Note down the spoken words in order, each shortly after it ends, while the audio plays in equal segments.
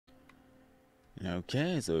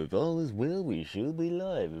Okay, so if all is well, we should be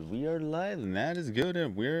live. If we are live, then that is good.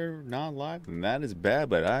 If we're not live, then that is bad,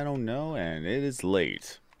 but I don't know, and it is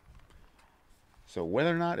late. So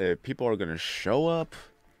whether or not if people are going to show up,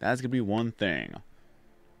 that's going to be one thing.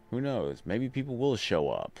 Who knows? Maybe people will show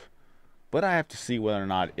up. But I have to see whether or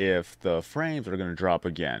not if the frames are going to drop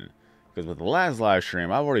again. Because with the last live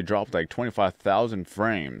stream, I've already dropped like 25,000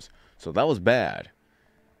 frames. So that was bad.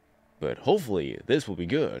 But hopefully, this will be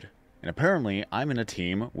good. And apparently, I'm in a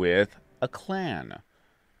team with a clan.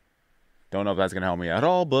 Don't know if that's going to help me at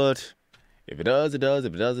all, but if it does, it does.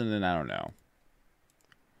 If it doesn't, then I don't know.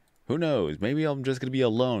 Who knows? Maybe I'm just going to be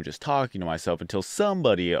alone, just talking to myself until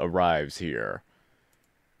somebody arrives here.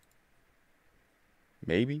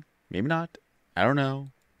 Maybe. Maybe not. I don't know.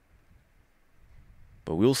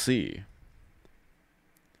 But we'll see.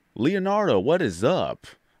 Leonardo, what is up?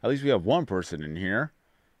 At least we have one person in here.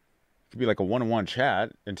 It could be like a one-on-one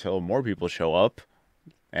chat until more people show up.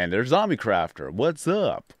 And there's Zombie Crafter. What's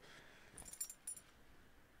up?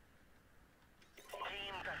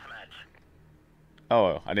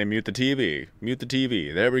 Oh, I didn't mute the TV. Mute the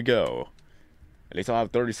TV. There we go. At least I'll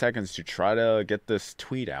have 30 seconds to try to get this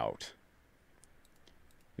tweet out.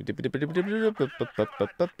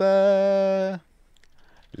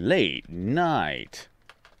 Late night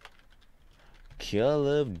Call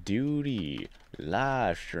of Duty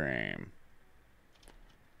live stream.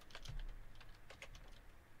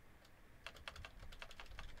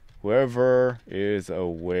 Whoever is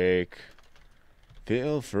awake,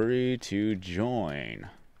 feel free to join.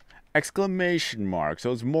 Exclamation mark,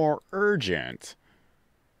 so it's more urgent.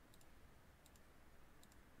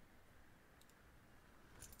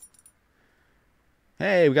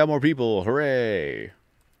 Hey, we got more people. Hooray.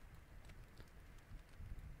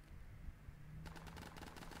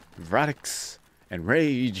 Radix and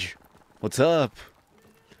Rage. What's up?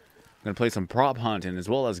 I'm gonna play some prop hunting as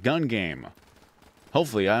well as gun game.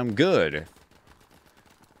 Hopefully I'm good.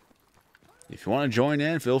 If you want to join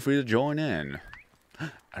in, feel free to join in.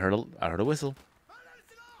 I heard a whistle.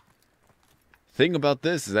 Thing about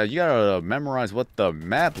this is that you gotta memorize what the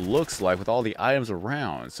map looks like with all the items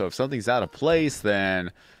around. So if something's out of place,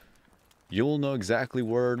 then you'll know exactly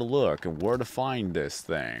where to look and where to find this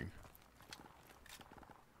thing.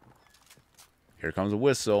 Here comes a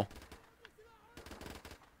whistle.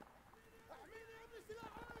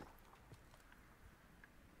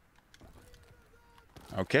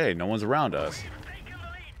 Okay, no one's around us.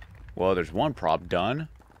 Well, there's one prop done.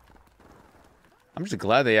 I'm just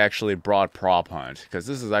glad they actually brought prop hunt, because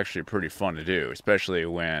this is actually pretty fun to do, especially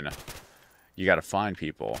when you gotta find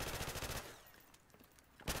people.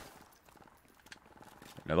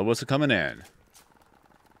 Another whistle coming in.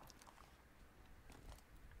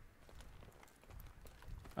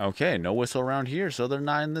 Okay, no whistle around here, so they're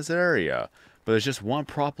not in this area. But there's just one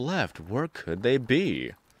prop left. Where could they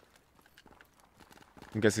be?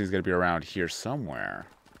 I'm guessing he's gonna be around here somewhere.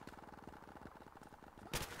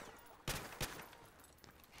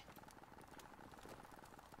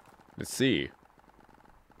 Let's see.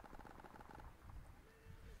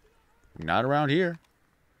 Not around here.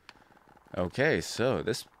 Okay, so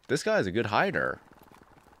this guy's a good hider.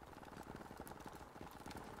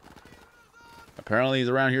 Apparently he's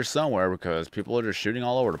around here somewhere because people are just shooting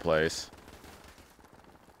all over the place.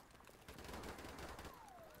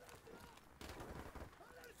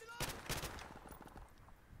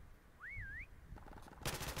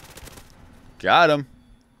 Got him.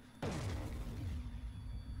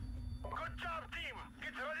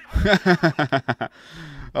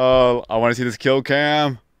 Oh, I want to see this kill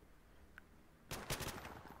cam.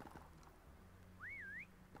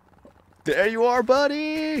 There you are,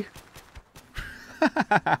 buddy.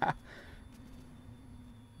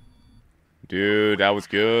 Dude, that was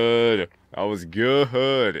good. That was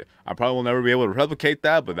good. I probably will never be able to replicate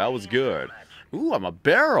that, but that was good. Ooh, I'm a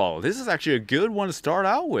barrel. This is actually a good one to start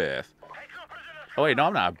out with. Oh, wait, no,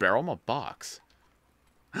 I'm not a barrel. I'm a box.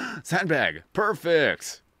 Sandbag.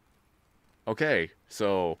 Perfect. Okay,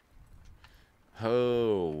 so...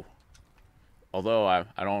 Oh. Although I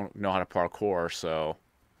don't know how to parkour, so...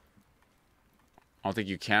 I don't think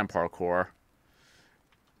you can parkour.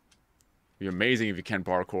 It'd be amazing if you can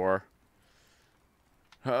parkour.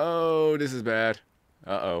 Oh, this is bad.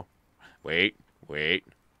 Uh-oh. Wait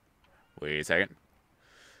a second.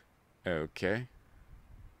 Okay.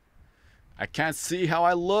 I can't see how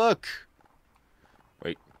I look.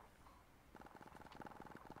 Wait.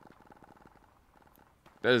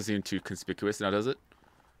 That doesn't seem too conspicuous now, does it?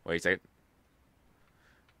 Wait a second.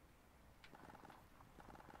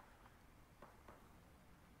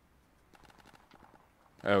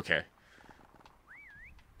 Okay.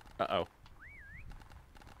 Uh-oh.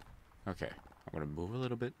 Okay, I'm gonna move a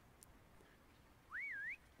little bit.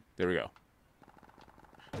 There we go.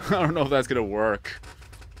 I don't know if that's gonna work.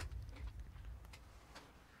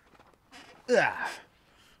 Ah.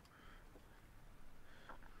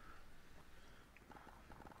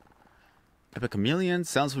 Epic Chameleon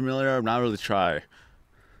sounds familiar. I'm not really try.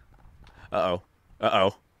 Uh-oh.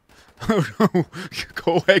 Uh-oh. Oh no.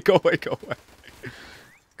 Go away, go away, go away.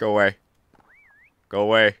 Go away. Go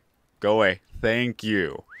away. Go away. Thank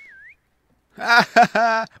you.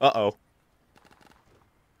 Uh-oh.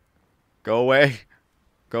 Go away.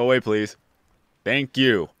 Go away, please. Thank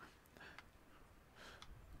you.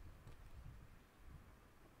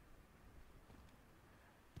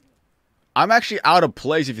 I'm actually out of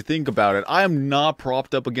place if you think about it. I am not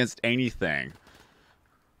propped up against anything.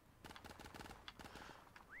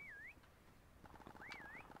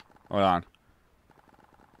 Hold on.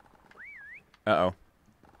 Uh-oh.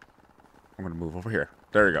 I'm gonna move over here.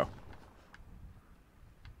 There we go.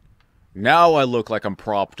 Now I look like I'm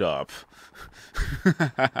propped up.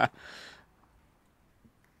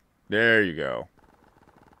 There you go.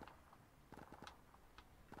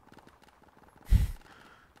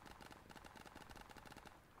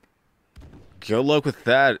 Good luck with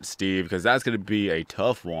that, Steve, because that's going to be a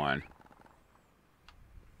tough one.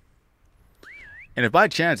 And if by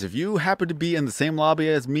chance, if you happen to be in the same lobby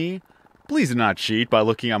as me, please do not cheat by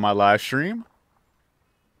looking at my live stream.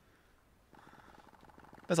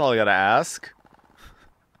 That's all I gotta ask.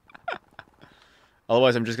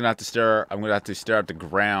 Otherwise, I'm just gonna have to stare. I'm gonna have to stare at the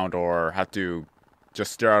ground, or have to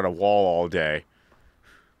just stare at a wall all day.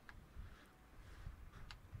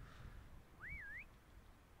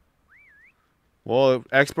 Well,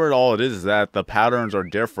 expert, all it is that the patterns are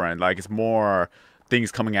different. Like, it's more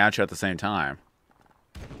things coming at you at the same time.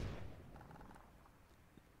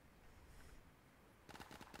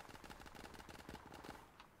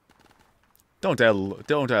 Don't I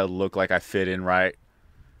look like I fit in right?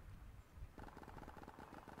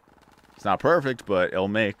 It's not perfect, but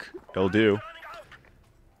it'll do.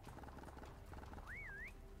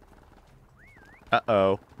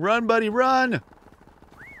 Uh-oh. Run, buddy, run!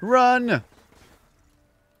 Run!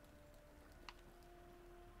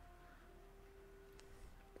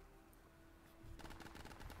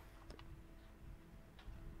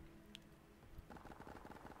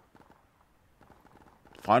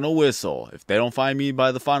 Final whistle. If they don't find me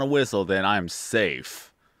by the final whistle, then I'm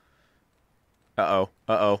safe. Uh-oh.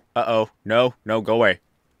 Uh-oh. Uh-oh. No. No, go away.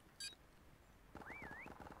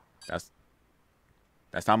 That's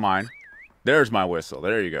not mine. There's my whistle.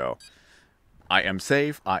 There you go. I am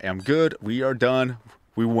safe. I am good. We are done.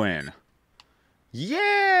 We win.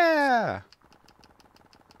 Yeah!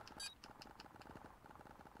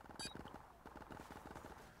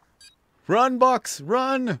 Run, Bucks!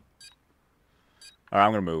 Run! Alright,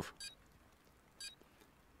 I'm gonna move.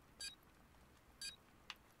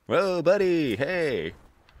 Whoa, buddy! Hey!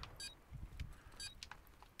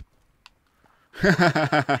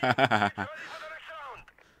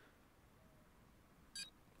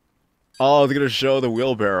 Oh, they're gonna show the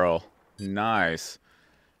wheelbarrow. Nice.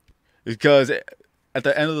 Because at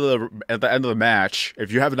the end of the match,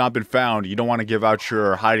 if you have not been found, you don't want to give out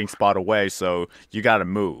your hiding spot away, so you gotta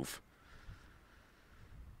move.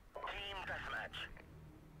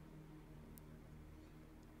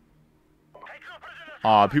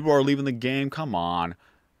 Aw, people are leaving the game. Come on.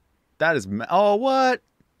 That is... Oh, what?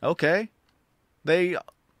 Okay. They...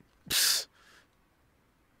 Psst.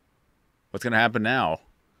 What's gonna happen now?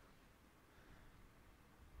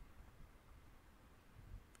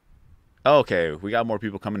 Okay, we got more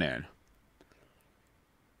people coming in.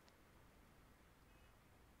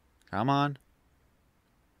 Come on.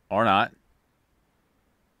 Or not.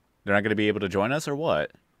 They're not gonna be able to join us, or what?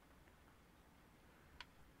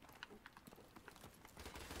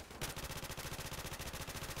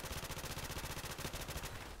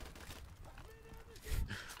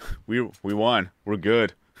 We won. We're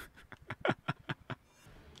good.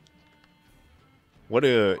 What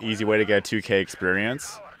a easy way to get a 2K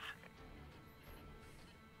experience.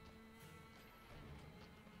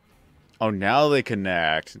 Oh, now they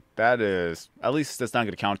connect. That is... At least that's not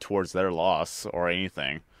going to count towards their loss or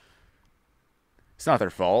anything. It's not their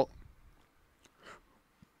fault.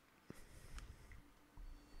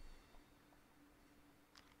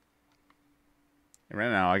 And right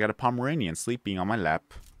now, I got a Pomeranian sleeping on my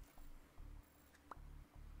lap.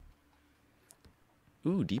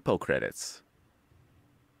 Ooh, depot credits.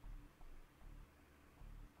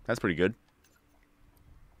 That's pretty good.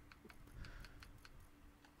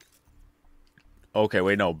 Okay,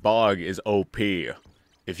 wait, no. Bog is OP.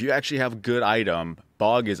 If you actually have a good item,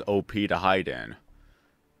 Bog is OP to hide in.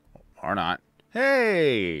 Or not.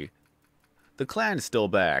 Hey! The clan's still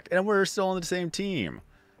back, and we're still on the same team.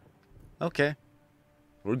 Okay.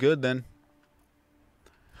 We're good then.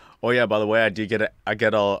 Oh yeah, by the way, I get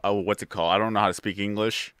a what's it called? I don't know how to speak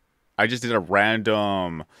English. I just did a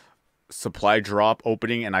random supply drop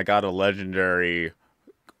opening, and I got a legendary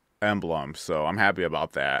emblem, so I'm happy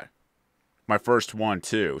about that. My first one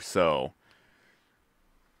too, so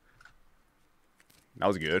that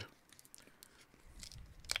was good.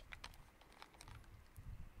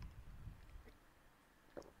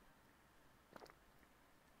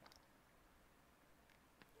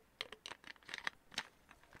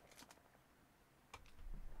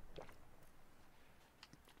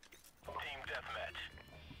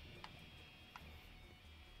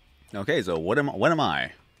 Okay, so what am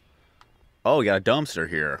I? Oh, we got a dumpster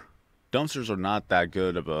here. Dumpsters are not that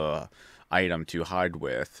good of a item to hide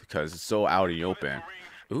with because it's so out in the open.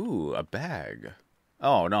 Ooh, a bag.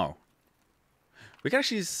 Oh no. We can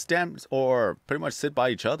actually stand or pretty much sit by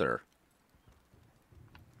each other.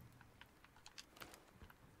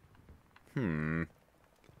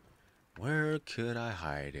 Where could I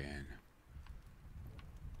hide in?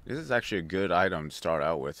 This is actually a good item to start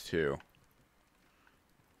out with too.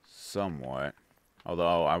 Somewhat.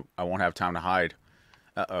 Although I won't have time to hide.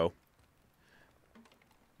 Uh-oh.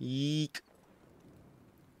 Yeek.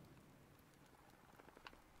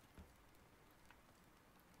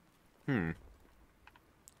 I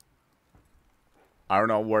don't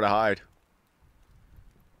know where to hide.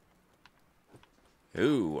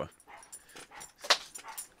 Ooh.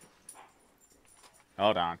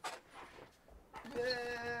 Hold on.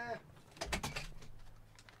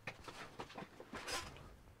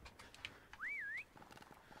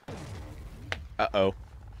 Uh-oh.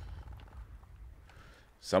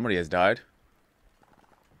 Somebody has died.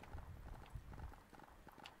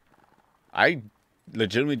 I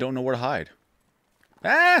legitimately don't know where to hide.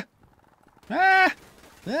 Ah! Ah!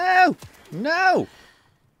 No! No!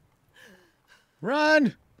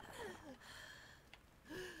 Run!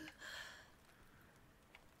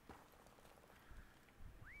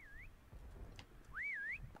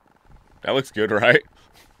 That looks good, right?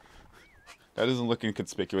 That isn't looking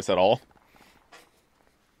conspicuous at all.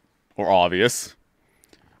 Or obvious.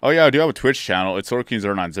 Oh yeah, I do have a Twitch channel. It's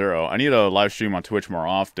SwordKing090. I need to live stream on Twitch more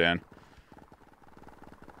often.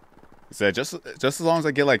 So just as long as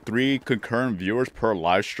I get like 3 concurrent viewers per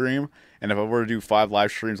live stream, and if I were to do 5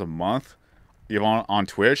 live streams a month, even on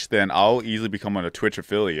Twitch, then I'll easily become a Twitch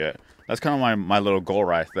affiliate. That's kind of my little goal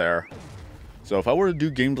right there. So if I were to do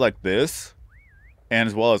games like this, and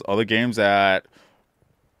as well as other games that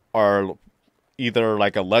are either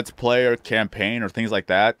like a Let's Play or campaign or things like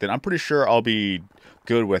that, then I'm pretty sure I'll be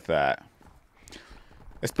good with that.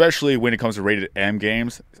 Especially when it comes to rated M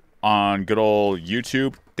games on good old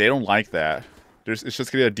YouTube, they don't like that. It's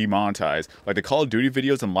just gonna get demonetized. Like the Call of Duty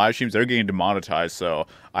videos and live streams, they're getting demonetized, so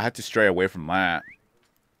I have to stray away from that.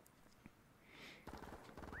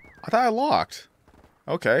 I thought I locked.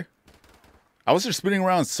 Okay. I was just spinning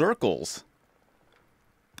around in circles.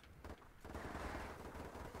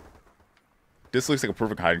 This looks like a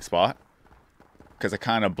perfect hiding spot because I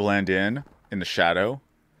kind of blend in the shadow.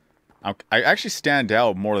 I actually stand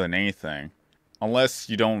out more than anything, unless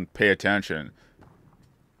you don't pay attention.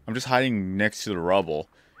 I'm just hiding next to the rubble.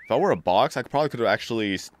 If I were a box, I probably could have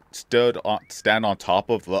actually stand on top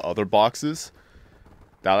of the other boxes.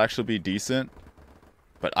 That would actually be decent.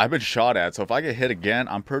 But I've been shot at, so if I get hit again,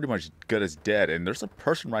 I'm pretty much good as dead. And there's a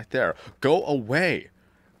person right there. Go away.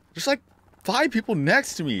 There's like 5 people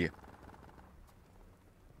next to me.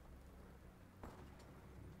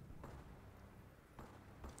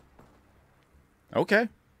 Okay.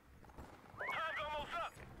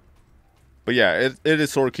 But yeah, it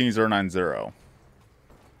is SwordKing090. You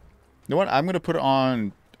know what? I'm gonna put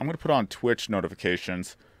on Twitch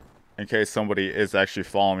notifications in case somebody is actually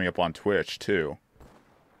following me up on Twitch too.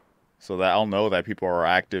 So that I'll know that people are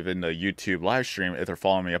active in the YouTube live stream if they're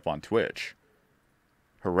following me up on Twitch.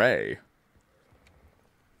 Hooray.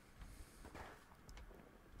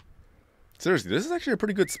 Seriously, this is actually a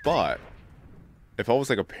pretty good spot. If I was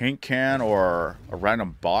like a paint can or a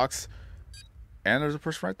random box, and there's a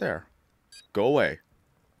person right there. Go away.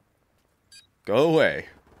 Go away.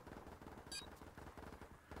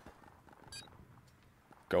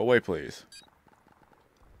 Go away, please.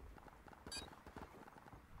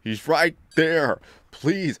 He's right there.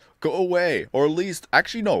 Please, go away. Or at least,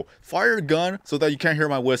 actually no, fire a gun so that you can't hear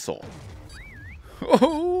my whistle.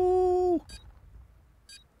 Oh!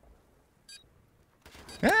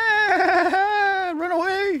 Ah, run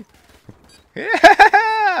away!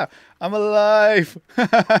 Yeah! I'm alive!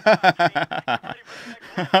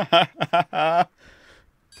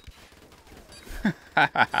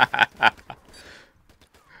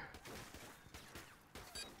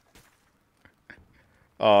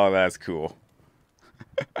 Oh, that's cool.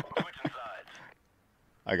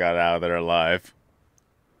 I got out of there alive.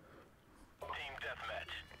 Team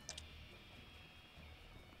deathmatch.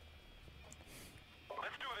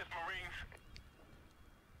 Let's do this, Marines.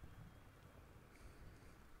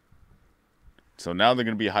 So now they're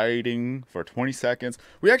going to be hiding for 20 seconds.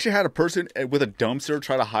 We actually had a person with a dumpster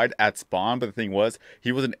try to hide at spawn, but the thing was,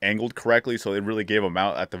 he wasn't angled correctly, so it really gave him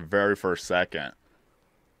out at the very first second.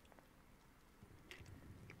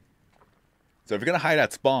 So if you're going to hide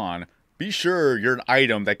at spawn, be sure you're an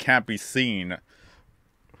item that can't be seen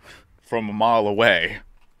from a mile away.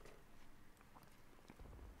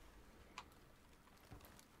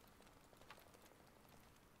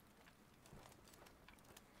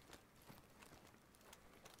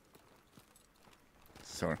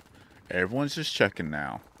 So everyone's just checking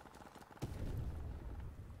now.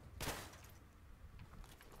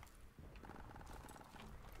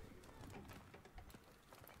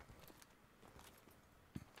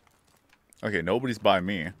 Okay, nobody's by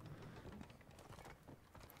me.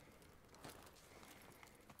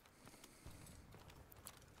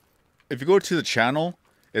 If you go to the channel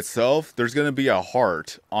itself, there's going to be a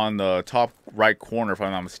heart on the top right corner if I'm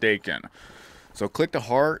not mistaken. So click the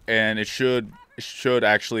heart and it should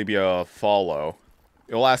actually be a follow.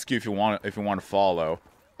 It'll ask you if you want to follow.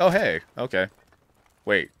 Oh hey, okay.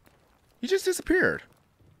 Wait. He just disappeared.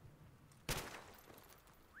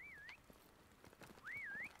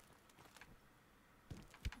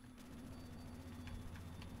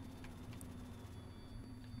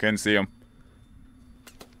 Couldn't see him.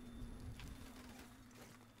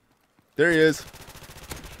 There he is.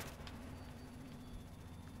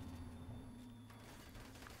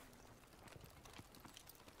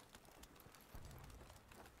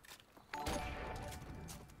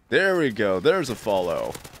 There we go. There's a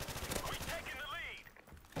follow. We're taking the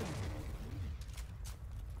lead.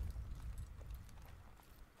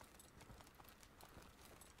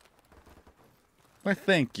 Why,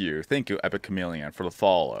 thank you, Epic Chameleon, for the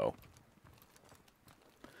follow.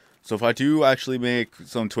 So if I do actually make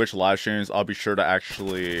some Twitch live streams, I'll be sure to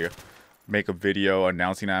actually make a video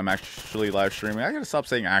announcing I'm actually live streaming. I gotta stop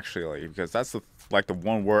saying actually, because that's like the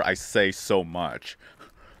one word I say so much.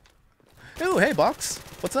 Oh, hey, Box.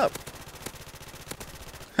 What's up?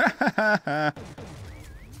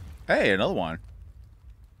 Hey, another one.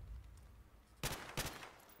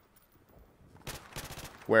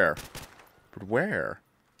 Where? But where?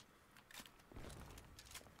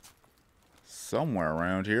 Somewhere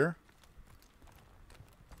around here.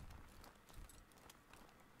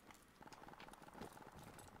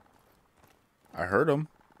 I heard him.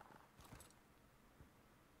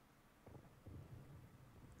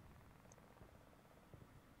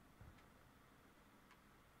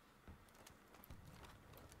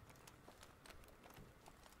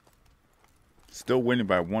 Still winning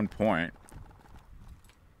by 1 point.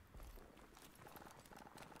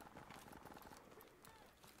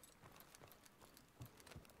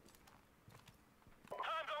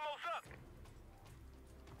 Time's almost up.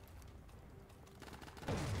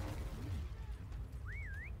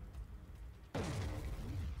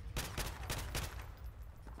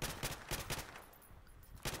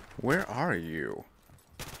 Where are you?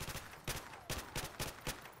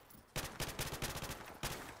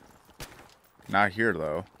 Not here,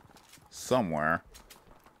 though. Somewhere.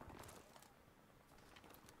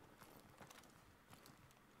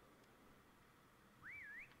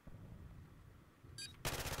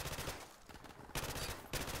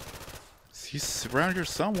 He's around here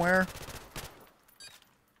somewhere.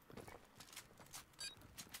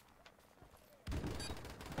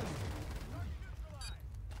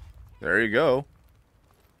 There you go.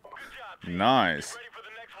 Good job, team. Nice. Get ready for the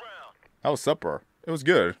next round. How was supper? It was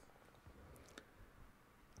good.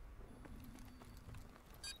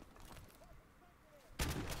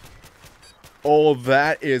 Oh,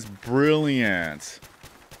 that is brilliant.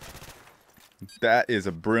 That is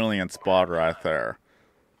a brilliant spot right there.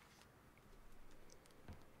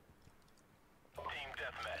 Team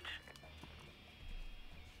deathmatch.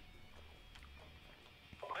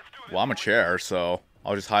 Let's do this. Well, I'm a chair, so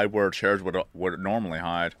I'll just hide where chairs would normally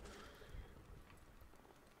hide.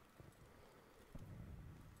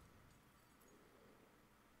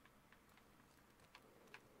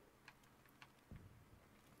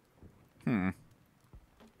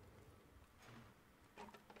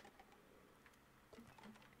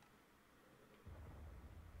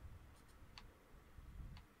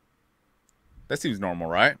 That seems normal,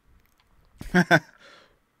 right?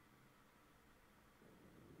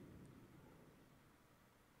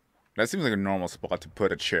 That seems like a normal spot to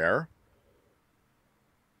put a chair.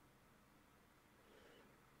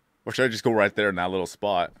 Or should I just go right there in that little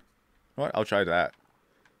spot? What? I'll try that.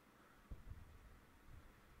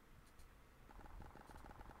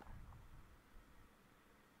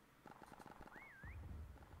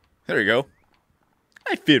 There you go.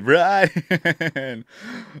 I fit right in.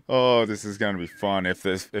 Oh, this is gonna be fun if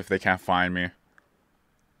they can't find me.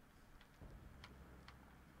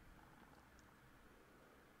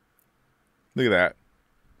 Look at that.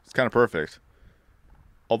 It's kind of perfect.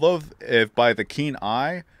 Although if by the keen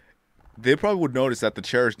eye, they probably would notice that the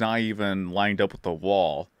chair is not even lined up with the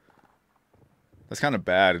wall. That's kind of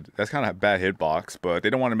bad. That's kind of a bad hitbox, but they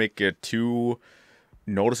don't want to make it too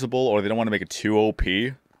noticeable, or they don't want to make it too OP.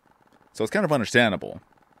 So it's kind of understandable.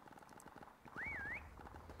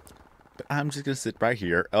 But I'm just going to sit right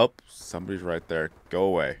here. Oh, somebody's right there. Go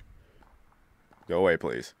away. Go away,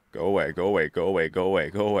 please. Go away, go away, go away, go away,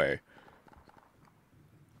 go away.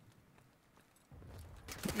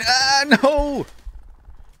 Ah, no!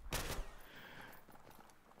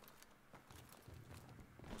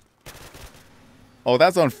 Oh,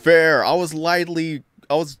 that's unfair. I was lighter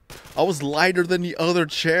than the other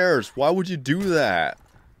chairs. Why would you do that?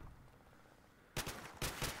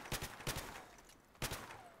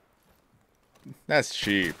 That's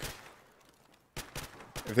cheap.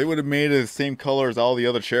 If they would have made it the same color as all the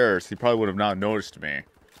other chairs, he probably would have not noticed me.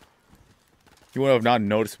 He would have not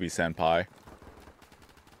noticed me, senpai.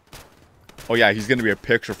 Oh yeah, he's gonna be a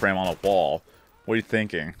picture frame on a wall. What are you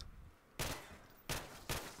thinking?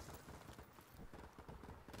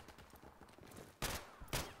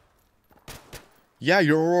 Yeah,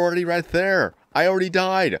 you're already right there. I already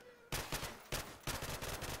died.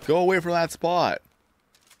 Go away from that spot.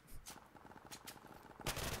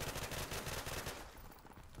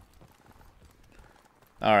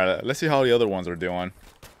 Alright, let's see how the other ones are doing.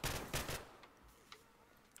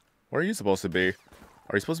 Where are you supposed to be?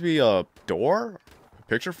 Are you supposed to be a door? A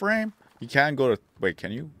picture frame? You can't go to... Wait,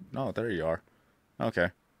 can you? No, there you are. Okay.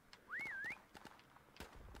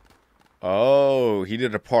 Oh, he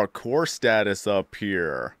did a parkour status up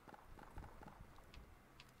here.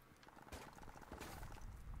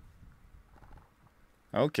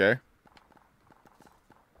 Okay.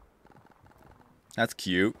 That's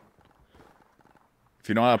cute. If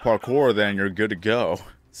you know how to parkour, then you're good to go.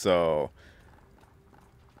 So...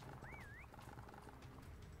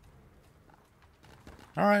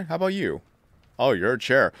 Alright, how about you? Oh, you're a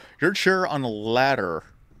chair. You're a chair on a ladder.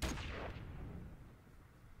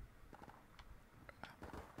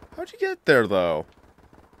 How'd you get there, though?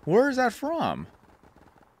 Where is that from?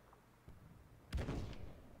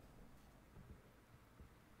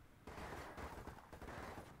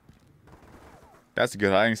 That's a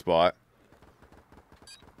good hiding spot.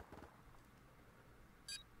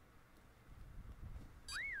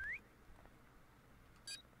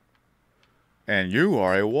 And you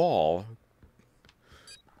are a wall.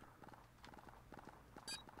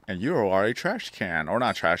 And you are a trash can. Or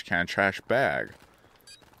not trash can, trash bag.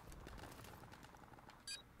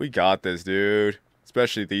 We got this, dude.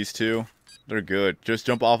 Especially these two. They're good. Just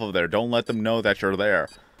jump off of there. Don't let them know that you're there.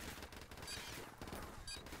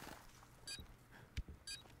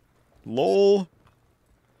 LOL.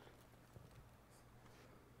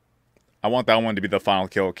 I want that one to be the final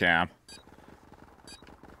kill cam.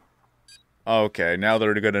 Okay, now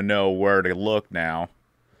they're gonna know where to look now.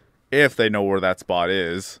 If they know where that spot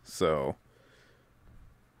is, so...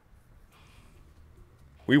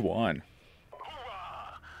 We won.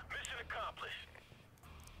 Hoorah! Mission accomplished.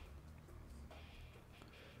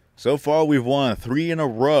 So far, we've won 3 in a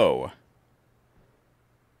row.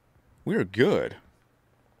 We are good.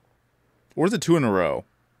 Or is it 2 in a row?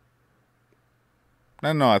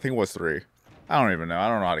 No, I think it was 3. I don't even know. I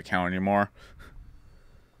don't know how to count anymore.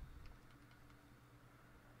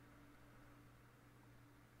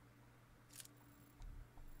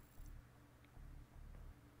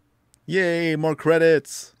 Yay, more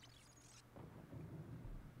credits.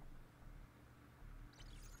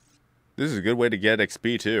 This is a good way to get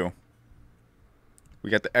XP too. We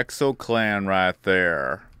got the Exo Clan right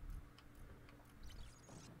there.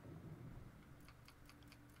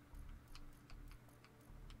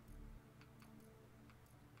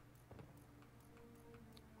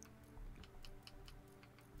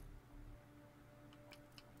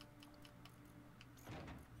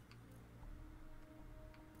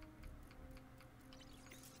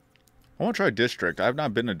 I want to try District. I've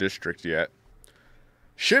not been to District yet.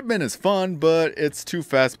 Shipment is fun, but it's too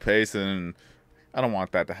fast-paced, and I don't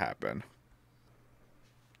want that to happen.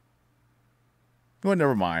 Well,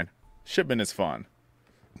 never mind. Shipment is fun.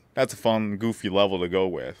 That's a fun, goofy level to go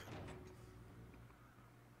with.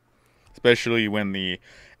 especially when the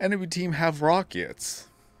enemy team have rockets.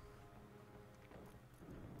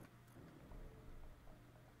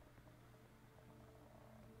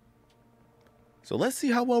 So let's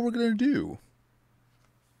see how well we're going to do.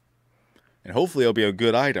 And hopefully it'll be a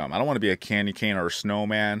good item. I don't want to be a candy cane or a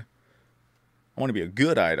snowman. I want to be a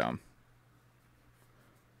good item.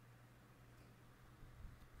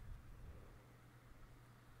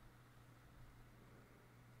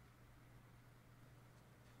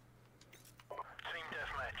 Team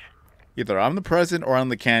deathmatch. Either I'm the president or I'm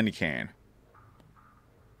the candy cane.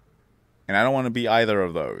 And I don't want to be either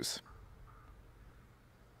of those.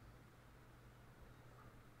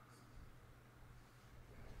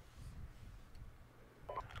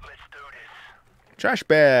 Let's do this. Trash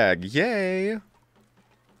bag, yay!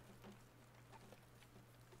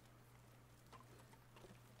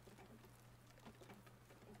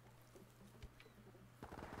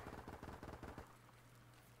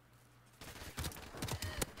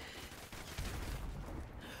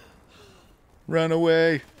 Run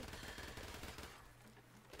away!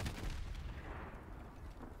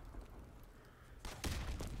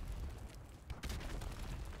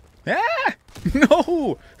 Ah!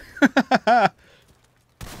 No!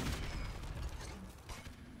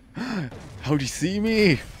 How'd you see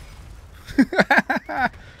me?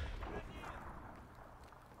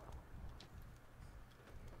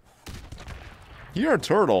 You're a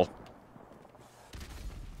turtle.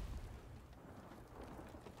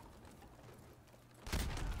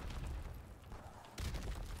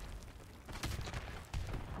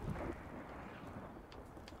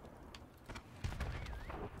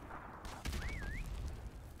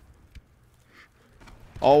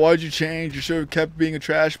 Oh, why'd you change? You should have kept being a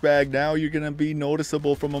trash bag. Now you're gonna be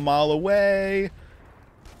noticeable from a mile away.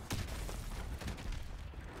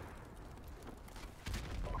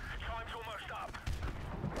 Time's almost up.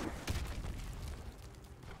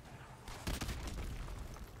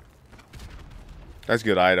 That's a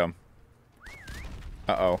good item.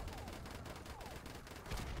 Uh-oh.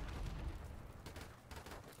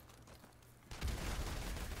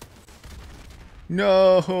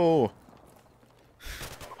 No!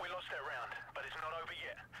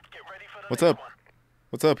 What's up?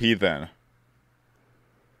 What's up, heathen?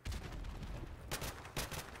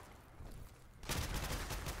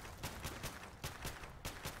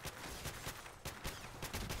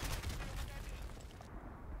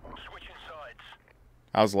 Switching sides.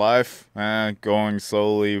 How's life? Going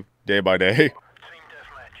slowly, day by day. Team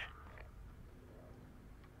deathmatch.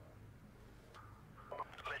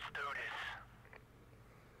 Let's do this.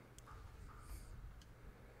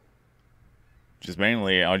 Just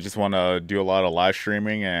mainly, I just want to do a lot of live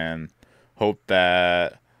streaming and hope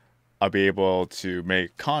that I'll be able to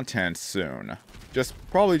make content soon.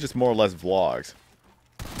 Probably just more or less vlogs.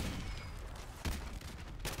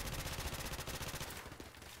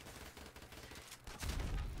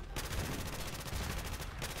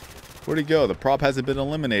 Where'd he go? The prop hasn't been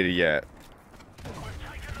eliminated yet. We're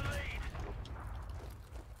taking the lead.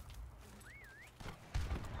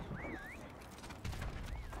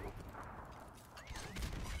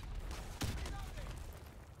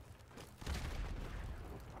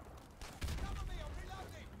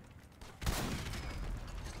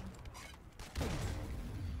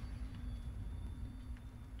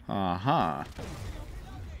 Uh-huh.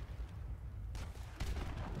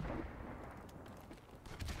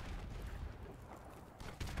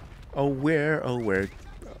 Oh, where? Oh, where?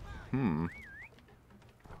 Hmm.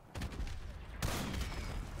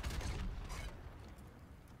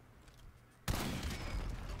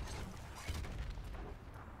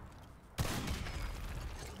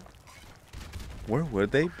 Where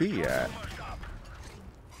would they be at?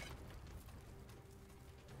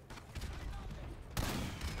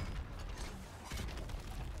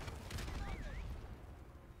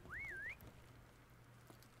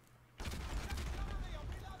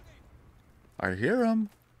 I hear him.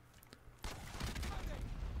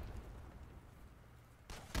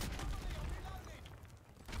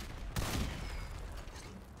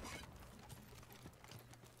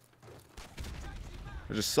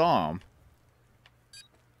 I just saw him.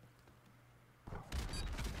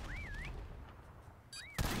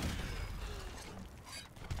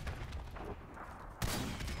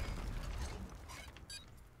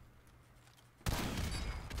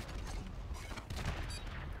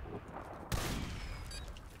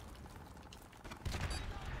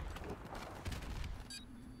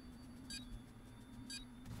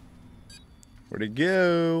 Where'd he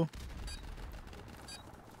go?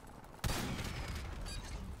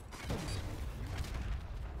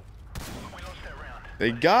 We lost that round.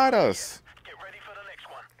 They got us. Get ready for the next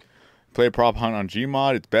one. Play prop hunt on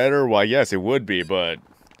Gmod, it's better. Why, yes, it would be, but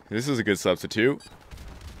this is a good substitute.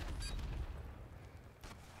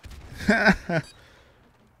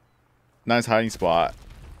 Nice hiding spot.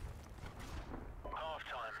 Half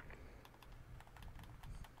time.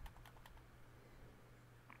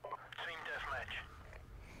 Team deathmatch.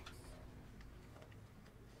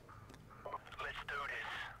 Let's do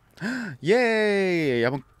this. Yay!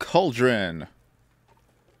 I'm a cauldron.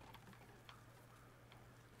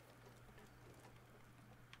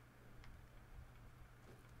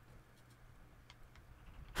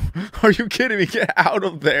 Are you kidding me? Get out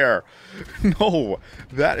of there! No,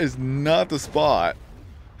 that is not the spot.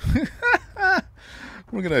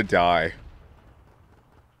 We're gonna die.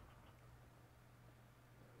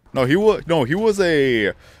 No, he was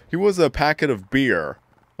a packet of beer.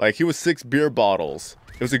 Like, he was 6 beer bottles.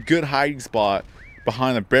 It was a good hiding spot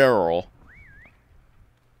behind a barrel.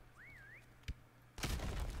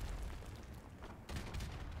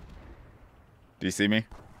 Do you see me?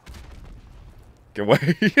 Get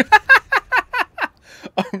away.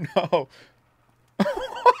 Oh no.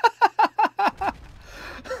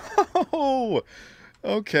 Oh,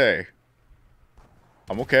 okay.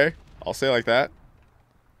 I'm okay. I'll say it like that.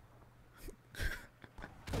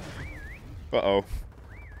 Uh-oh.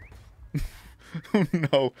 Oh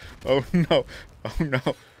no. Oh no. Oh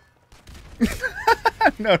no.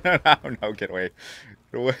 No, no, no, no, get away.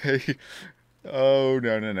 Get away. Oh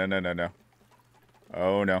no, no, no, no, no, no.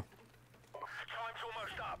 Oh no. Time's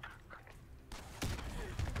almost up.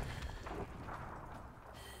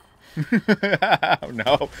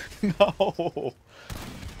 No, no.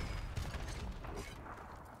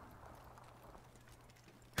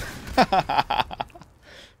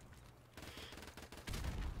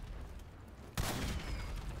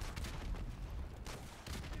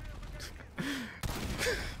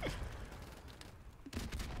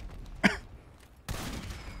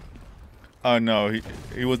 Oh no,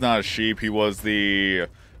 he was not a sheep. He was the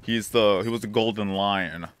golden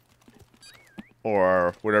lion,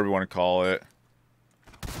 or whatever you want to call it.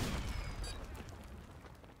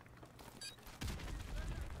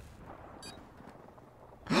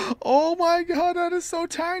 Oh my god, that is so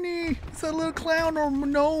tiny. It's a little clown or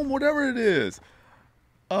gnome, whatever it is.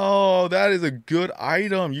 Oh, that is a good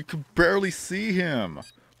item. You can barely see him.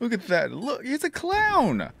 Look at that. Look, he's a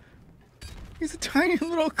clown. He's a tiny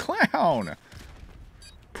little clown.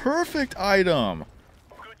 Perfect item.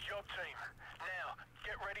 Good job, team. Now,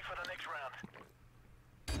 get ready for the next round.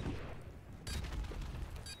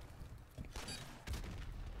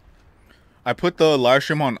 I put the live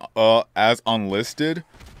stream on as unlisted,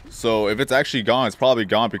 so if it's actually gone, it's probably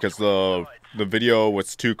gone because the video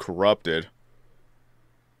was too corrupted.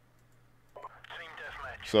 Team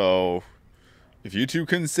deathmatch. So if YouTube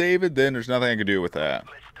couldn't save it, then there's nothing I can do with that.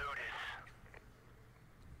 Let's do this.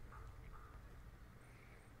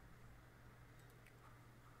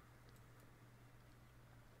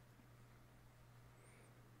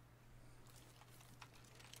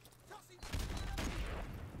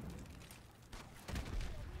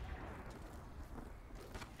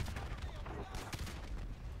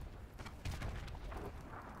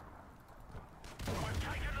 We've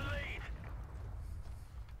taken the lead.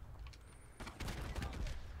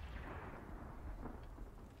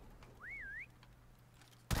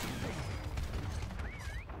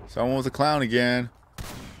 Someone was a clown again.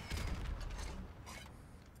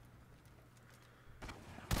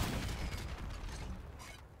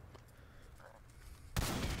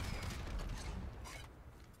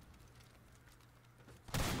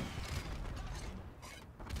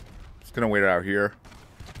 Just gonna wait it out here.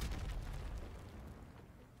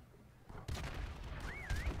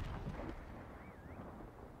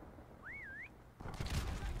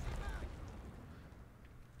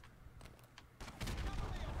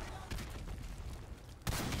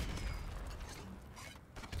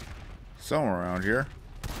 Somewhere around here.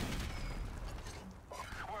 We're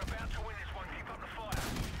about to win this one. Keep up the fire.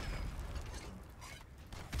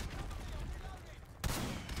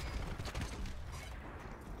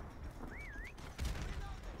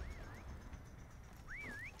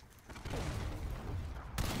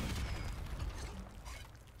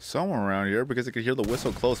 Somewhere around here because I could hear the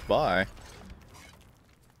whistle close by.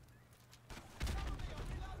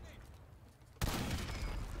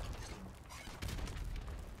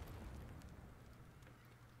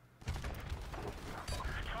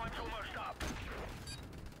 Time's almost up.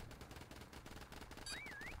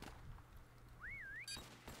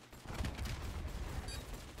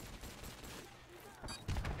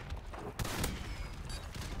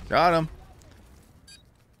 Got him.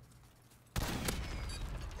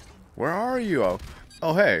 Where are you?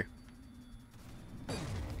 Oh, hey.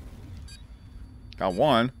 Got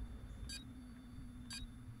one.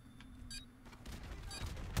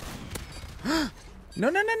 No, no,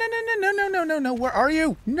 no, no, no, no, no, no, no, no, no. Where are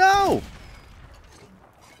you? No!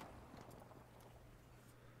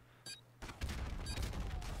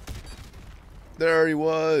 There he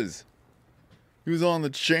was. He was on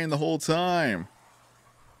the chain the whole time.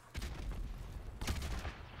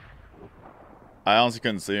 I honestly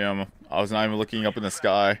couldn't see him. I was not even looking up in the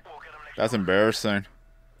sky. That's embarrassing.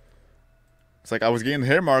 It's like I was getting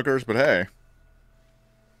hit markers, but hey.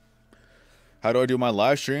 How do I do my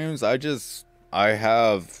live streams? I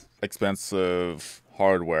have expensive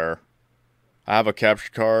hardware. I have a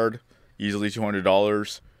capture card, easily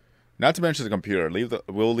 $200. Not to mention the computer.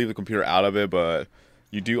 We'll leave the computer out of it, but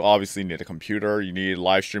you do obviously need a computer. You need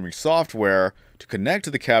live streaming software to connect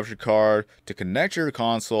to the capture card, to connect your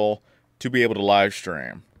console, to be able to live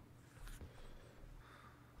stream.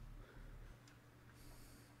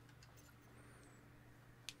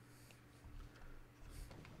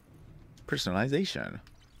 Personalization.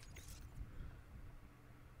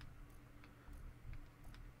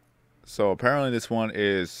 So apparently this one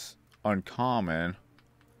is uncommon.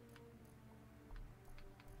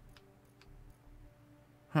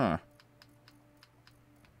 Huh.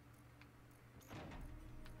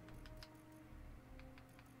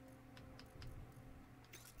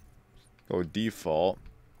 Go default.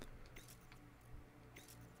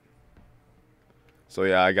 So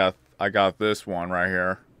yeah, I got this one right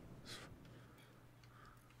here.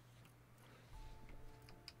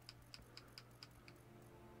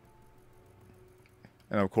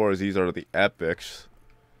 And of course, these are the epics.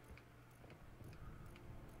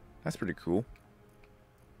 That's pretty cool.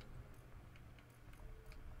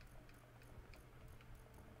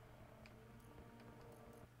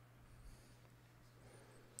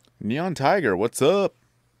 Neon Tiger, what's up?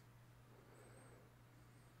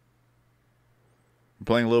 I'm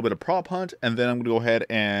playing a little bit of Prop Hunt, and then I'm going to go ahead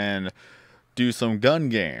and do some gun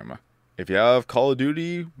game. If you have Call of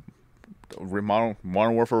Duty, Modern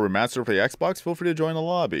Warfare Remastered for the Xbox, feel free to join the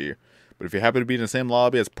lobby. But if you happen to be in the same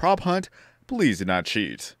lobby as Prop Hunt, please do not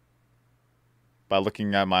cheat by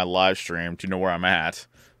looking at my live stream to know where I'm at.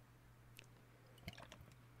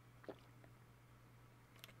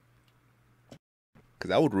 Because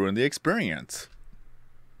that would ruin the experience.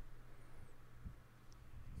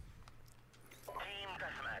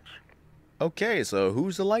 Okay, so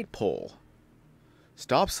who's the light pole?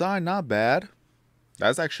 Stop sign, not bad.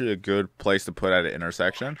 That's actually a good place to put at an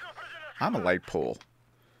intersection. I'm a light pole.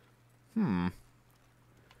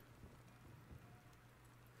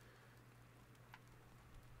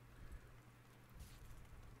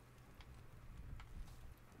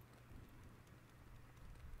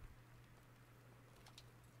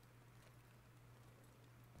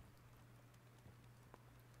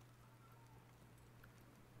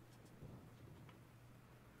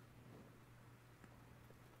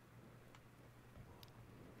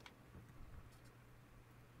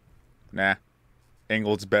 Nah.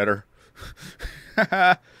 Angled's better.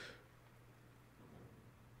 I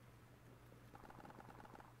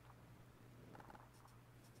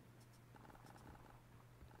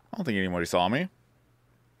don't think anybody saw me.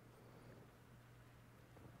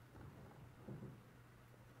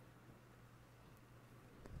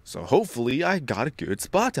 So hopefully I got a good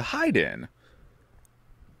spot to hide in.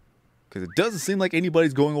 Because it doesn't seem like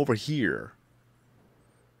anybody's going over here.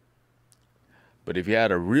 But if you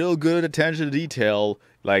had a real good attention to detail,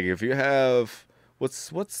 like if you have what's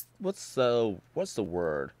the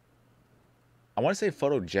word? I want to say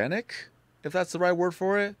photogenic, if that's the right word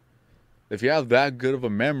for it. If you have that good of a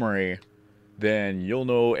memory, then you'll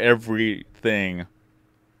know everything.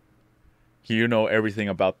 You know everything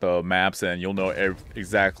about the maps, and you'll know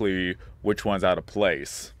exactly which one's out of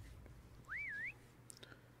place.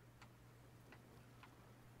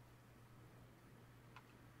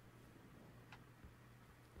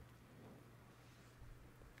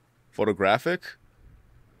 Photographic?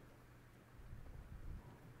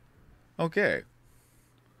 Okay.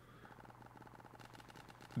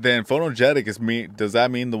 Then photogenic does that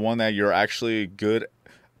mean the one that you're actually good,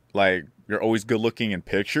 like you're always good looking in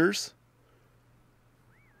pictures?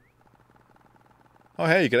 Oh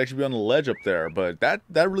hey, you could actually be on the ledge up there, but that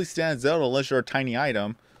really stands out unless you're a tiny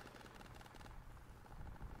item.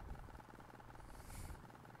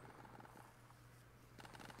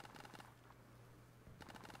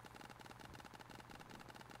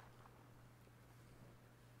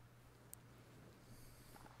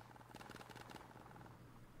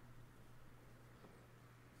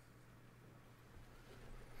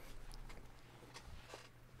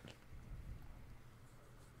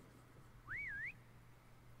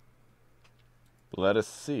 Let us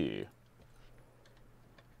see.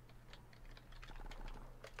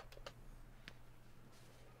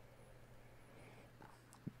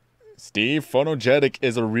 Steve, photogenic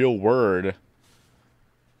is a real word.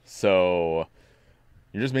 So,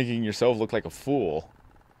 you're just making yourself look like a fool.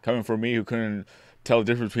 Coming from me who couldn't tell the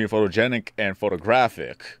difference between photogenic and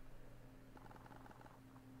photographic.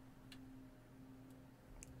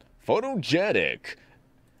 Photogenic,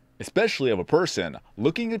 especially of a person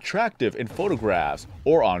looking attractive in photographs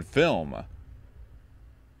or on film.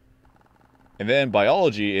 And then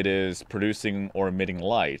biology, it is producing or emitting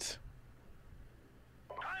light.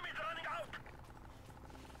 Time is running out.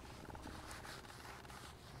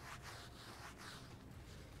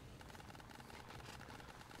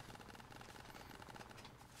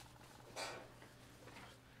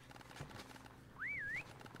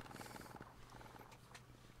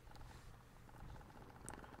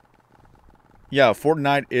 Yeah,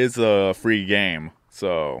 Fortnite is a free game,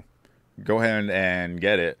 so go ahead and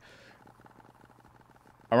get it.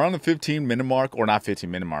 Around the 15-minute mark, or not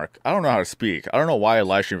 15-minute mark, I don't know how to speak. I don't know why I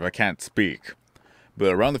live stream if I can't speak.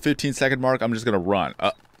 But around the 15-second mark, I'm just gonna run.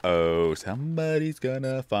 Uh-oh, somebody's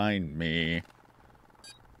gonna find me.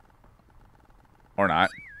 Or not.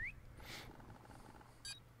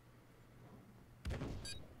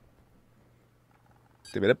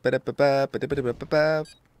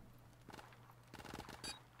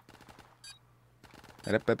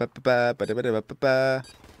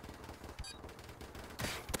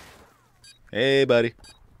 Hey, buddy.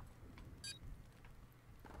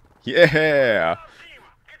 Yeah!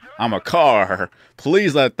 I'm a car.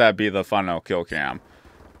 Please let that be the final kill cam.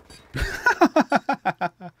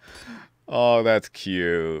 Oh, that's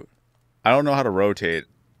cute. I don't know how to rotate.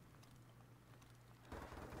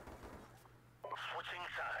 Switching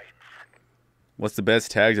sides. What's the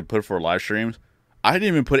best tags to put for live streams? I didn't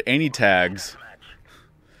even put any tags.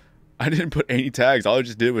 I didn't put any tags. All I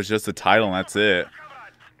just did was just the title and that's it.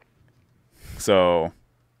 So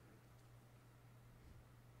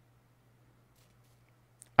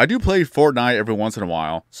I do play Fortnite every once in a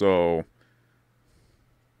while. So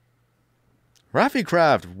Raffy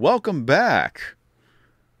Craft, welcome back.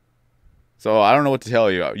 So I don't know what to tell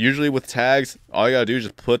you. Usually with tags, all you gotta do is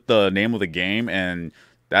just put the name of the game, and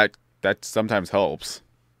that sometimes helps.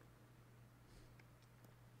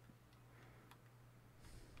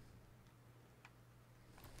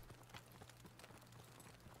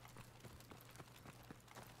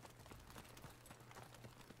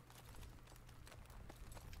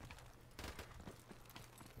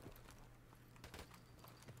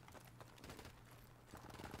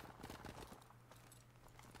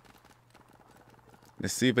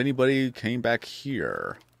 Let's see if anybody came back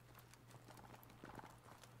here.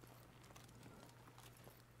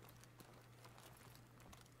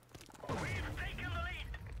 We've taken the lead.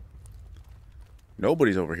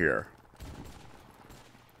 Nobody's over here.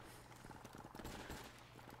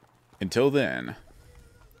 Until then.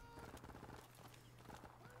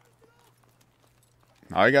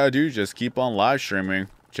 All you gotta do is just keep on live streaming.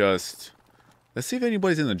 Let's see if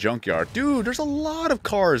anybody's in the junkyard. Dude, there's a lot of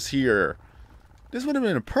cars here. This would have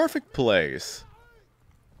been a perfect place.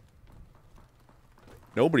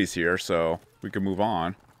 Nobody's here, so we can move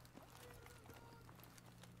on.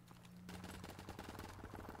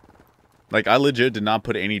 Like, I legit did not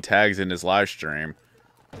put any tags in this live stream.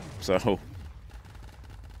 So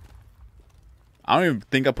I don't even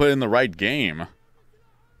think I put in the right game.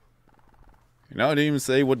 You know, I didn't even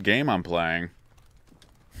say what game I'm playing.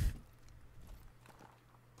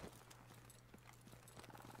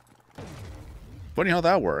 Funny how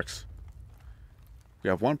that works. We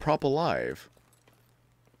have one prop alive.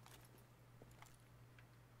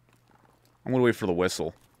 I'm gonna wait for the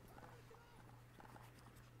whistle.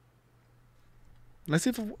 Let's see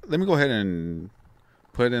if... Let me go ahead and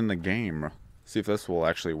put in the game. See if this will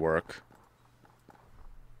actually work.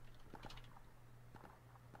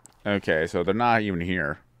 Okay, so they're not even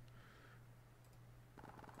here.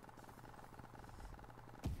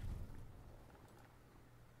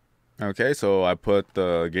 Okay, so I put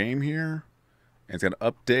the game here. And it's gonna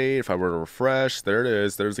update. If I were to refresh, there it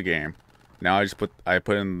is. There's the game. Now I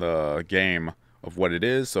put in the game of what it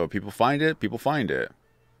is. So if people find it, people find it.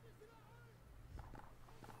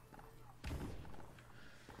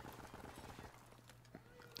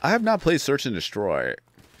 I have not played Search and Destroy.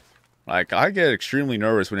 Like, I get extremely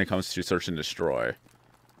nervous when it comes to Search and Destroy.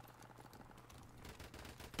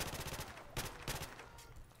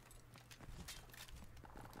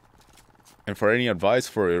 And for any advice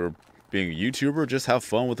for being a YouTuber, just have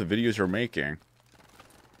fun with the videos you're making.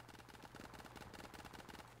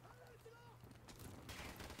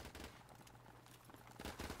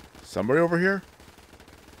 somebody over here?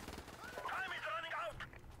 Time is running out.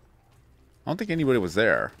 I don't think anybody was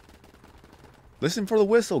there. Listen for the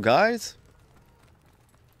whistle, guys.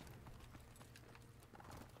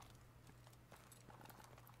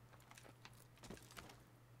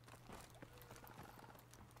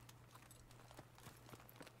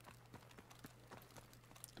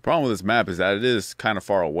 The problem with this map is that it is kind of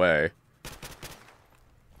far away.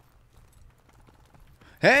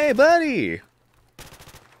 Hey, buddy!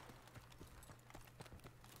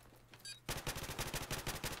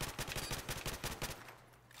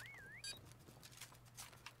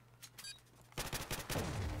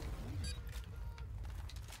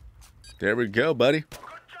 There we go, buddy. Good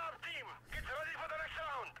job, team. Get ready for the next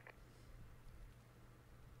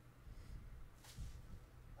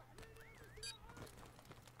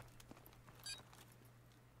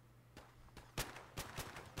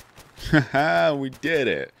round. Haha, we did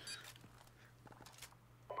it.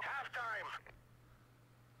 Halftime.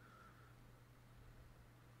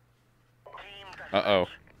 Team Uh-oh.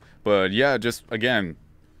 But yeah, just, again,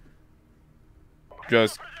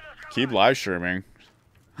 just keep live streaming.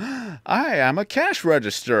 I am a cash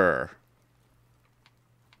register.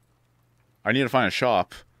 I need to find a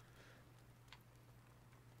shop.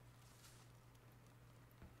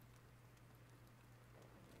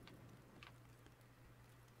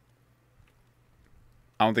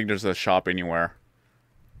 I don't think there's a shop anywhere.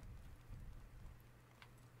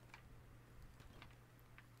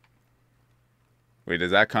 Wait, does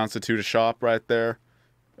that constitute a shop right there?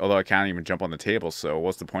 Although I can't even jump on the table, so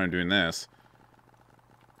what's the point of doing this?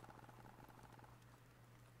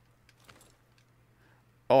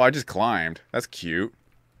 Oh, I just climbed. That's cute.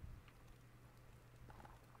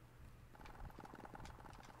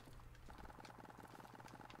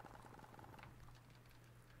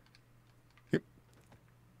 Yep.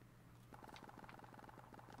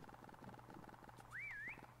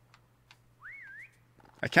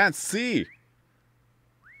 I can't see.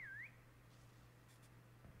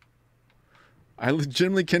 I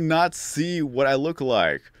legitimately cannot see what I look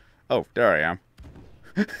like. Oh, there I am.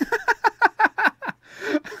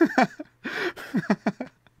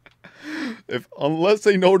 Unless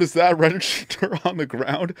they notice that register on the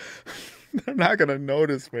ground, they're not gonna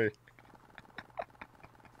notice me.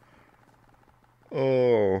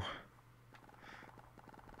 Oh,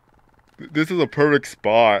 this is a perfect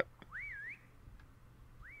spot.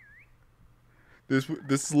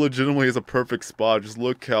 This legitimately is a perfect spot. Just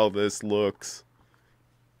look how this looks.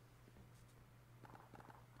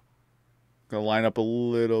 Gonna line up a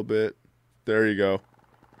little bit. There you go.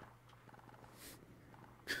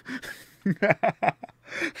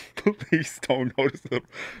 Please don't notice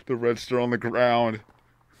the register on the ground.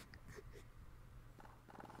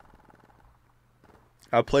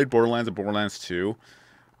 I played Borderlands and Borderlands 2.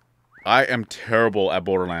 I am terrible at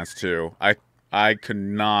Borderlands 2. I could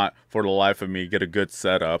not, for the life of me, get a good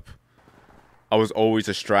setup. I was always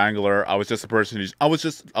a strangler. I was just a person who's... I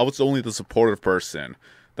was only the supportive person.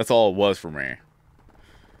 That's all it was for me.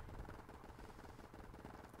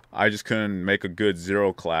 I just couldn't make a good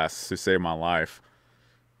zero class to save my life.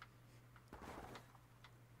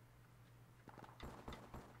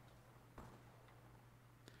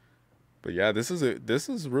 But yeah, this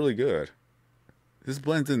is really good. This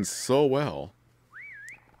blends in so well.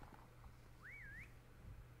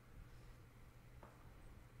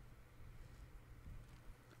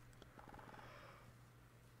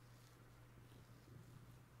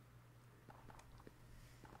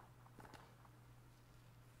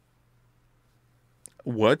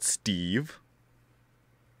 What, Steve?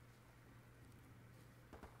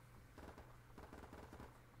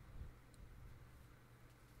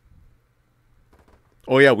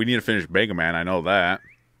 Oh yeah, we need to finish Mega Man. I know that.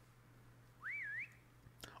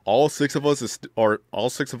 All six of us all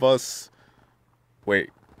six of us. Wait.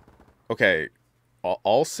 Okay.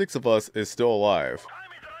 All six of us is still alive.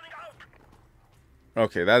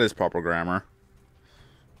 Okay, that is proper grammar.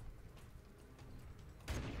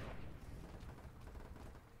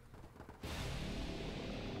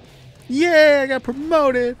 Yeah, I got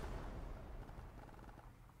promoted.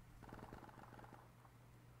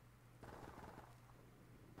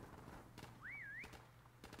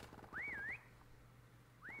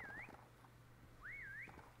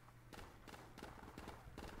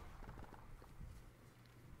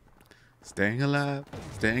 Staying alive,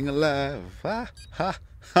 staying alive. Ha, ha,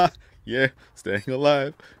 ha. Yeah, staying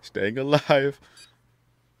alive, staying alive.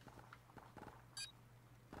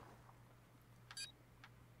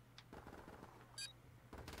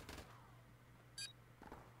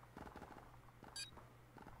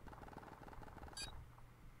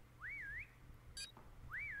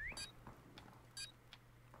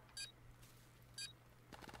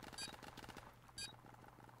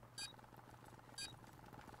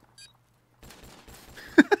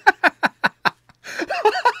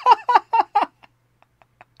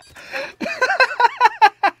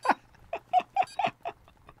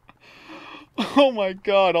 Oh my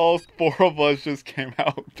god, all four of us just came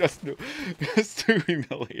out just to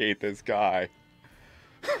humiliate this guy.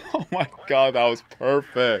 Oh my god, that was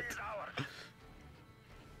perfect.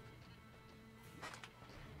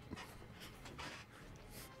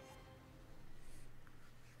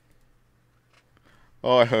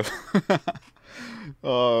 Oh, I hope.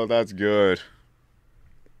 Oh, that's good.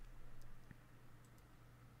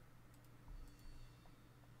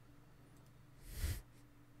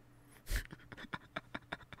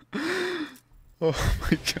 Oh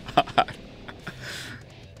my god.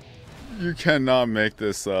 You cannot make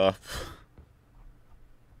this up.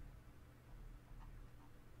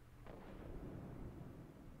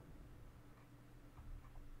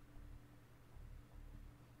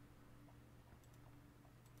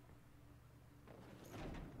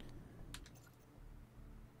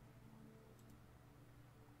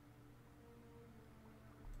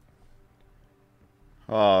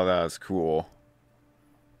 Oh, that's cool.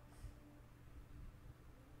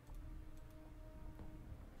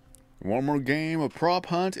 One more game of prop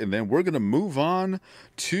hunt, and then we're gonna move on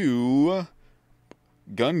to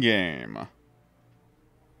gun game.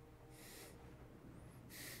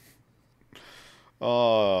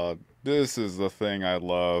 Oh, this is the thing I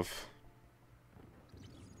love.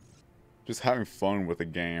 Just having fun with the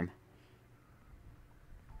game.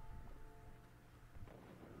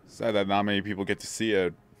 Sad that not many people get to see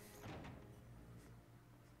it.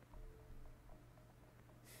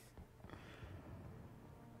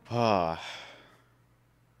 Ah.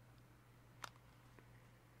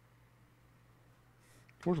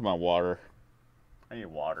 Where's my water? I need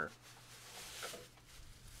water.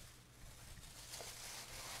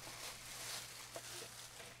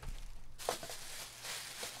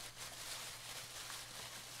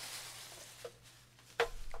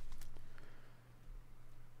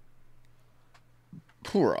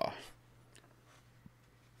 Pura.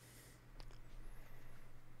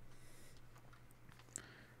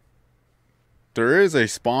 There is a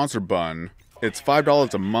sponsor button. It's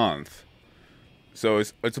 $5 a month. So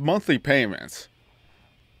it's monthly payments.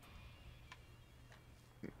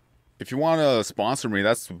 If you want to sponsor me,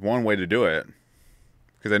 that's one way to do it.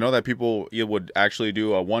 Because I know that people either would actually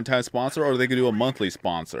do a one-time sponsor or they could do a monthly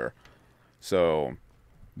sponsor. So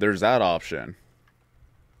there's that option.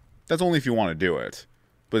 That's only if you want to do it.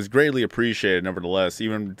 But it's greatly appreciated nevertheless,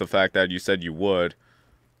 even the fact that you said you would.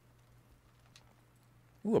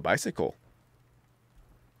 Ooh, a bicycle.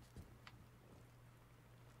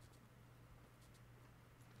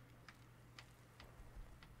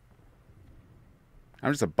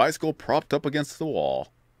 I'm just a bicycle propped up against the wall.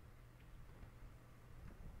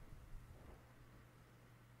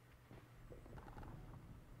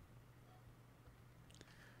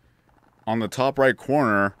 On the top right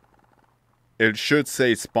corner, it should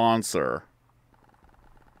say sponsor.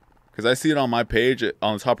 Because I see it on my page,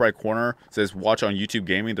 on the top right corner, it says watch on YouTube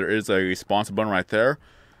Gaming. There is a sponsor button right there.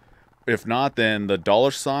 If not, then the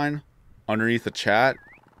 $sign underneath the chat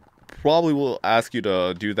probably will ask you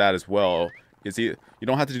to do that as well. You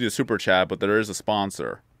don't have to do the super chat, but there is a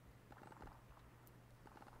sponsor.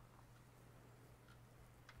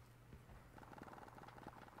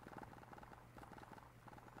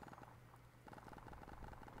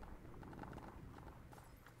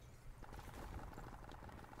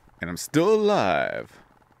 And I'm still alive.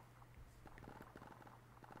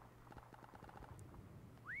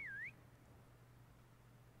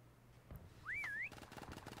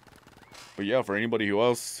 But yeah, for anybody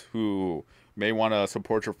else who may want to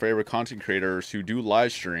support your favorite content creators who do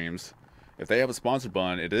live streams, if they have a sponsor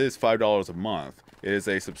button, it is $5 a month. It is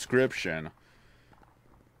a subscription.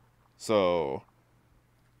 So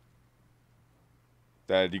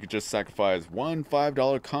that you could just sacrifice one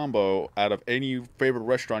 $5 combo out of any favorite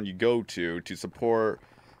restaurant you go to support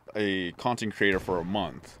a content creator for a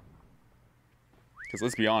month. Because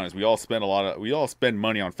let's be honest, we all spend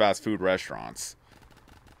money on fast food restaurants.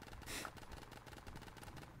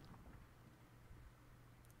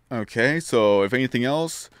 Okay, so if anything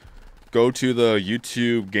else, go to the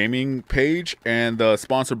YouTube Gaming page and the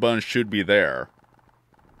sponsor button should be there.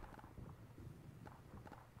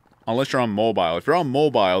 Unless you're on mobile. If you're on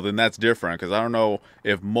mobile, then that's different, because I don't know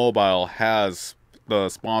if mobile has the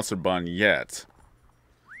sponsor button yet.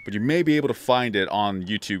 But you may be able to find it on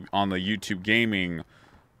YouTube, on the YouTube Gaming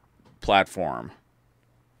platform.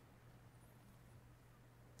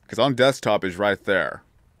 Because on desktop is right there.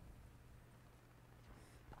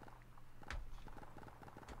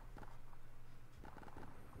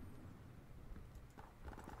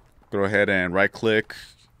 Go ahead and right click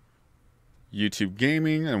YouTube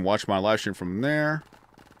Gaming and watch my live stream from there.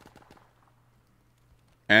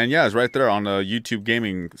 And yeah, it's right there on the YouTube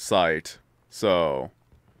gaming site. So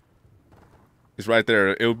it's right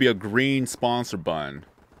there. It would be a green sponsor button.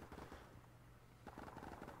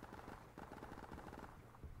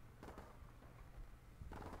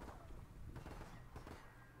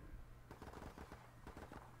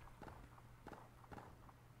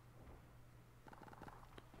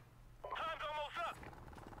 Time's almost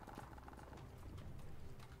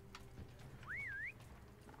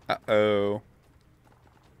up. Uh-oh.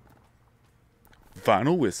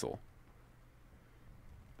 Final whistle.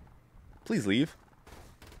 Please leave.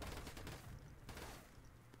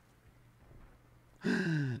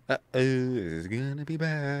 Uh-oh, it's gonna be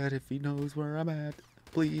bad if he knows where I'm at.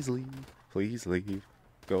 Please leave. Please leave.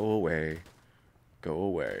 Go away. Go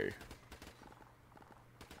away.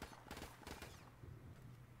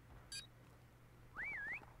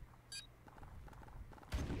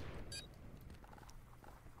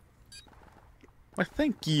 Why,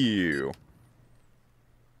 thank you.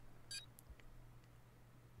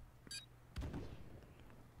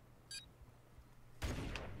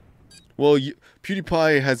 Well,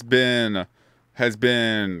 PewDiePie has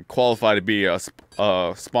been qualified to be a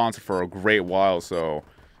sponsor for a great while, so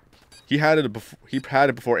he had it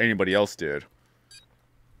before anybody else did.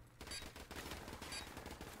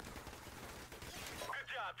 Good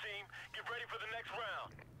job, team. Get ready for the next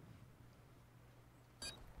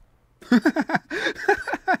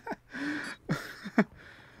round.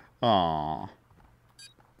 Aww.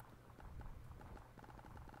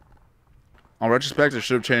 On retrospect, it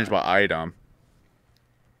should have changed by item.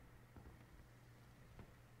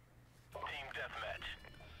 Team deathmatch.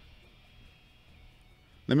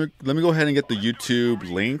 Let me go ahead and get the YouTube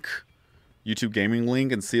link, YouTube gaming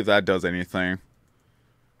link, and see if that does anything.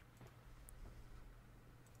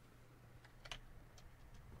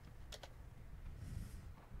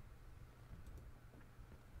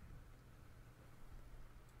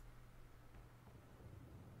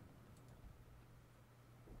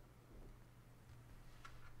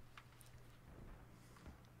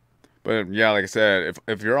 But yeah, like I said,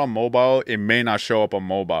 if you're on mobile, it may not show up on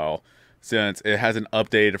mobile since it hasn't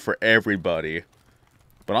updated for everybody.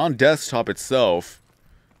 But on desktop itself,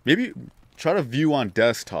 maybe try to view on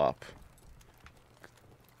desktop.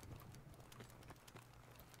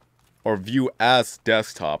 Or view as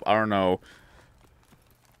desktop. I don't know.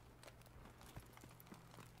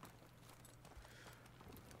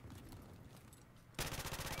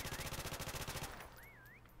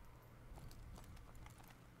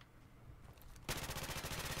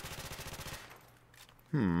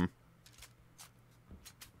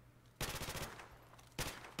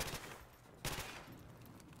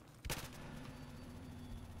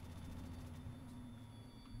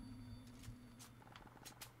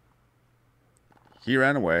 He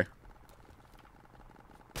ran away.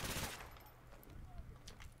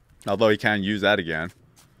 Although he can't use that again.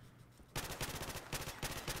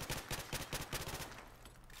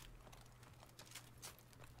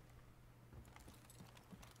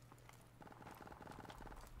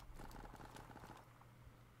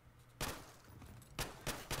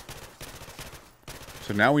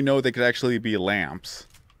 So now we know they could actually be lamps.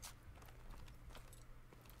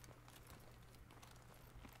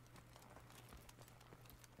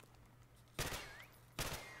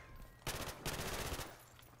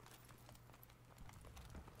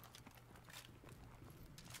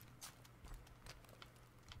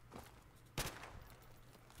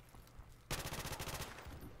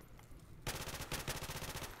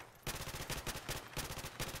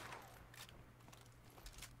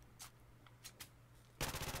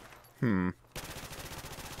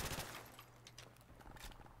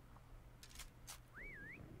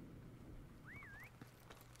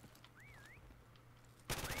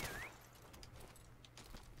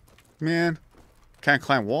 Man, can't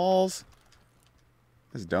climb walls.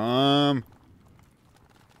 That's dumb.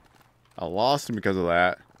 I lost him because of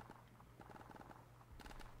that.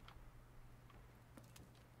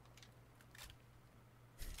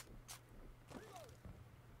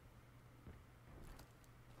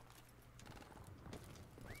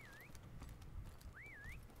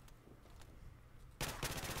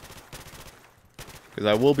 Because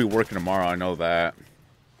I will be working tomorrow, I know that.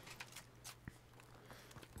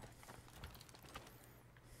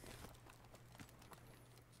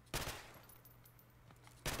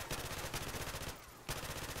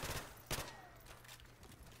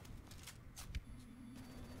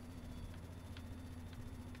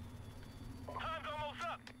 Time's almost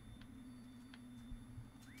up.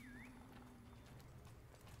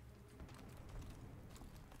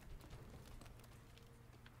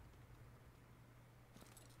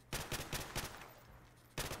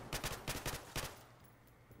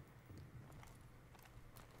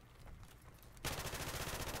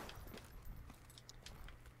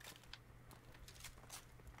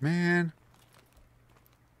 Man.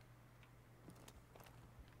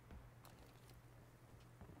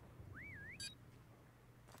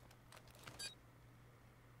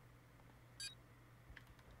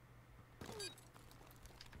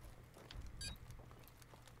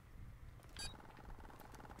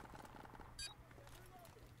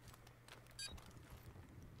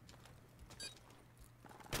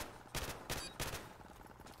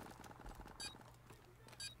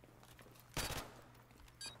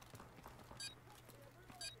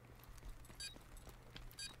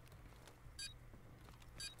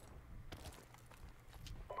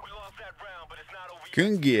 That round, but it's not over yet.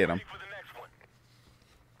 Couldn't get him. Ready for the next one.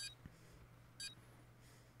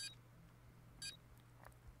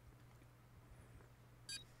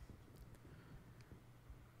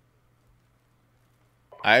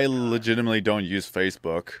 I legitimately don't use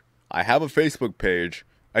Facebook. I have a Facebook page.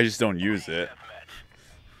 I just don't use it.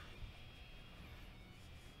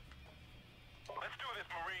 Let's do this,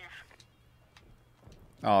 Marines.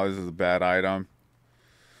 Oh, this is a bad item.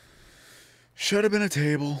 Should have been a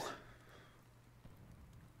table.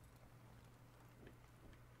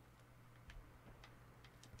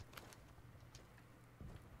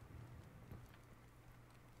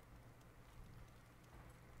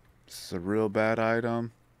 This is a real bad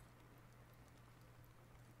item.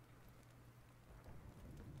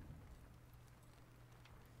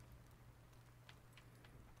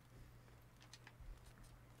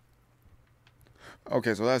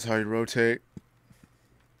 Okay, so that's how you rotate.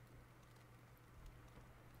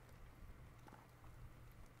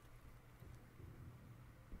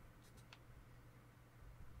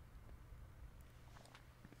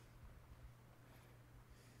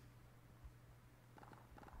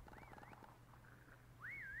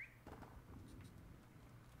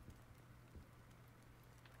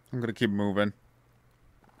 I'm gonna keep moving.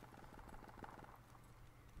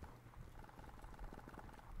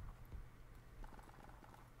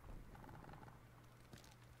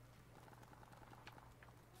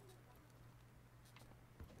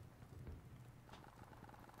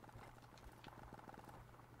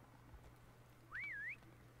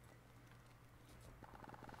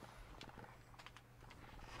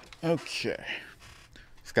 Okay.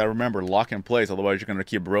 Just gotta remember, lock in place, otherwise you're gonna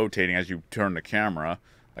keep rotating as you turn the camera,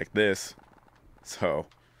 like this. So.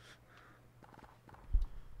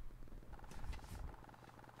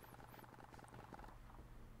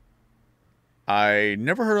 I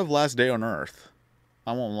never heard of Last Day on Earth.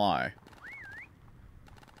 I won't lie.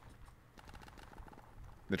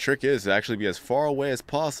 The trick is to actually be as far away as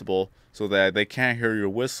possible so that they can't hear your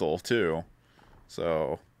whistle, too.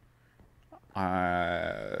 So.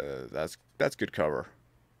 That's good cover.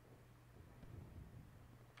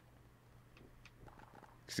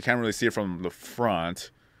 Because you can't really see it from the front.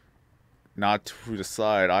 Not to the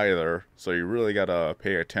side either. So you really gotta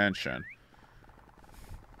pay attention.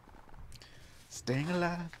 Staying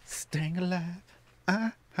alive, staying alive.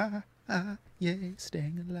 Yeah,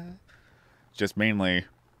 staying alive. Just mainly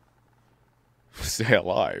stay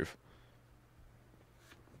alive.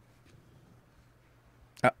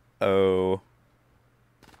 Uh-oh.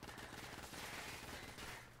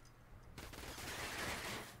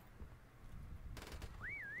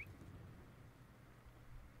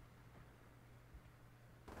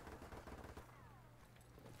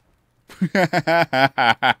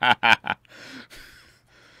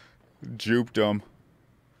 Juped him.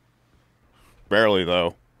 Barely,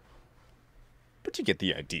 though. But you get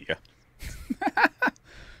the idea.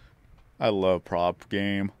 I love prop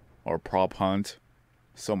game or prop hunt.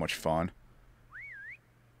 So much fun.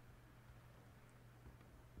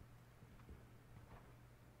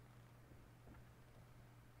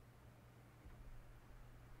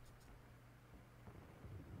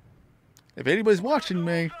 If anybody's watching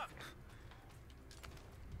me.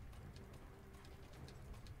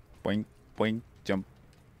 Boink, boink, jump.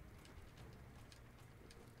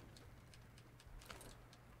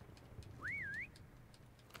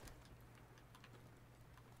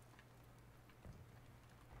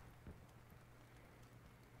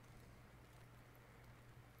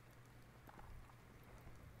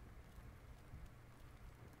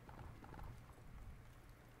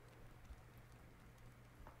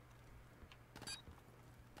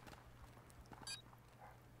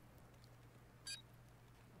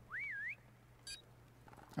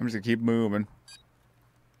 I'm just gonna keep moving.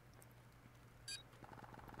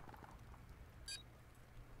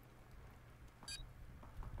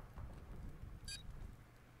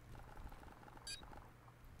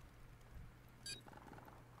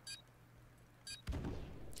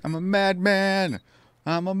 I'm a madman.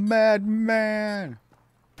 I'm a madman.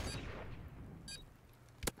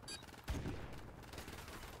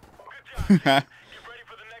 Get ready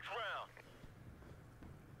for the next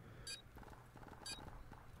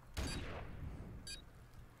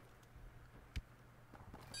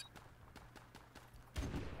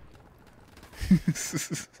round.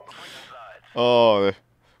 Oh,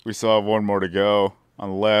 we still have one more to go.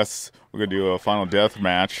 Unless we're going to do a final death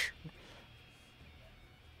match.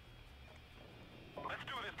 Let's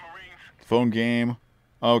do this, Marines. Phone game.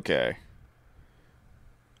 Okay.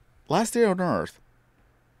 Last Day on Earth.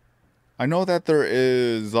 I know that there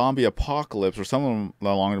is Zombie Apocalypse or something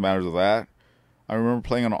along the matters of that. I remember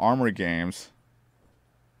playing on Armory games.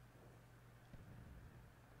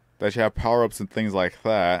 That you have power-ups and things like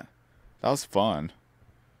that. That was fun.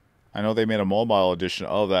 I know they made a mobile edition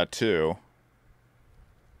of that too.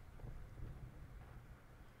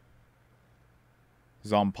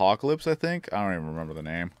 Zompocalypse, I think? I don't even remember the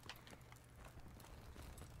name.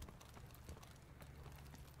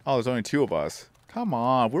 Oh, there's only 2 of us. Come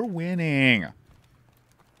on, we're winning.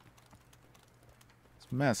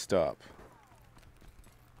 It's messed up.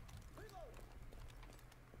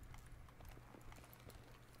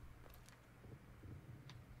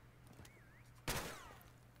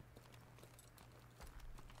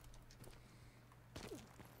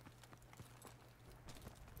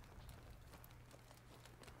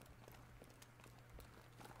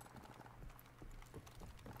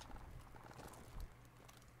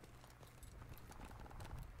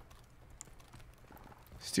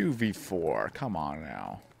 Let's do V4. Come on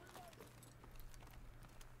now.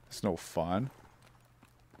 It's no fun.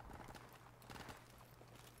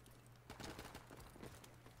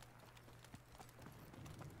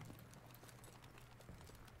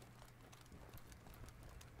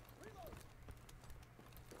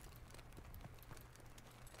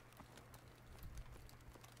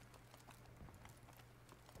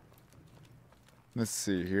 Let's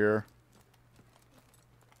see here.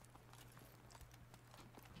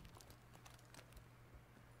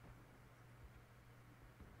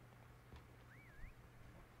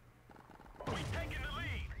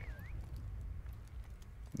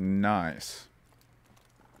 Nice.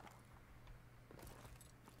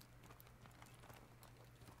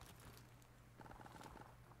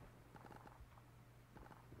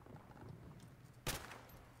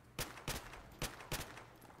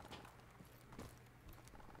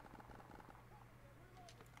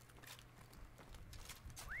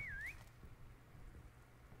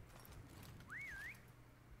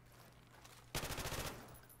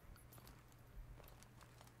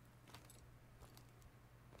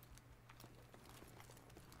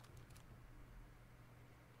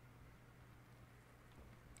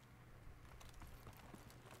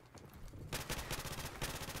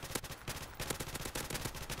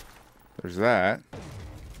 There's that.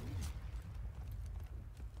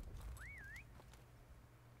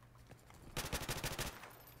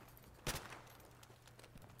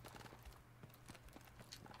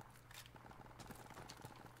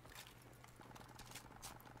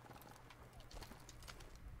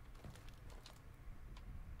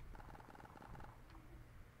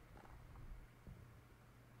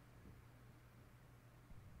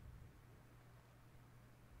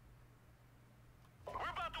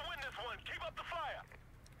 Keep up the fire.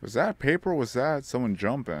 Was that paper or was that someone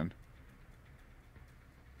jumping?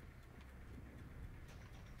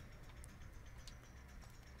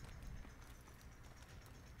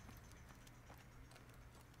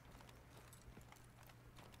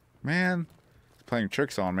 Man, it's playing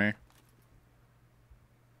tricks on me.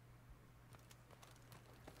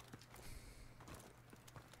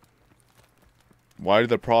 Why do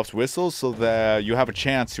the props whistle? So that you have a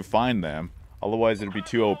chance to find them. Otherwise, it'd be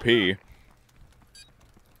too OP. It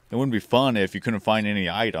wouldn't be fun if you couldn't find any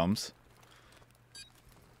items.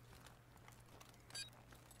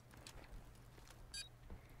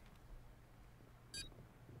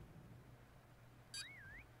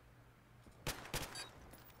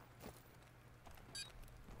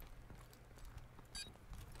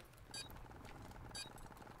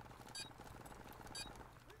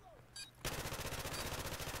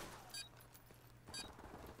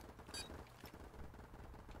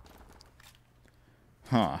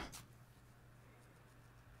 Huh.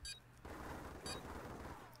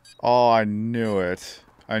 Oh, I knew it.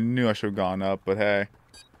 I knew I should have gone up, but hey.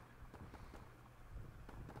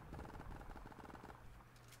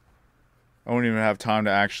 I won't even have time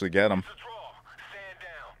to actually get them.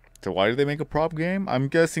 So why did they make a prop game? I'm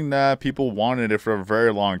guessing that people wanted it for a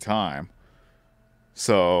very long time.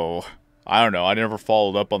 So, I don't know. I never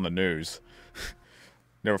followed up on the news.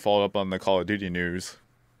 Never followed up on the Call of Duty news.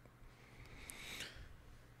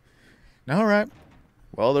 Alright.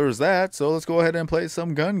 Well, there's that, so let's go ahead and play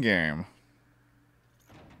some gun game.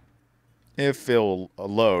 If it'll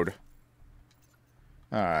load.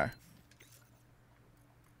 Alright.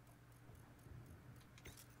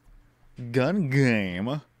 Gun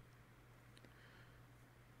game.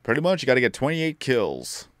 Pretty much, you gotta get 28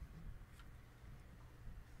 kills.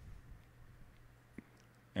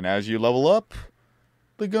 And as you level up,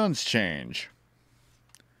 the guns change.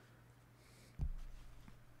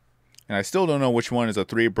 And I still don't know which one is a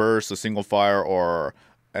 3 burst, a single fire, or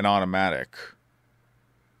an automatic.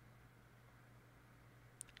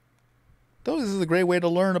 Though this is a great way to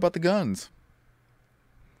learn about the guns.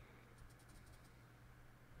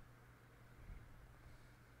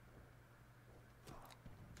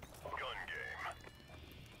 Gun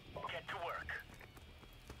game. Get to work.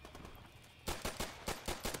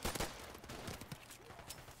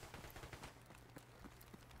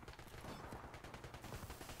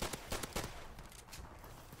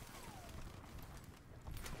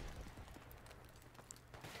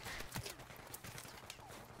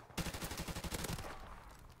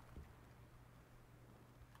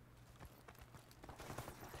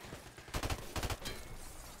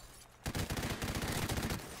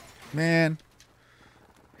 Man.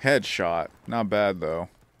 Headshot. Not bad, though.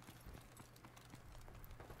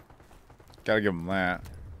 Gotta give him that.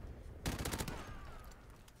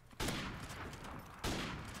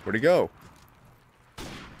 Where'd he go?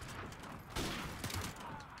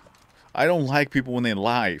 I don't like people when they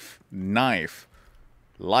knife.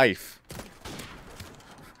 Life.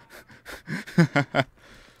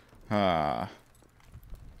 Ah.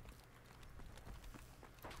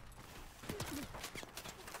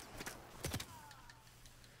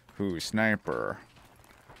 Ooh, sniper.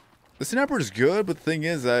 The sniper is good, but the thing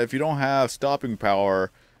is that if you don't have stopping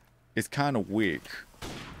power, it's kind of weak.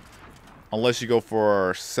 Unless you go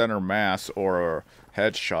for center mass or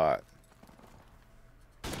headshot.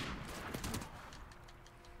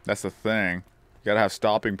 That's the thing. You gotta have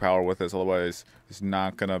stopping power with this, otherwise it's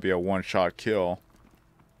not gonna be a one-shot kill.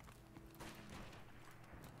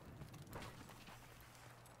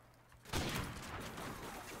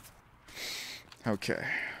 Okay.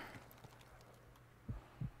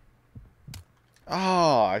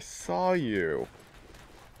 Ah, I saw you.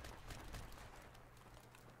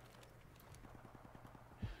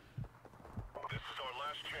 This is our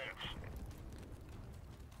last chance.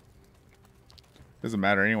 Doesn't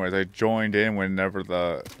matter anyways. I joined in when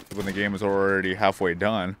the game was already halfway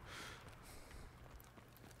done.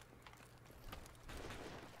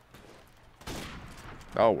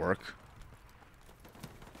 That'll work.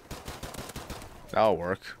 That'll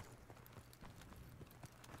work.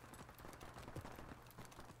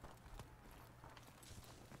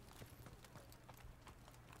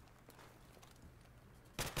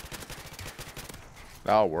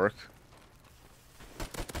 That'll work.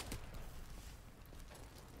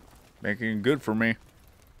 Making it good for me.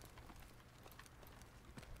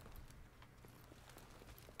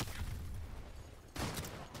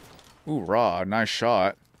 Ooh, raw. Nice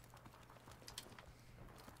shot.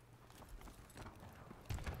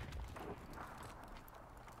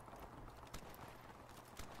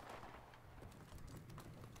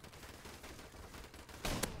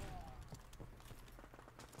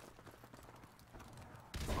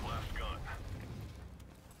 Last gun.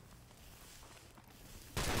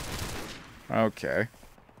 Okay.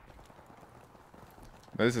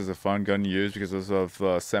 This is a fun gun to use because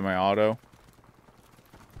of semi-auto.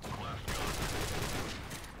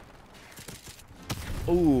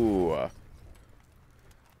 Ooh.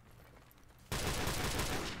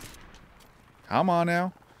 Come on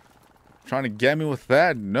now. Trying to get me with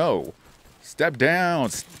that? No. Step down.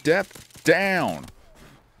 Step down.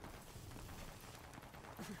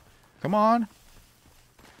 Come on.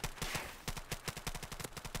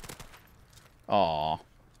 Aw.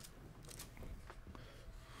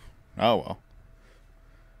 Oh well.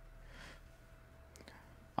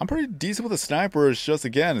 I'm pretty decent with a sniper. It's just,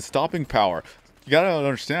 again, it's stopping power. You gotta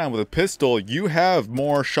understand, with a pistol, you have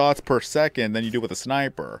more shots per second than you do with a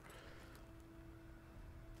sniper.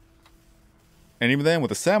 And even then,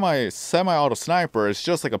 with a semi-auto sniper, it's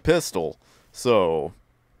just like a pistol. So,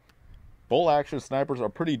 bolt-action snipers are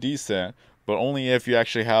pretty decent, but only if you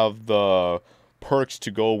actually have the perks to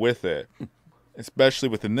go with it. Especially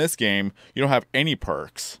within this game, you don't have any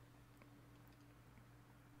perks.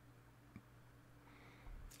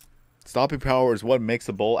 Stopping power is what makes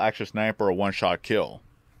a bolt-action sniper a one-shot kill.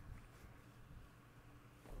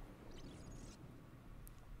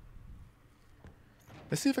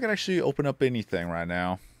 Let's see if I can actually open up anything right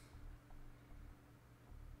now.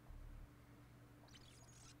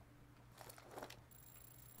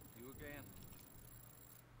 You again.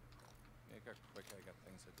 Make it quick, I got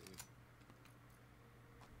things to do.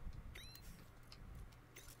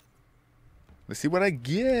 Let's see what I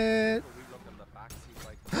get.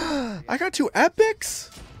 I got 2 epics.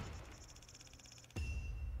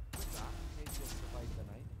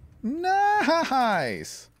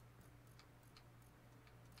 Nice.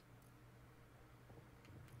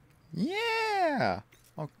 Yeah.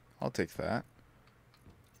 I'll take that.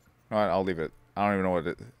 All right, I'll leave it. I don't even know what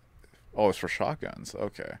it. Oh, it's for shotguns.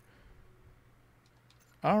 Okay.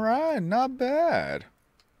 All right, not bad.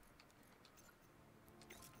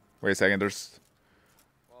 Wait a second. There's.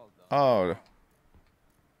 Oh.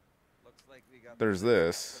 There's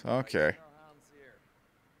this. Okay.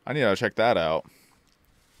 I need to check that out.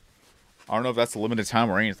 I don't know if that's a limited time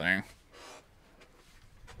or anything.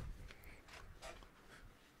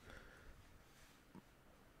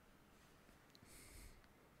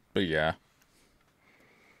 But yeah.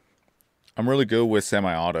 I'm really good with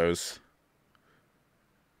semi-autos.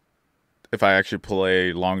 If I actually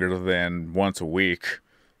play longer than once a week.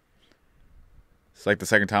 It's like the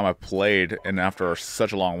second time I played and after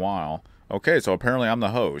such a long while. Okay, so apparently I'm the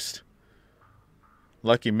host.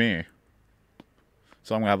 Lucky me.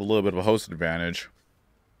 So I'm going to have a little bit of a host advantage.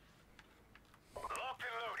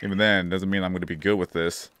 Even then, doesn't mean I'm going to be good with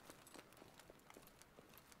this.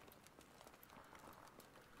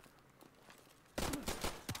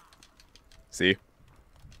 See?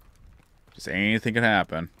 Just anything can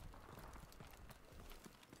happen.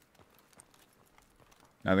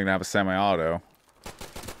 Now they're going to have a semi-auto.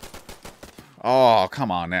 Oh,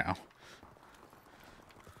 come on now.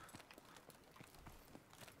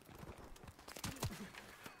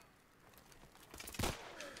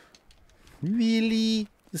 Really?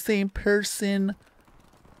 The same person?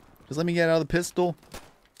 Just let me get out of the pistol.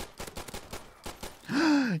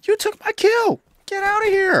 You took my kill! Get out of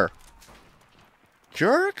here!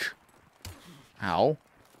 Jerk! Ow.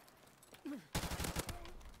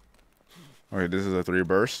 Okay, this is a 3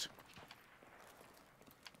 burst.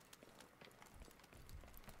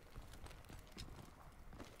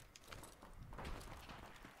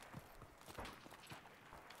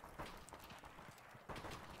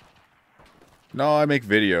 No, I make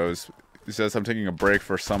videos. It says I'm taking a break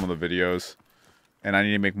for some of the videos. And I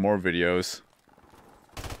need to make more videos.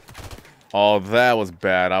 Oh, that was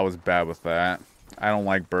bad. I was bad with that. I don't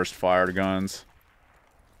like burst fired guns.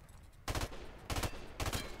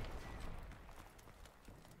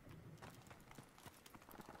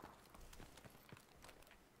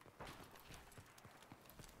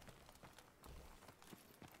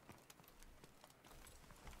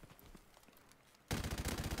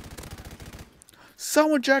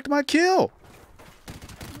 Someone jacked my kill!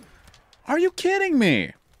 Are you kidding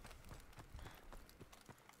me?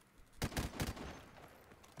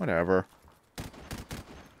 Whatever.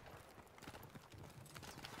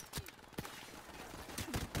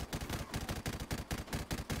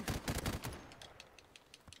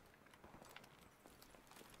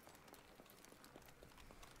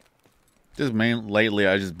 Just lately,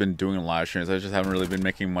 I've just been doing live streams. I just haven't really been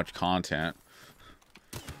making much content.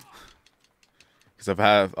 Because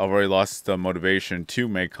I've already lost the motivation to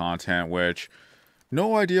make content, which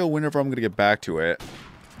no idea whenever I'm gonna get back to it.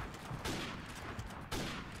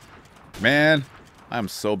 Man, I'm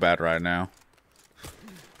so bad right now.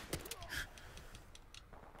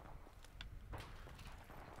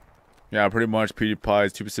 Yeah, pretty much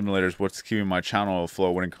PewDiePie's Tube Simulator is what's keeping my channel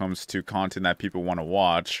afloat when it comes to content that people want to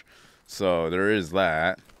watch. So there is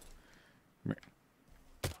that.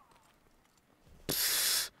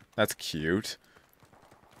 That's cute.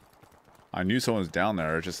 I knew someone was down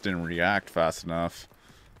there, it just didn't react fast enough.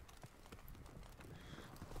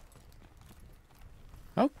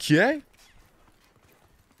 Okay.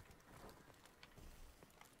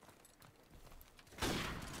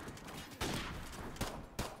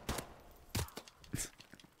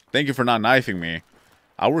 Thank you for not knifing me.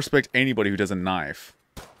 I'll respect anybody who doesn't knife.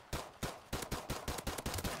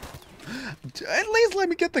 At least let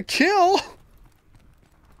me get the kill.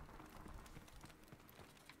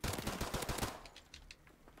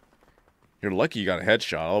 You're lucky you got a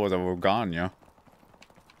headshot, otherwise I would have gotten you.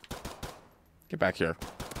 Get back here.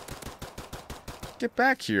 Get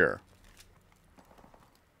back here.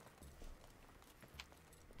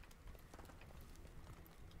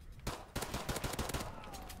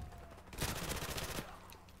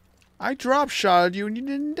 I drop shotted you and you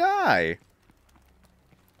didn't die.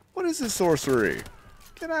 What is this sorcery?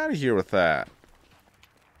 Get out of here with that.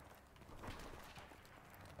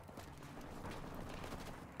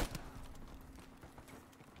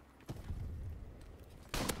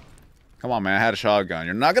 Come on, man. I had a shotgun.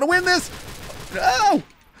 You're not going to win this. No.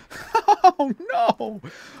 Oh, no.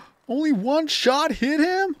 Only one shot hit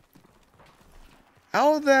him?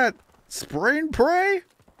 Out of that Spray and pray?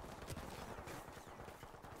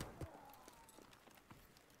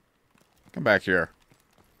 Come back here.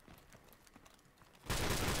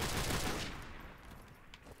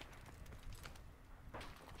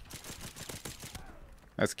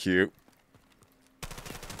 That's cute.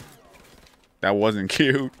 That wasn't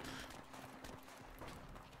cute.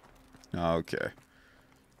 Okay.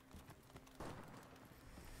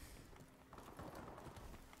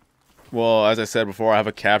 Well, as I said before, I have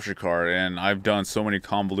a capture card, and I've done so many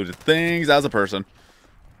convoluted things as a person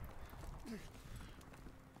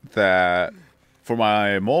that for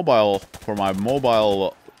my mobile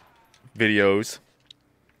videos,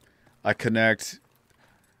 I connect.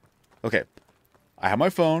 Okay, I have my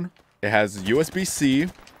phone. It has USB-C,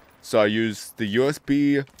 so I use the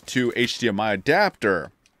USB to HDMI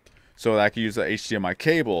adapter, so that I can use the HDMI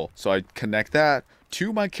cable. So I connect that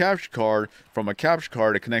to my capture card. From my capture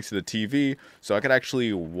card, it connects to the TV, so I could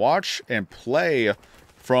actually watch and play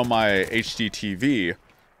from my HD TV,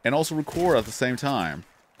 and also record at the same time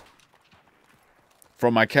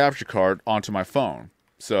from my capture card onto my phone.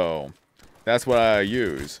 So that's what I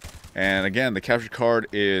use. And again, the capture card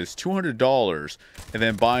is $200, and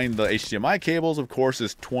then buying the HDMI cables, of course,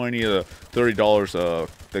 is $20 to $30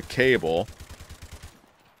 the cable.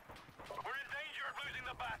 We're in danger of losing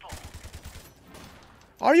the battle.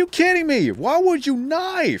 Are you kidding me? Why would you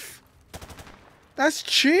knife? That's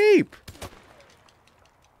cheap.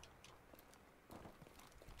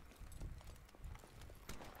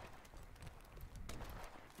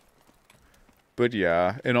 But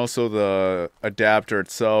yeah, and also the adapter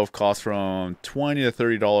itself costs from $20 to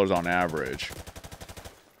 $30 on average.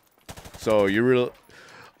 So you really...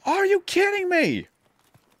 Are you kidding me?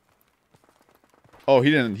 Oh, he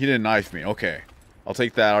didn't knife me. Okay. I'll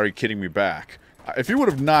take that. Are you kidding me back? If he would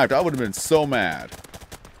have knifed, I would have been so mad.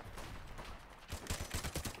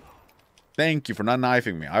 Thank you for not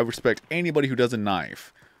knifing me. I respect anybody who doesn't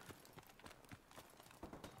knife.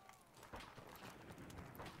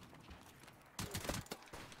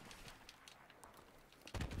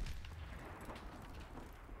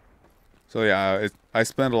 So yeah, I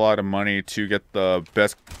spend a lot of money to get the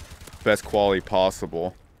best quality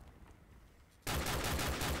possible.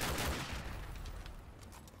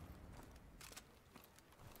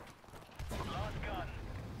 Last gun.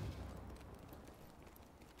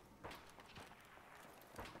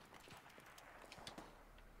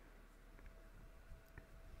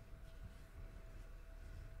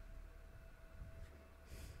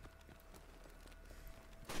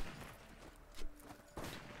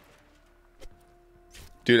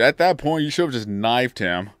 Dude, at that point, you should have just knifed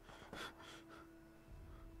him.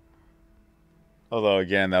 Although,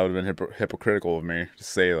 again, that would have been hypocritical of me to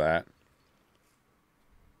say that.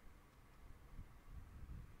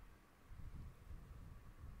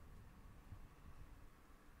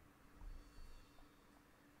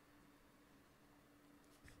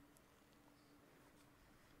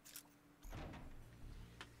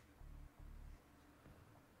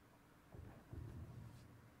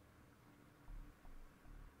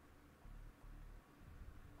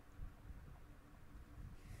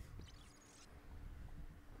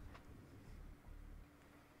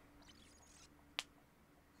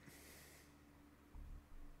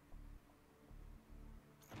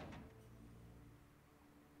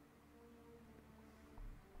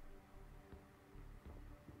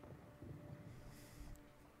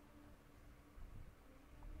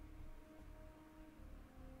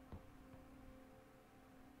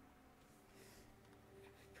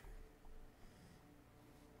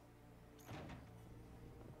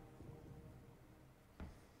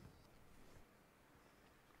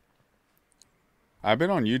 I've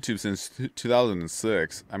been on YouTube since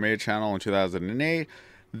 2006. I made a channel in 2008.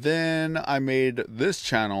 Then I made this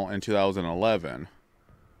channel in 2011.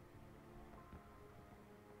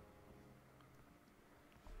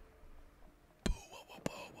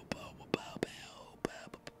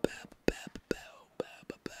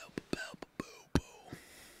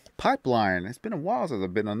 Pipeline. It's been a while since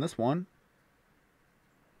I've been on this one.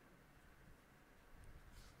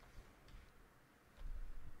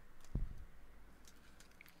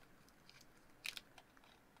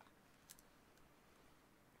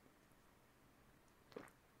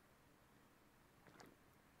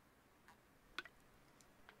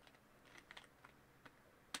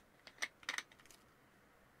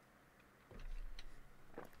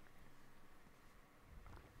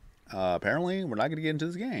 Apparently, we're not going to get into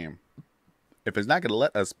this game. If it's not going to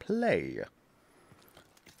let us play.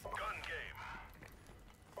 Gun game.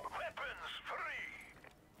 Weapons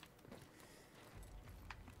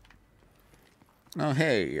free. Oh,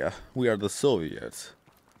 hey, we are the Soviets.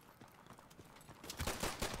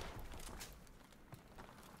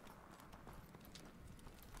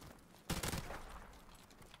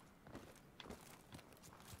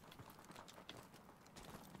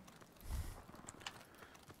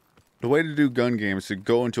 The way to do gun games is to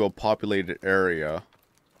go into a populated area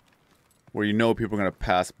where you know people are going to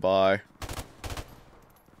pass by.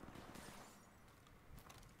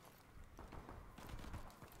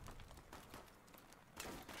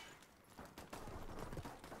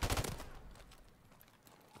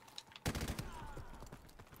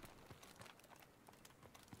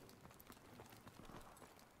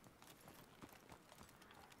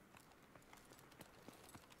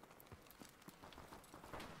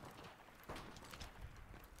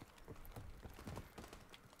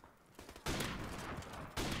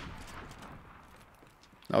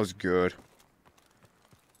 That was good.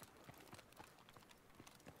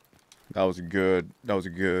 That was a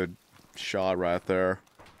good shot right there.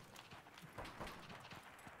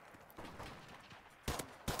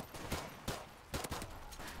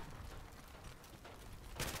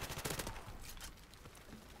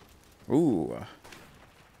 Ooh.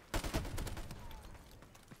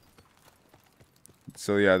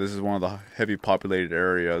 So yeah, this is one of the heavy populated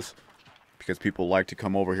areas because people like to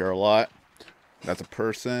come over here a lot. That's a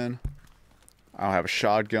person. I don't have a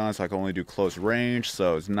shotgun, so I can only do close range,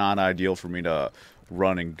 so it's not ideal for me to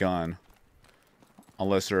run and gun.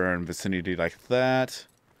 Unless they're in vicinity like that.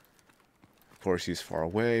 Of course, he's far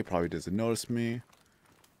away, probably doesn't notice me.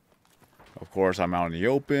 Of course, I'm out in the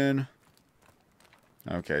open.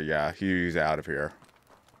 Okay, yeah, he's out of here.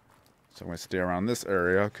 So I'm going to stay around this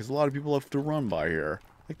area, because a lot of people have to run by here.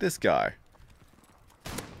 Like this guy.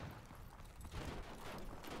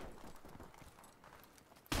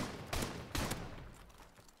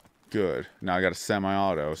 Good. Now I got a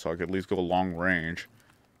semi-auto, so I could at least go long range.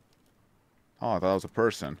 Oh, I thought that was a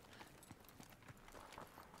person.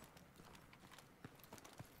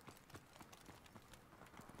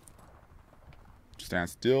 Stand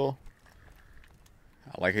still.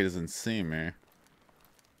 I like he doesn't see me.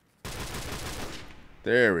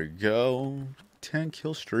 There we go. 10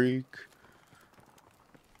 kill streak.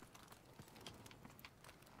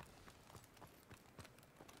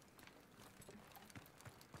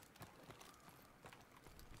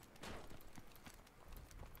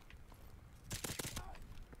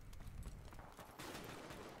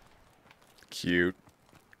 Cute.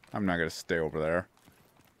 I'm not gonna stay over there.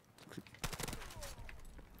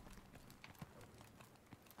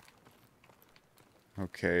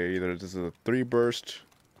 Okay, either this is a 3 burst.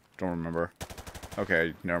 Don't remember.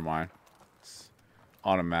 Okay, never mind. It's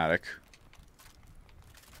automatic.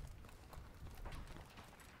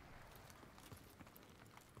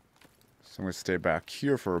 So I'm gonna stay back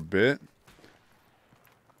here for a bit.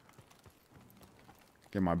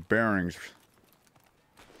 Get my bearings.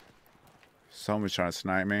 Someone's trying to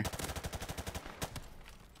snipe me.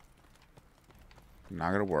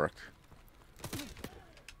 Not gonna work.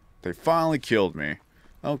 They finally killed me.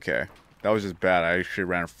 Okay. That was just bad. I actually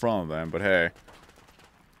ran in front of them, but hey.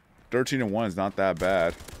 13-1 is not that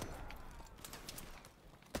bad.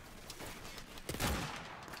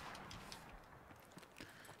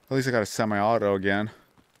 At least I got a semi-auto again.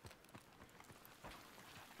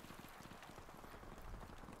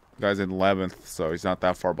 Guy's in 11th, so he's not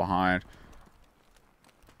that far behind.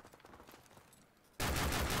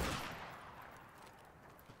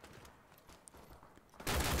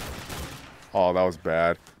 Oh, that was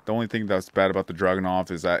bad. The only thing that's bad about the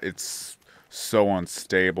Dragunov is that it's so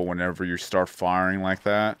unstable whenever you start firing like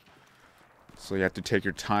that. So you have to take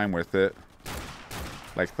your time with it.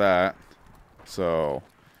 Like that. So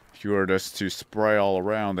if you were just to spray all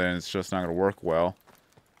around, then it's just not going to work well.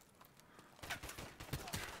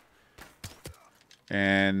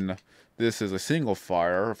 And this is a single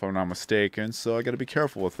fire, if I'm not mistaken, so I got to be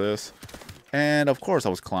careful with this. And of course I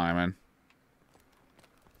was climbing.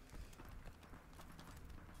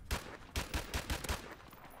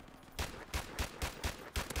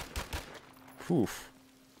 Oof.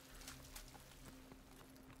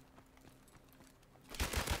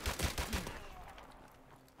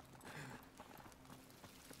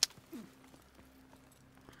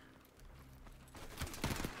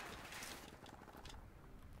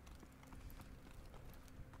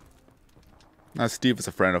 Now Steve is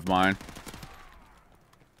a friend of mine.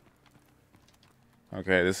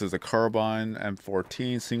 Okay, this is a carbine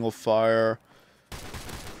M14 single fire.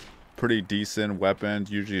 Pretty decent weapon.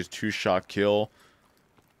 Usually it's 2-shot kill.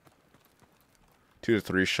 2 to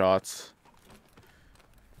 3 shots.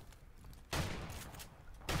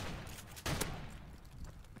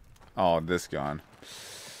 Oh, this gun.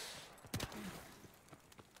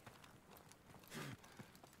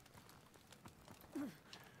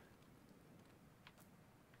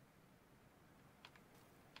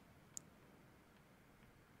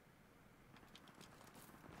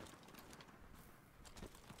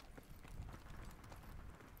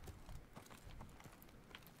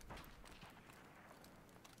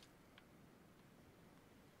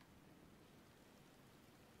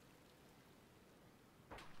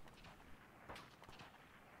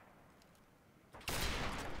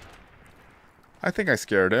 I think I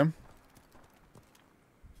scared him.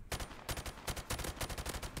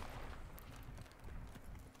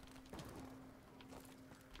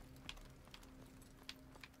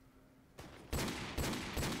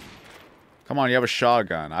 Come on, you have a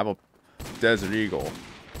shotgun. I have a Desert Eagle.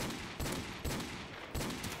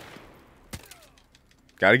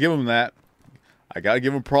 Gotta give him that. I gotta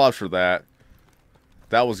give him props for that.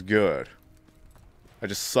 That was good. I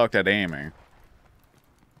just sucked at aiming.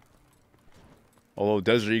 Although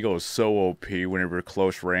Desert Eagle is so OP whenever you're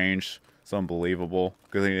close range. It's unbelievable.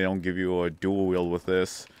 Good thing they don't give you a dual wield with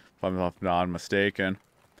this. If I'm not mistaken.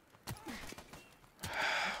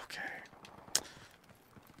 Okay.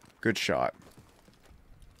 Good shot.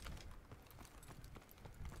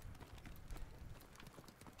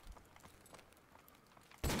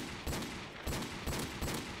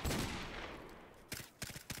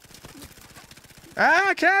 Ah,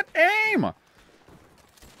 I can't aim!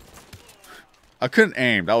 I couldn't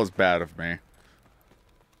aim. That was bad of me.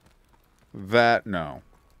 No.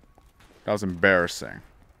 That was embarrassing.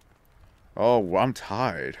 Oh, I'm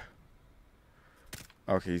tied.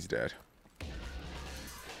 Okay, he's dead.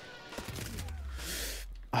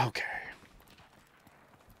 Okay.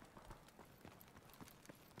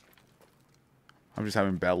 I'm just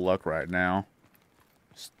having bad luck right now.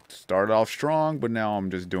 Started off strong, but now I'm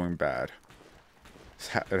just doing bad.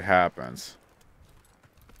 It happens.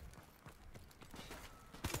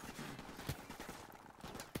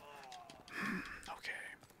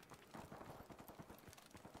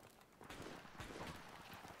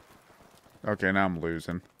 Okay, now I'm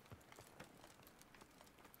losing.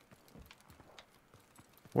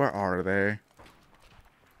 Where are they?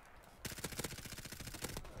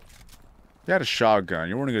 You had a shotgun.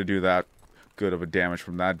 You weren't going to do that good of a damage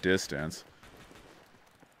from that distance.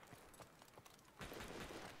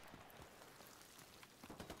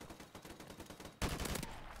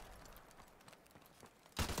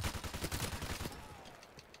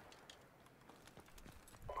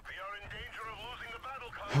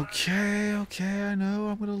 Okay, I know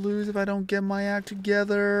I'm gonna lose if I don't get my act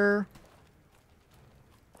together.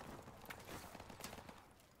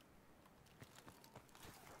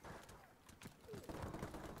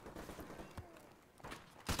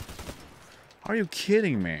 Are you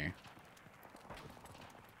kidding me?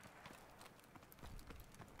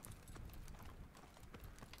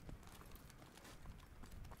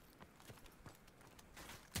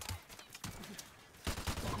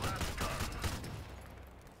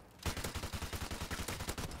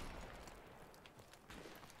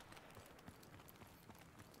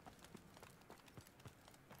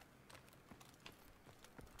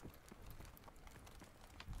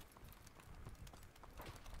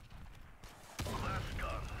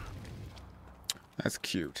 That's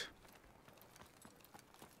cute.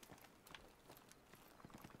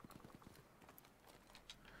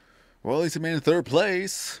 Well, at least I made it in third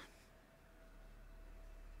place.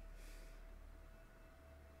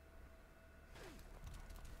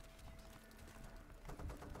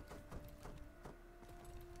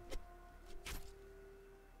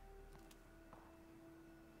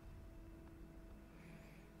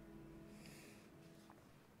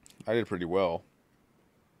 I did pretty well.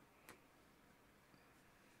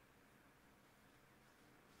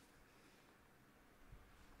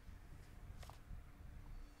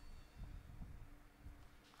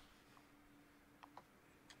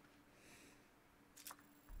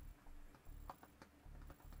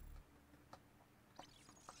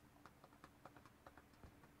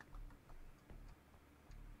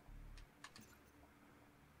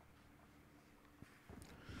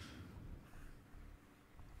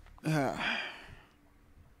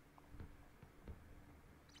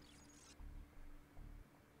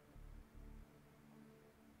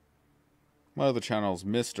 My other channel is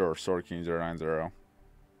Mr. SwordKing090.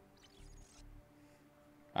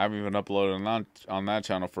 I haven't even uploaded on that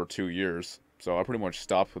channel for 2 years, so I pretty much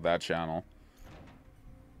stopped with that channel.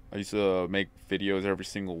 I used to make videos every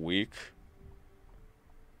single week.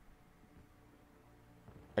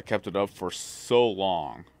 I kept it up for so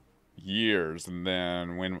long, years, and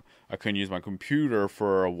then when I couldn't use my computer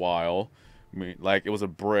for a while, like it was a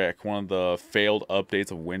brick, one of the failed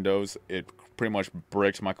updates of Windows, it pretty much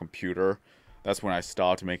bricked my computer. That's when I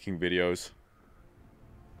stopped making videos.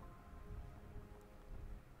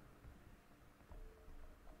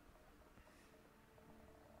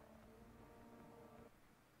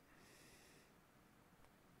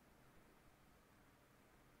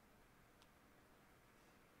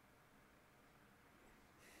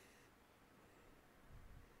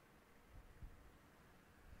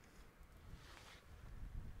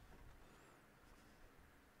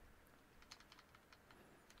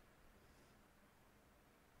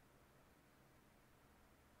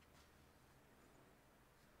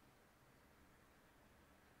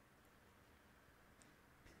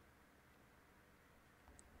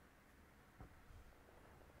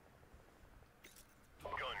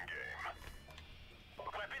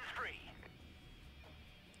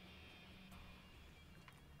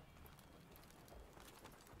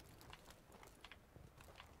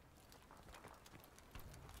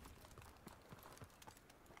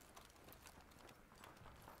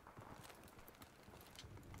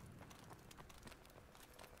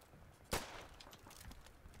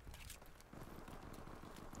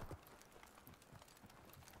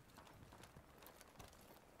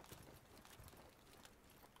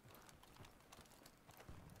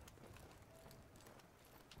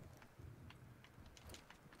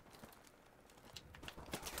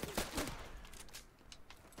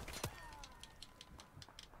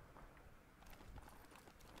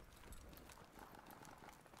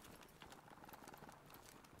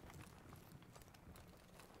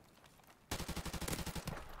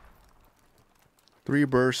 3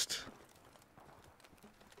 burst.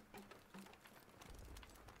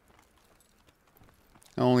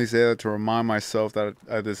 I only say that to remind myself that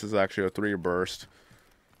this is actually a 3 burst.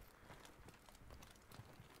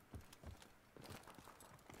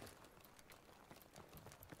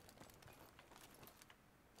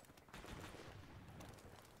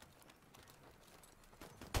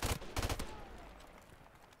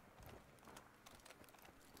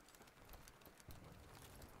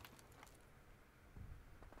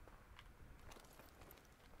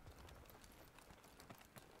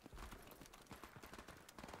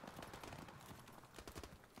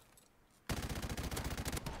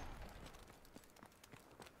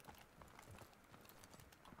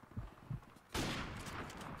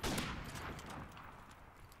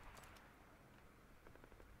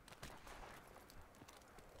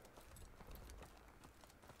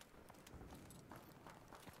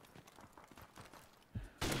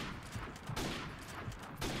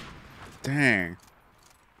 Dang.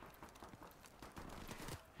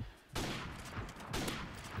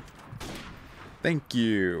 Thank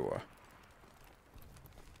you.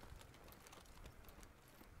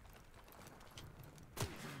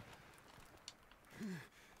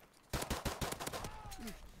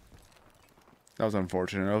 That was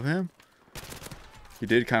unfortunate of him. He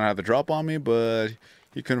did kind of have the drop on me, but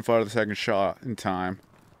he couldn't fire the second shot in time.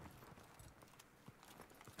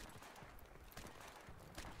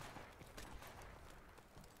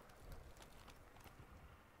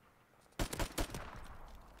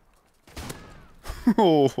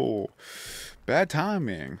 Oh, bad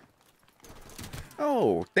timing.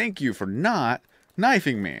 Oh, thank you for not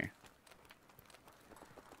knifing me.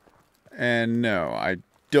 And no, I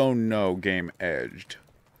don't know game edged.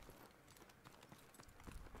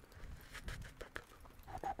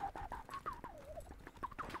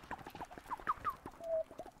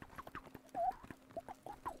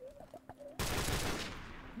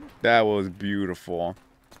 That was beautiful.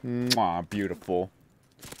 Mwah, beautiful.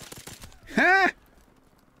 Ha!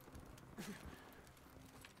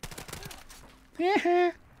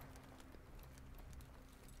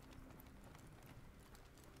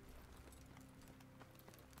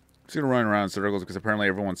 Just gonna run around in circles because apparently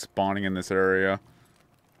everyone's spawning in this area.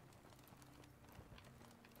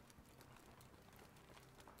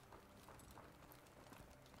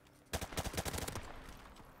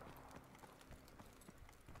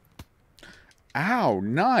 Ow,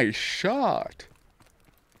 nice shot.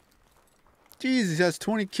 Jesus, he has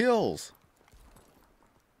 20 kills.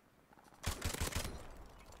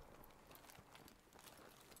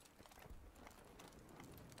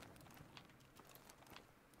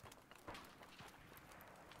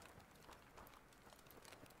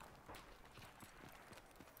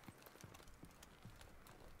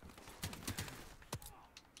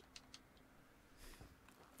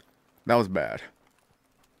 That was bad.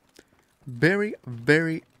 Very,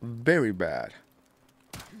 very, very bad.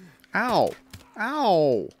 Ow!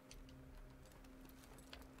 Ow!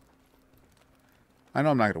 I know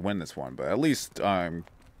I'm not going to win this one, but at least I'm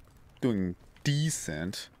doing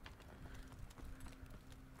decent.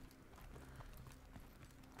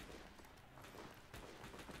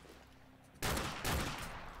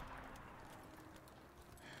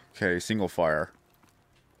 Okay, single fire.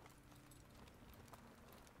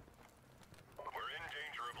 We're in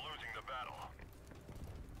danger of losing the battle.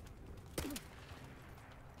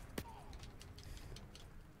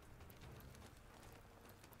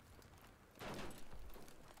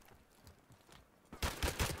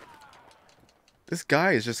 This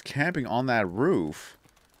guy is just camping on that roof.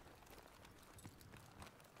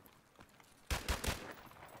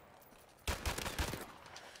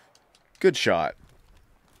 Good shot.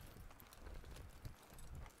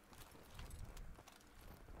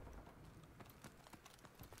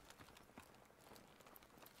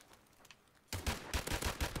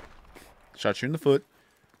 Shot you in the foot.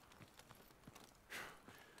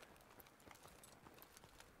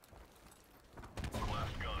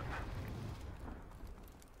 Last gun.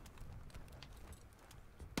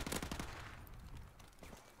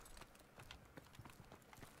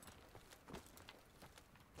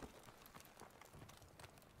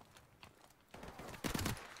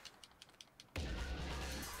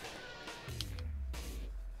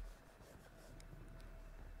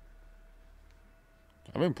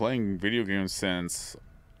 I've been playing video games since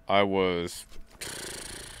I was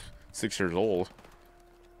 6 years old.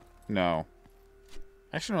 No.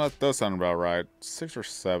 Actually, no, that does sound about right. 6 or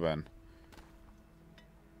 7.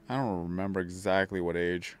 I don't remember exactly what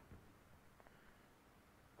age.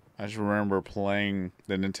 I just remember playing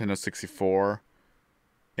the Nintendo 64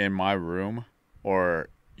 in my room, or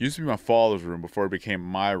Used to be my father's room before it became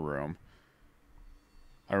my room.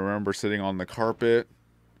 I remember sitting on the carpet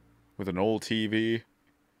with an old TV,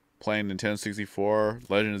 playing Nintendo 64,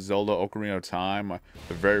 Legend of Zelda: Ocarina of Time,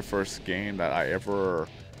 the very first game that I ever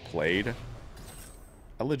played.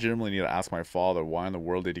 I legitimately need to ask my father why in the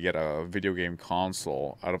world did he get a video game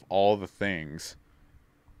console out of all the things.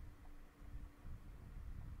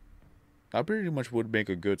 That pretty much would make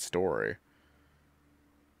a good story.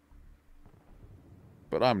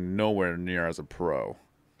 But I'm nowhere near as a pro.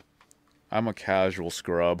 I'm a casual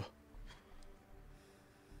scrub.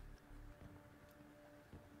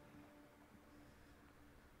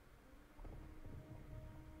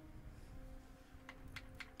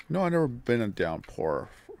 No, I've never been in Downpour.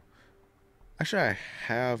 Actually, I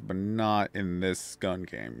have, but not in this gun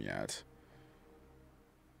game yet.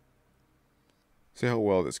 See how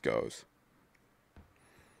well this goes.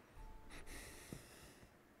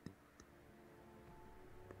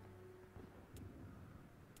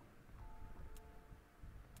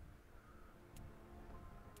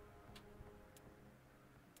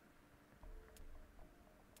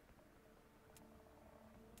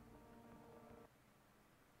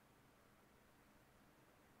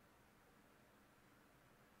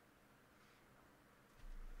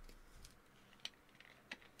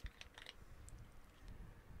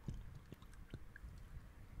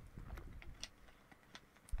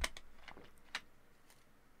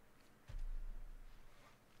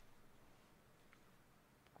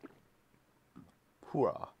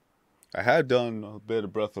 Hoorah. I had done a bit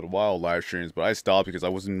of Breath of the Wild live streams, but I stopped because I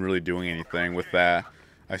wasn't really doing anything with that.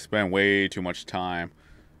 I spent way too much time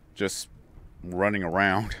just running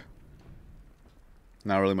around.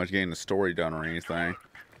 Not really much getting the story done or anything.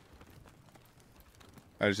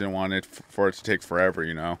 I just didn't want it for it to take forever,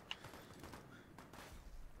 you know.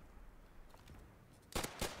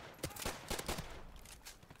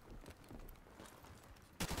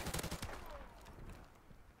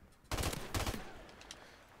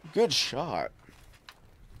 Good shot.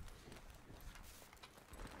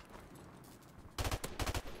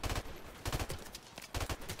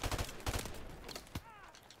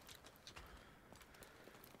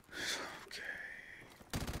 Okay.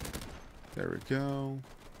 There we go.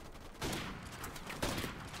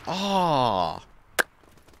 Ah!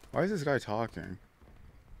 Why is this guy talking?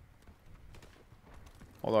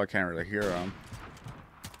 Although I can't really hear him.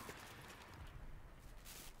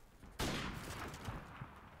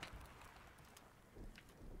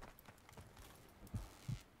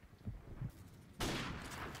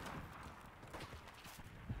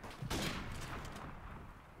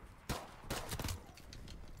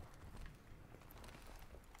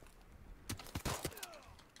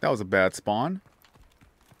 That was a bad spawn.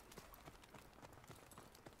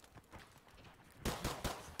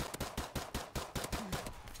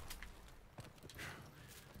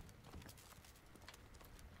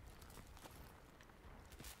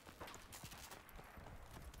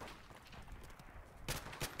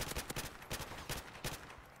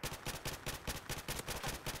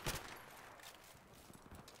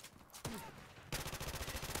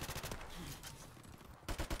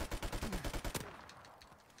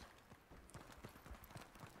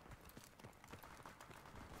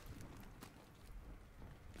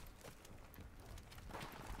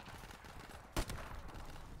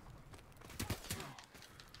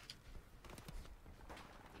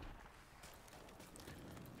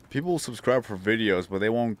 People will subscribe for videos, but they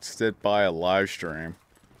won't sit by a live stream.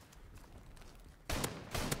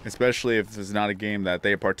 Especially if it's not a game that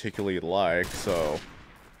they particularly like. So,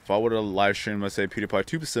 if I were to live stream, let's say PewDiePie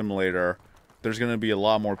Tube Simulator, there's going to be a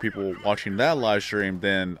lot more people watching that live stream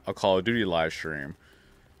than a Call of Duty live stream.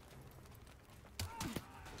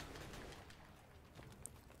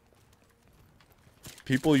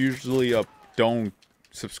 People usually don't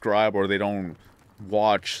subscribe or they don't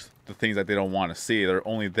watch the things that they don't want to see. They're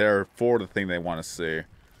only there for the thing they want to see.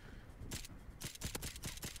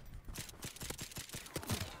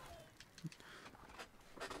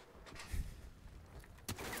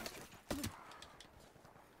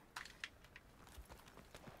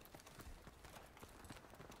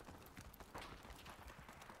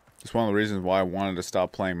 It's one of the reasons why I wanted to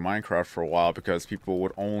stop playing Minecraft for a while, because people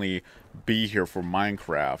would only be here for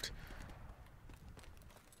Minecraft.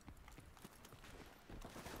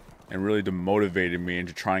 And really demotivated me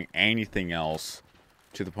into trying anything else,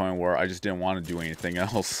 to the point where I just didn't want to do anything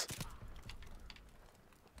else.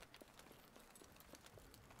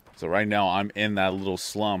 So right now I'm in that little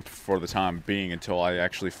slump for the time being, until I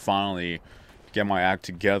actually finally get my act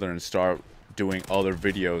together and start doing other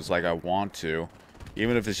videos like I want to.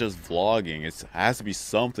 Even if it's just vlogging, it has to be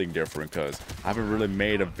something different because I haven't really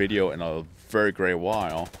made a video in a very great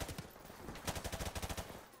while.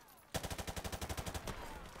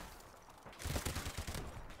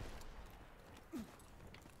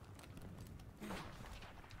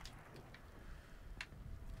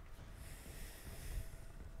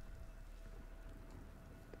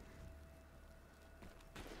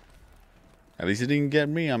 At least it didn't get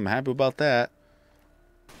me. I'm happy about that.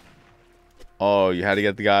 Oh, you had to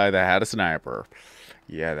get the guy that had a sniper.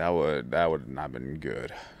 Yeah, that would not have been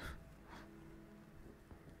good.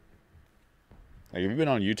 Like, if you've been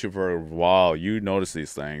on YouTube for a while, you notice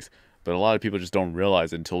these things. But a lot of people just don't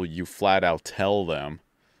realize until you flat out tell them.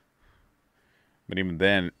 But even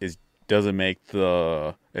then, it doesn't make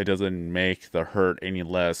the hurt any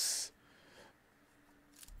less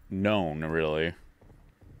known, really.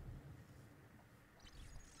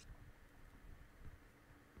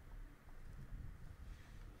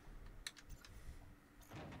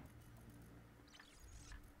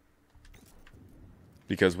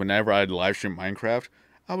 Because whenever I'd live stream Minecraft,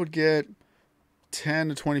 I would get 10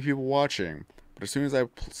 to 20 people watching. But as soon as I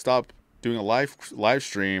stopped doing a live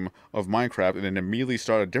stream of Minecraft and then immediately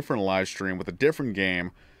start a different live stream with a different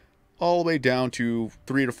game, all the way down to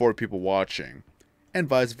 3 to 4 people watching. And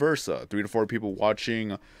vice versa. 3 to 4 people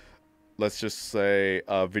watching, let's just say,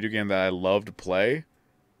 a video game that I love to play.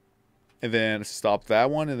 And then stop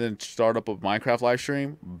that one and then start up a Minecraft live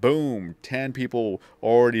stream. Boom! 10 people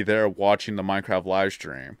already there watching the Minecraft live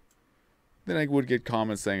stream. Then I would get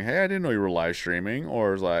comments saying, hey, I didn't know you were live streaming.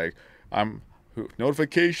 Or it's like,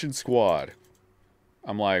 notification squad.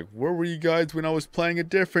 I'm like, where were you guys when I was playing a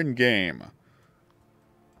different game?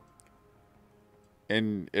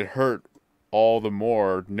 And it hurt all the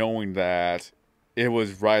more knowing that it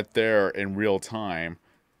was right there in real time.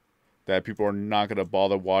 That people are not going to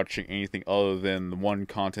bother watching anything other than the one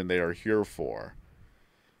content they are here for.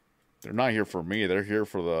 They're not here for me. They're here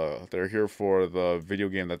for the video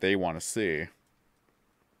game that they want to see.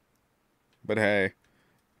 But hey,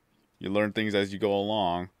 you learn things as you go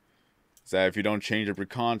along. Is that if you don't change up your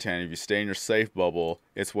content, if you stay in your safe bubble,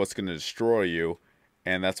 it's what's going to destroy you.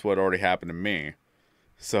 And that's what already happened to me.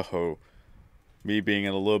 So, me being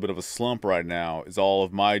in a little bit of a slump right now is all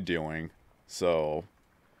of my doing. So,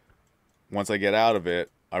 once I get out of it,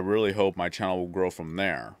 I really hope my channel will grow from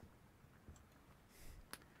there.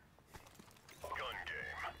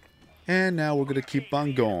 And now we're going to keep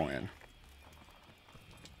on going.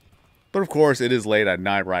 But of course, it is late at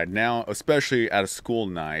night right now, especially at a school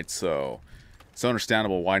night, so it's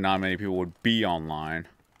understandable why not many people would be online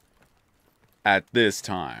at this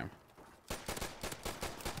time.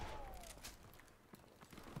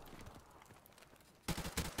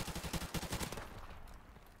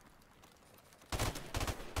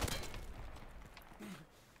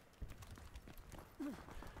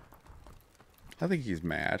 I think he's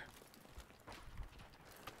mad.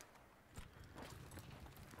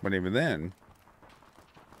 But even then,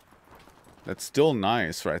 that's still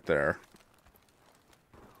nice right there.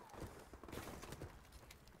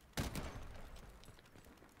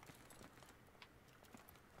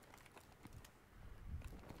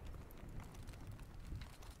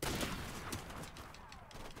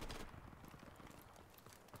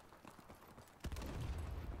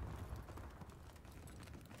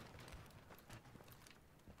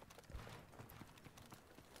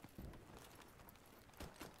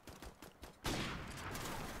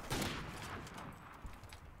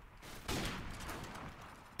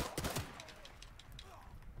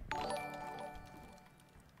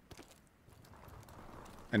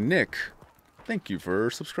 And Nick, thank you for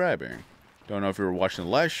subscribing. Don't know if you were watching the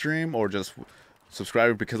live stream or just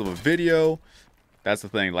subscribing because of a video. That's the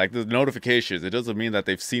thing. Like the notifications, it doesn't mean that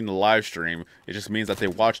they've seen the live stream. It just means that they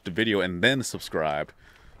watched the video and then subscribed.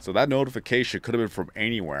 So that notification could have been from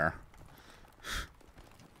anywhere.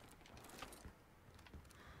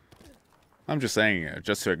 I'm just saying it,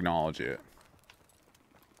 just to acknowledge it.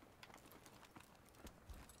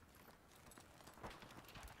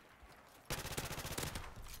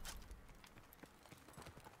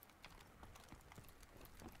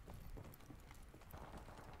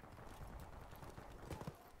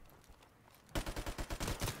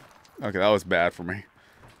 Okay, that was bad for me.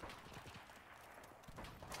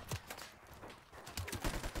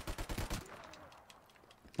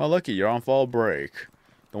 Well, lucky you're on fall break.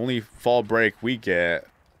 The only fall break we get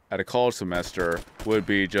at a college semester would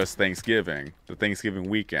be just Thanksgiving, the Thanksgiving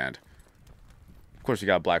weekend. Of course, you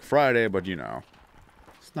got Black Friday, but you know,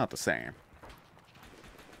 it's not the same.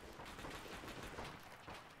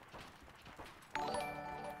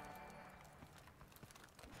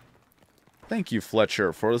 Thank you,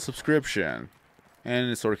 Fletcher, for the subscription.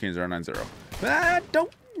 And it's Sorkin090. I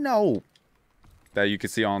don't know. That you can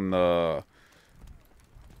see on the...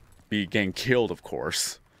 Be getting killed, of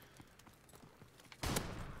course.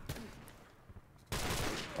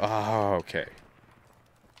 Oh, okay.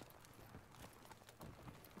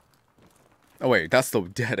 Oh, wait, that's the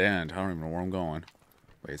dead end. I don't even know where I'm going.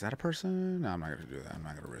 Wait, is that a person? No, I'm not going to do that. I'm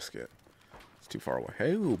not going to risk it. It's too far away.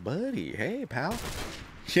 Hey, buddy. Hey, pal.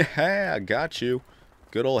 Yeah, I got you.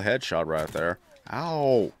 Good old headshot right there.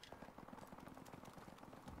 Ow.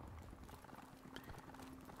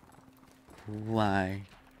 Why?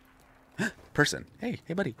 Person. Hey,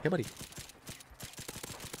 hey, buddy. Hey, buddy.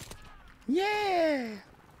 Yeah.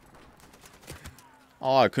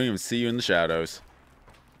 Oh, I couldn't even see you in the shadows.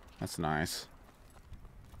 That's nice.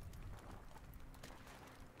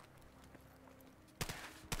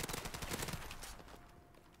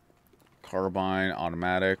 Carbine,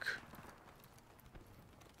 automatic.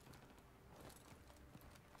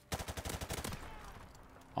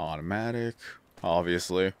 Automatic,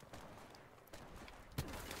 obviously.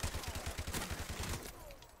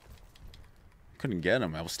 Couldn't get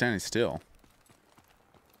him. I was standing still.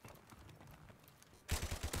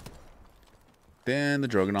 Then the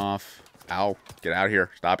Drogonov. Ow. Get out of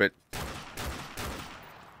here. Stop it.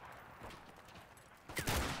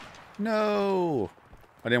 No.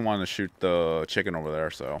 I didn't want to shoot the chicken over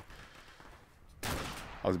there, so.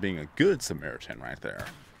 I was being a good Samaritan right there.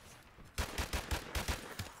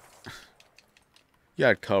 You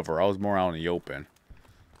had cover. I was more out in the open.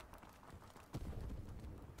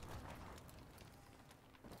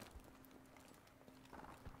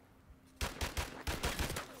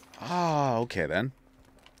 Ah, okay then.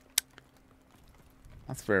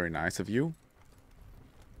 That's very nice of you.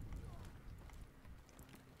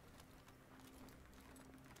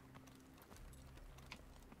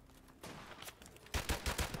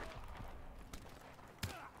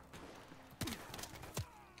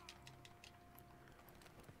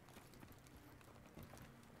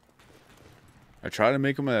 I try to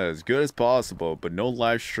make them as good as possible, but no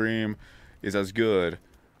live stream is as good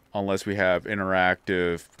unless we have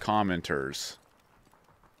interactive commenters.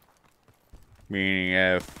 Meaning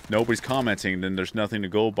if nobody's commenting, then there's nothing to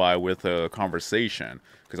go by with a conversation.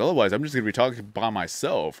 Because otherwise, I'm just going to be talking by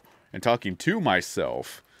myself and talking to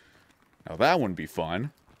myself. Now that wouldn't be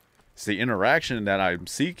fun. It's the interaction that I'm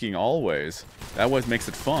seeking always. That what makes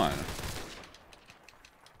it fun.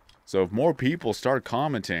 So if more people start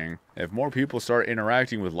commenting, if more people start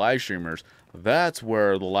interacting with live streamers, that's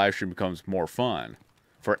where the live stream becomes more fun.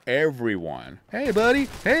 For everyone. Hey, buddy.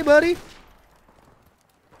 Hey, buddy.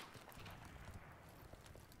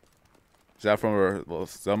 Is that from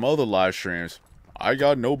some other live streams? I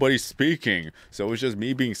got nobody speaking, so it was just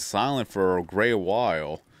me being silent for a great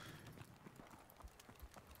while.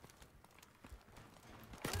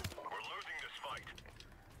 We're losing this fight.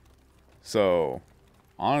 So,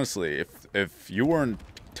 honestly, if you weren't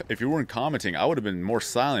commenting, I would have been more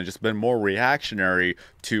silent, just been more reactionary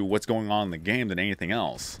to what's going on in the game than anything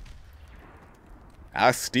else.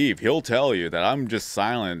 Ask Steve, he'll tell you that I'm just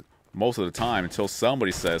silent most of the time until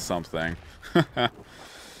somebody says something.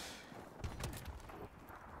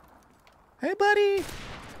 Hey, buddy!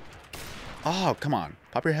 Oh, come on.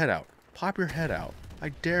 Pop your head out. Pop your head out. I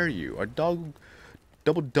dare you. I double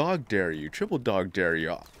dog dare you. Triple dog dare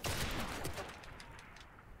you.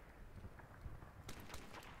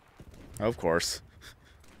 Of course.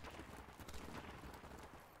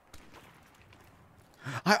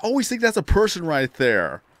 I always think that's a person right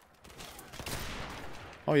there.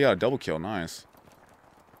 Oh yeah, double kill. Nice.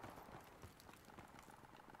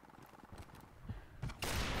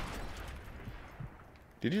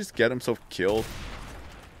 Did he just get himself killed?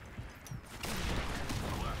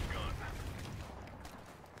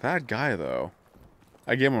 That guy, though.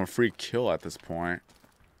 I gave him a free kill at this point.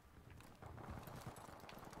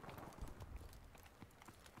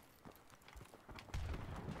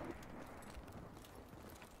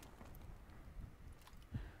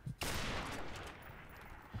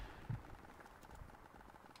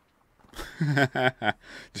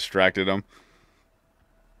 Distracted him.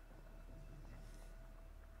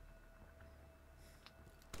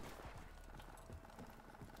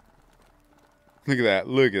 Look at that.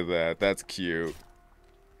 Look at that. That's cute.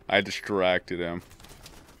 I distracted him.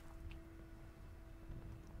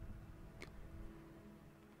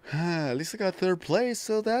 At least I got third place,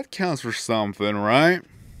 so that counts for something, right?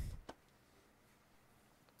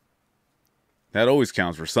 That always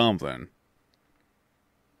counts for something.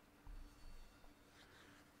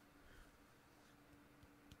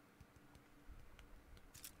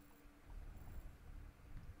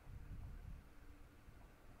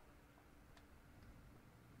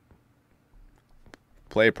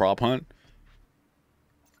 play Prop Hunt.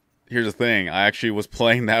 Here's the thing. I actually was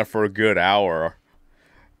playing that for a good hour.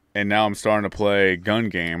 And now I'm starting to play Gun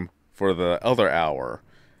Game for the other hour.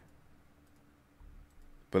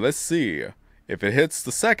 But let's see. If it hits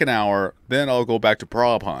the second hour, then I'll go back to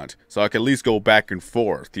Prop Hunt. So I can at least go back and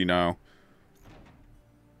forth, you know.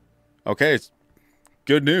 Okay,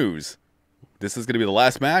 good news. This is going to be the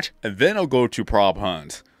last match, and then I'll go to Prop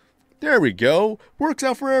Hunt. There we go. Works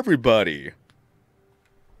out for everybody.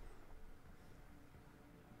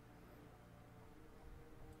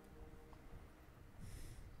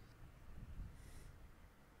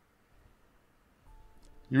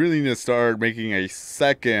 You really need to start making a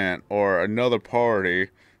second or another party,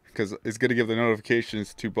 because it's going to give the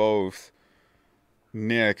notifications to both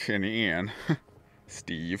Nick and Ian.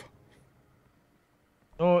 Steve.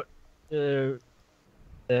 Oh, get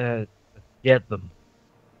them.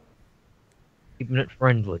 Keeping it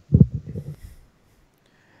friendly.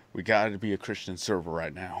 We gotta be a Christian server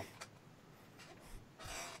right now.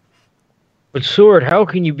 But Sword, how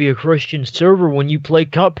can you be a Christian server when you play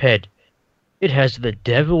Cuphead? It has the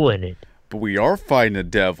devil in it. But we are fighting a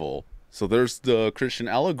devil, so there's the Christian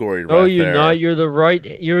allegory right there. No, you're not.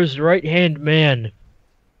 You're his right-hand man.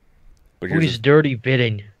 But he's dirty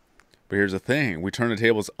bidding. But here's the thing. We turn the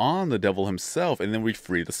tables on the devil himself, and then we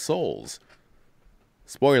free the souls.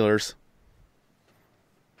 Spoilers.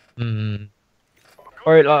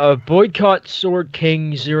 Alright, boycott Sword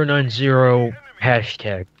King 090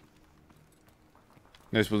 hashtag.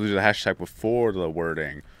 No, supposed to do the hashtag before the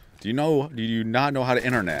wording. Do you not know how to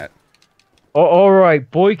internet? Oh,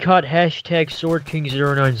 alright, boycott hashtag Sword King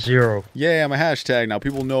 090. Yeah, I'm a hashtag now.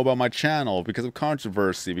 People know about my channel because of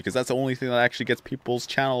controversy, because that's the only thing that actually gets people's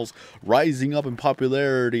channels rising up in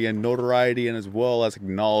popularity and notoriety, and as well as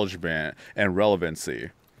acknowledgement and relevancy.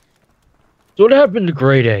 So what happened to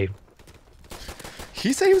Grade A?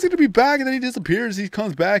 He said he was going to be back, and then he disappears. He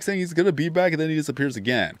comes back saying he's going to be back, and then he disappears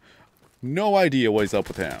again. No idea what is up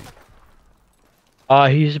with him.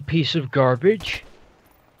 He's a piece of garbage.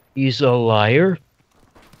 He's a liar.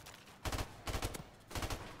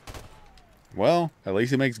 Well, at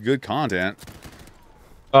least he makes good content.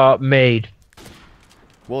 Made.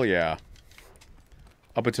 Well, yeah.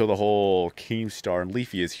 Up until the whole Keemstar and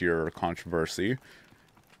Leafy is here controversy,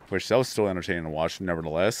 which that was still entertaining to watch,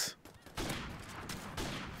 nevertheless.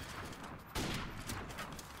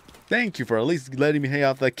 Thank you for at least letting me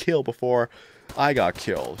have that kill before I got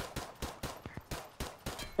killed.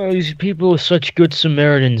 Oh, these people are such good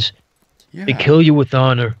Samaritans. Yeah. They kill you with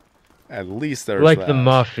honor. At least there's like that. the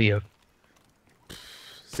mafia.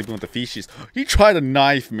 Sleeping with the fishies. He tried to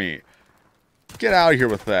knife me. Get out of here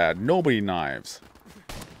with that. Nobody knives.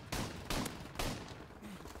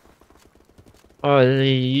 Oh,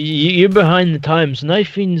 you're behind the times.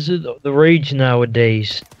 Knifing's the rage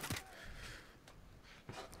nowadays.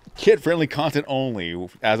 Kid-friendly content only,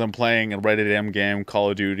 as I'm playing a Reddit M game,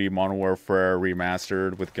 Call of Duty, Modern Warfare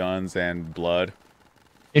Remastered with guns and blood.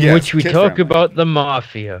 In which we talk about the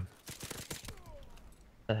mafia.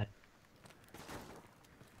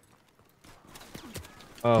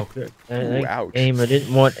 Oh, good. Ouch. Game, I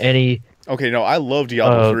didn't want any... Okay, no, I love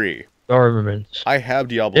Diablo 3. Armaments. I have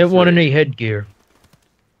Diablo 3. Didn't want any headgear.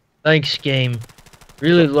 Thanks, game.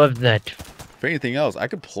 Really loved that. If anything else, I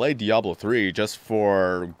could play Diablo 3 just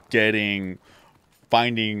for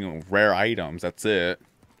finding rare items. That's it.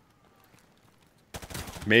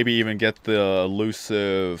 Maybe even get the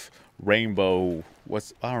elusive rainbow.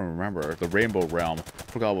 I don't remember. The rainbow realm.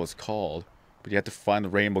 I forgot what it's called. But you have to find the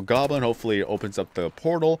rainbow goblin. Hopefully it opens up the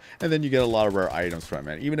portal. And then you get a lot of rare items from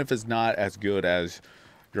it. Even if it's not as good as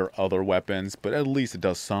your other weapons. But at least it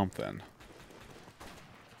does something.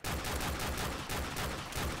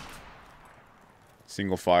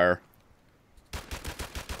 Single fire.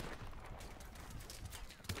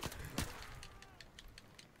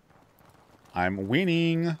 I'm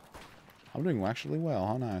winning. I'm doing actually well.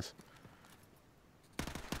 How nice.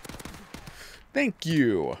 Thank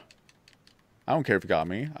you. I don't care if you got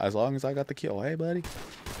me, as long as I got the kill. Hey, buddy.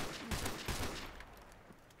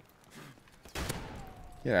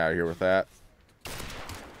 Get out of here with that.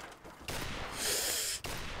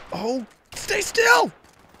 Oh, stay still!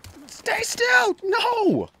 Stay still!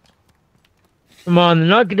 No! Come on, they're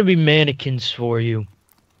not gonna be mannequins for you.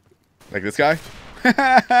 Like this guy?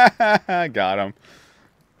 Got him.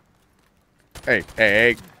 Hey,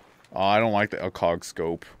 hey, hey. Oh, I don't like a cog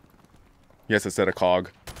scope. Yes, it said a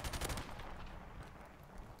cog.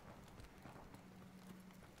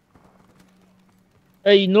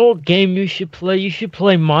 Hey, you know what game you should play? You should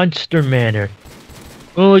play Monster Manor.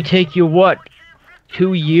 It'll only take you, what,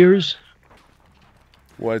 2 years?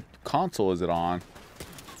 What console is it on?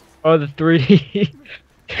 Oh, the 3D.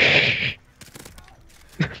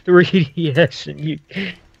 3DS, and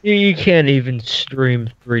you can't even stream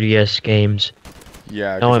 3DS games.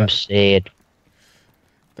 Yeah, Now I'm because sad.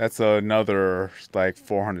 that's another like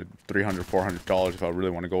 $400, $300, $400 if I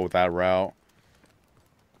really want to go with that route.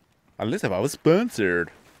 At least if I was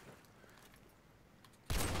sponsored.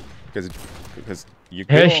 Because you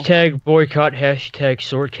go. Hashtag boycott, hashtag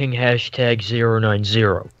Sword King, hashtag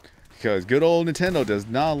 090. Because good old Nintendo does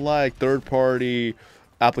not like third-party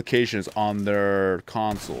applications on their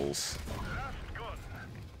consoles.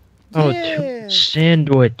 Oh, Yeah.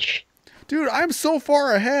 sandwich. Dude, I'm so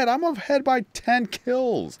far ahead. I'm ahead by 10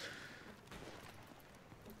 kills.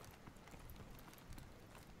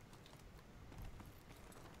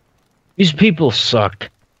 These people suck.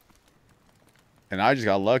 And I just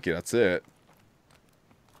got lucky. That's it.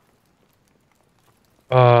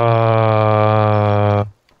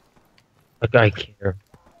 Like I care.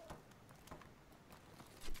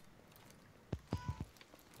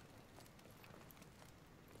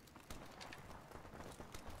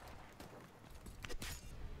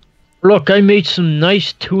 Look, I made some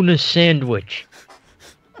nice tuna sandwich.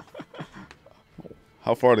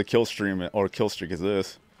 How far the kill stream or kill streak is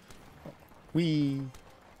this? Wee.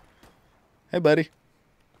 Hey, buddy.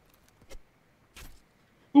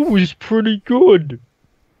 It was pretty good.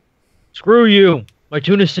 Screw you. My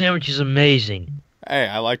tuna sandwich is amazing. Hey,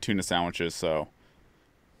 I like tuna sandwiches, so.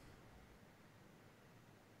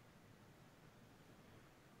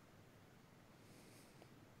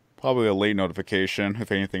 Probably a late notification,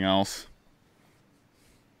 if anything else.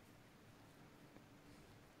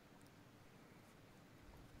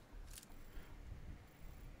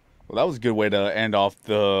 Well, that was a good way to end off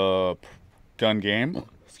the gun game.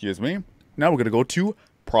 Excuse me. Now we're going to go to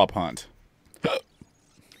prop hunt.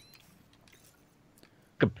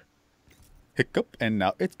 Hiccup, and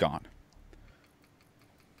now it's gone.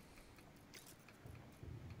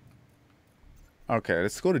 Okay,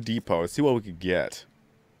 let's go to depot. Let's see what we could get.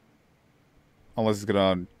 Unless it's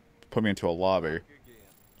gonna put me into a lobby.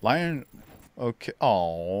 Lion. Okay.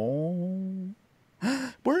 Oh,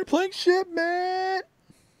 we're playing shipment.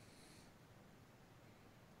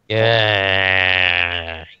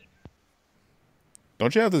 Yeah.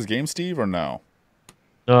 Don't you have this game, Steve, or no?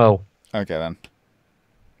 No. Okay then.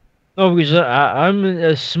 No, because I'm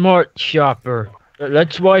a smart shopper.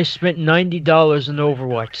 That's why I spent $90 on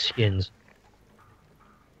Overwatch skins.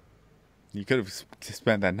 You could have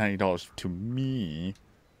spent that $90 to me.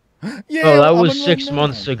 Yeah. Oh, that I'm was gonna 6 run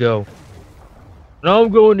months now. ago. What I'm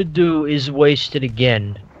going to do is waste it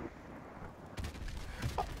again.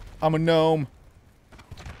 I'm a gnome.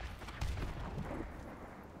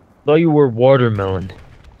 Thought you were watermelon.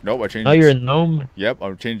 Nope, I changed. Now you're a gnome? Yep,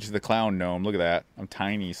 I'm changed to the clown gnome. Look at that. I'm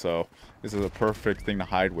tiny, so this is a perfect thing to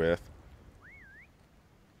hide with.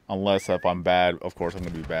 Unless if I'm bad, of course I'm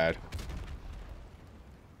gonna be bad.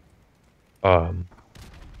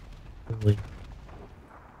 Really?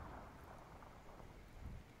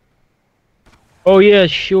 Oh yeah,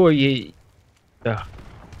 sure, you...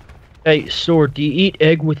 Hey, Sword, do you eat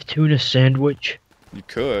egg with tuna sandwich? You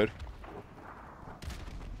could.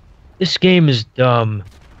 This game is dumb.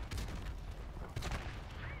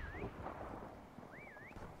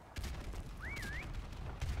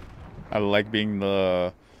 I like being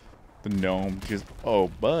the gnome because, oh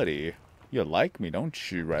buddy, you like me,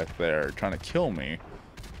 don't you, right there, trying to kill me.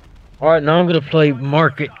 Alright, now I'm gonna play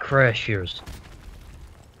Market Crashers.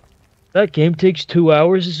 That game takes 2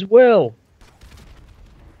 hours as well.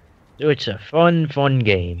 So it's a fun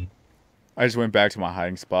game. I just went back to my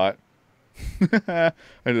hiding spot. I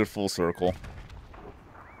did a full circle.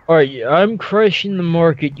 Alright, I'm crashing the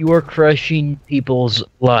market, you are crashing people's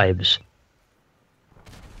lives.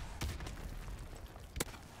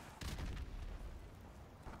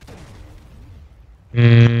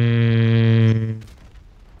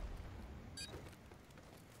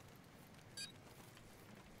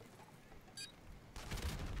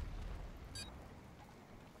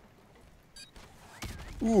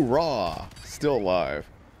 Ooh, raw, still alive.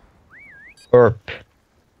 Burp.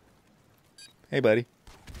 Hey buddy.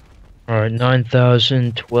 Alright,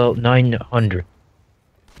 900.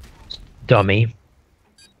 Dummy.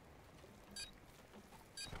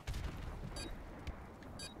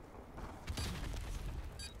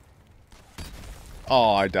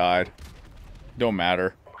 Oh, I died. Don't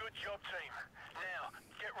matter. Good job, team. Now,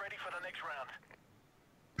 get ready for the next round.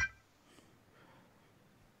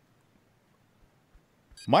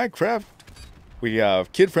 Minecraft, we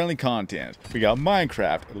have kid-friendly content. We got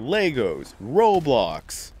Minecraft, Legos,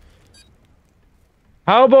 Roblox.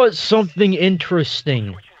 How about something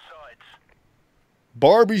interesting? Switching sides.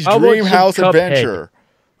 Barbie's How about Dream some House Cuphead? Adventure.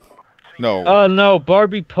 No. Oh no,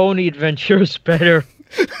 Barbie Pony Adventure is better.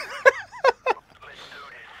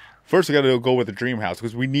 First, we gotta go with the dream house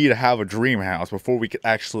because we need to have a dream house before we can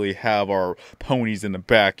actually have our ponies in the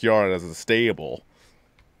backyard as a stable.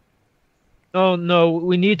 Oh no,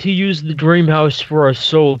 we need to use the dream house for our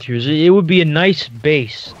soldiers. It would be a nice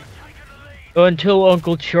base. Until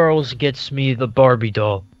Uncle Charles gets me the Barbie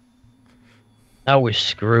doll. Now we're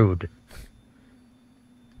screwed.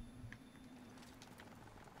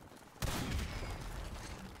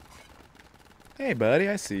 Hey, buddy,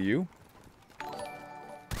 I see you.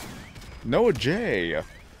 Noah J.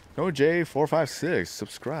 Noah J456.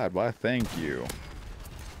 Subscribe. Why, thank you.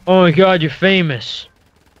 Oh my god, you're famous.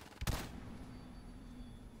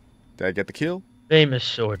 Did I get the kill? Famous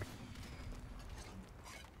sword.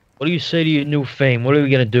 What do you say to your new fame? What are we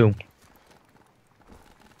gonna do?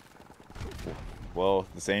 Well,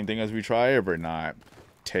 the same thing as we try every night.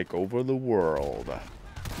 Take over the world.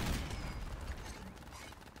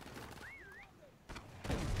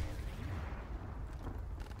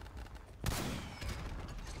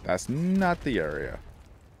 That's not the area.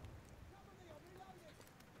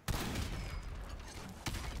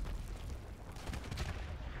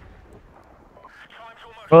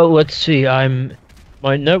 Well, let's see.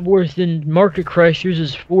 My net worth in market crashers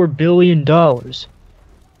is $4 billion.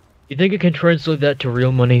 You think I can translate that to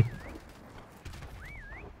real money?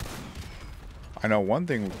 I know one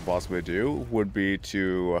thing we could possibly do would be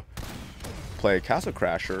to play Castle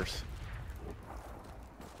Crashers.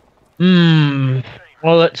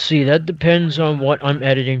 Well, let's see. That depends on what I'm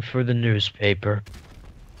editing for the newspaper.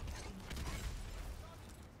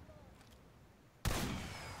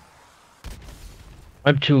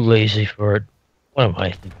 I'm too lazy for it. What am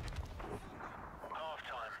I thinking?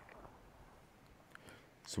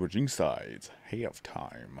 Switching sides. Half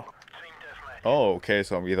time. Oh, okay,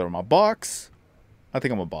 so I'm either in my box. I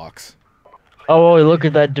think I'm a box. Oh, look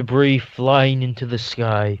at that debris flying into the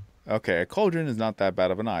sky. Okay, a cauldron is not that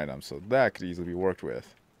bad of an item, so that could easily be worked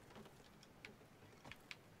with.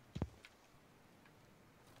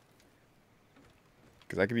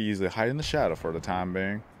 Because I could easily hide in the shadow for the time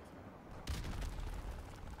being.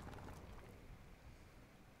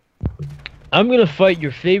 I'm gonna fight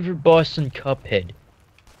your favorite boss in Cuphead.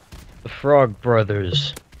 The Frog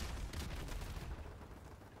Brothers.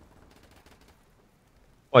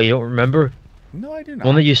 Oh, you don't remember? No, I do not.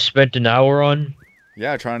 One that you spent an hour on?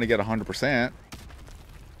 Yeah, trying to get 100%.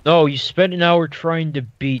 No, you spent an hour trying to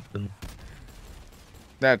beat them.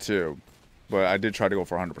 That too. But I did try to go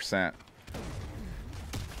for 100%.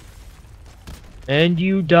 And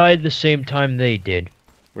you died the same time they did.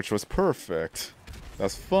 Which was perfect.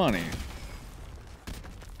 That's funny.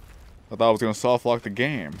 I thought I was going to soft lock the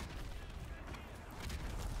game.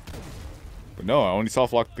 But no, I only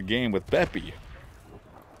soft locked the game with Beppy.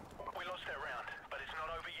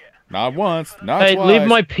 Not once, not Hey, twice. leave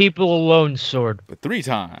my people alone, Sword. But 3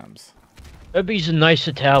 times. Beppy's a nice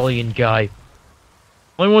Italian guy.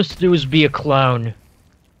 All he wants to do is be a clown.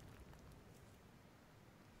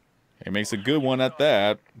 He makes a good one at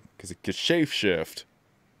that, because it can shapeshift.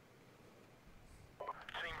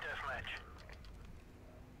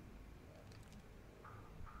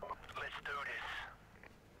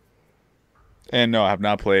 And no, I have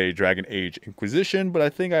not played Dragon Age Inquisition, but I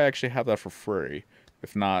think I actually have that for free.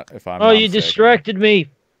 If not, if I'm Oh, not you mistaken. distracted me.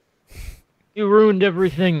 You ruined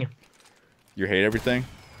everything. You hate everything?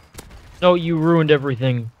 No, you ruined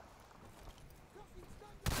everything.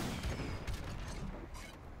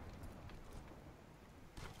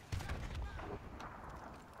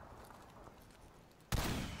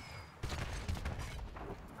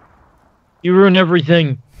 You ruined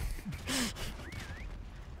everything.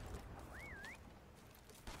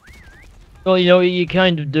 Well, you know, you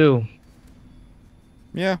kind of do.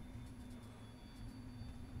 Yeah.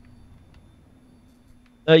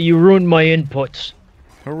 You ruined my inputs.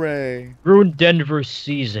 Hooray. Ruined Denver's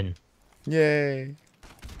season. Yay.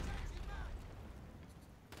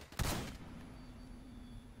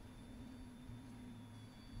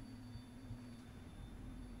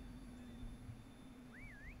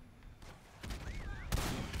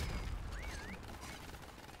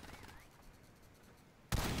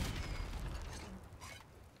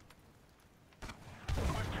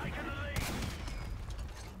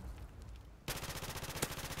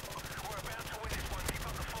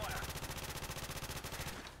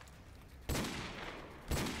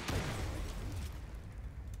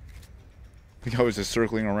 I was just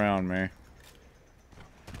circling around me.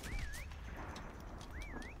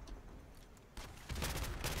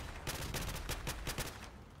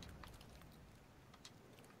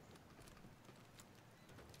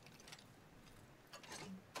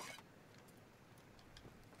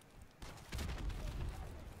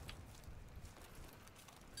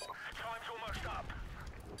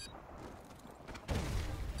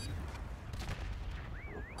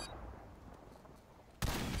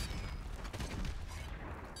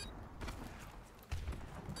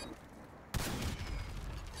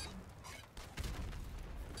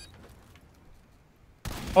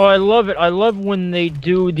 Oh, I love it. I love when they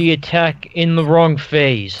do the attack in the wrong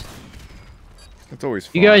phase. It's always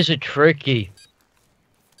fun. You guys are tricky.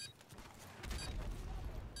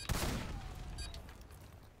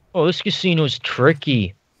 Oh, this casino's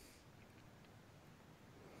tricky.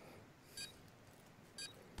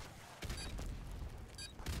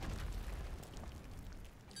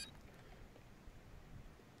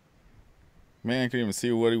 Man, I couldn't even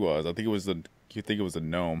see what he was. I think it was the. You think it was a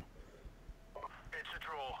gnome? It's a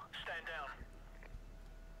draw. Stand down.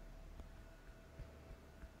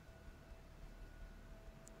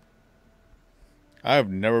 I have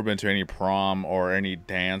never been to any prom or any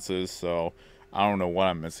dances, so I don't know what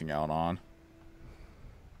I'm missing out on.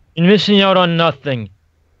 You're missing out on nothing.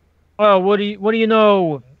 Well, what do you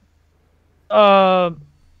know?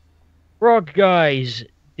 Rock guys,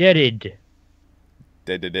 deaded.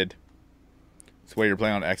 Did. So wait, you're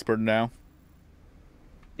playing on expert now?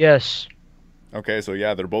 Yes. Okay, so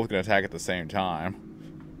yeah, they're both gonna attack at the same time.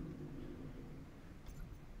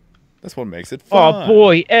 That's what makes it fun. Oh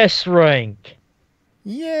boy, S rank.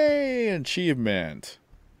 Yay, achievement.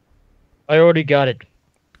 I already got it.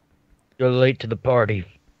 You're late to the party.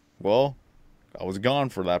 Well, I was gone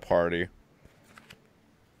for that party.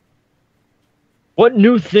 What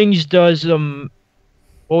new things does what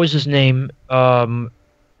was his name?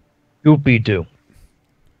 Goopy do?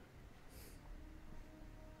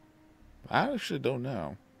 I actually don't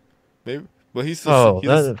know. Maybe, but he's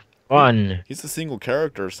that's fun. He's a single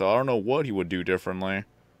character, so I don't know what he would do differently.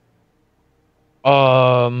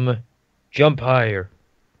 Jump higher.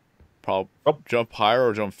 Probably jump higher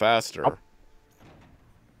or jump faster.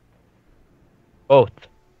 Both.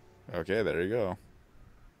 Okay, there you go.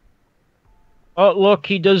 Oh, look,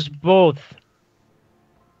 he does both.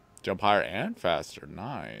 Jump higher and faster.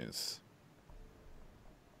 Nice.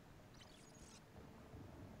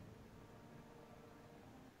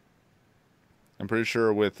 I'm pretty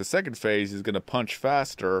sure with the second phase, he's going to punch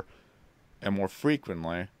faster and more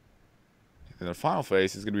frequently. In the final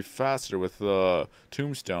phase, he's going to be faster with the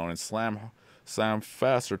tombstone and slam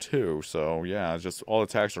faster too. So yeah, just all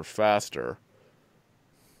attacks are faster.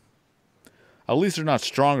 At least they're not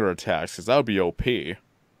stronger attacks, because that would be OP.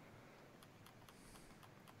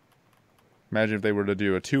 Imagine if they were to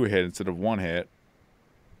do a 2-hit instead of 1-hit.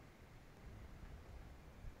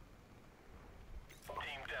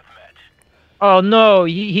 Oh no,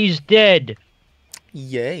 he's dead.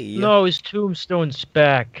 Yay. No, his tombstone's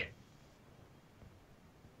back.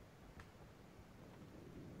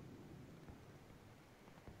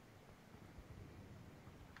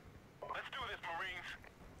 Let's do this,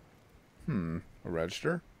 Marines. A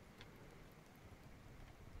register?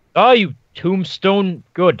 Oh, you tombstone.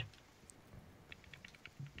 Good.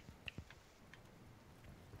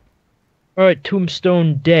 Alright,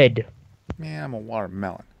 tombstone dead. Man, I'm a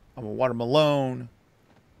watermelon. I'm a watermelon.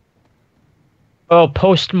 Oh,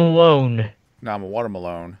 Post Malone. No, I'm a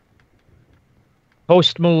watermelon.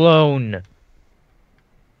 Post Malone.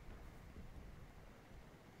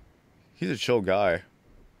 He's a chill guy.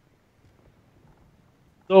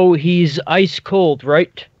 So he's ice cold,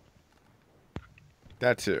 right?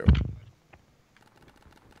 That too.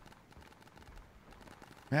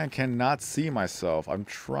 Man, I cannot see myself. I'm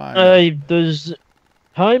trying. Does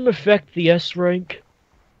time affect the S rank?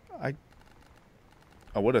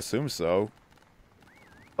 I would assume so.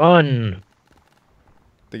 Fun.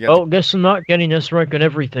 Oh, guess I'm not getting S rank on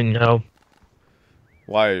everything now.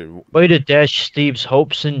 Why? Way to dash Steve's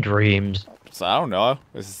hopes and dreams. So I don't know.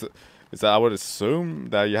 Is that I would assume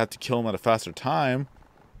that you have to kill him at a faster time.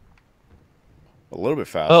 A little bit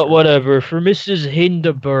faster. Oh, whatever. For Mrs.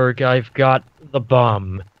 Hindenburg, I've got the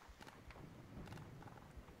bomb.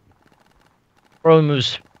 Probably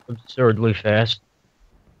moves absurdly fast.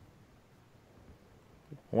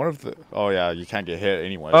 I wonder if the... Oh, yeah, you can't get hit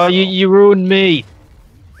anyway. Oh, so. you ruined me.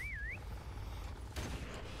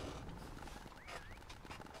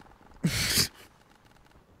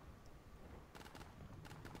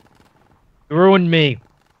 You ruined me.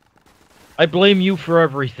 I blame you for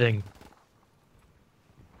everything.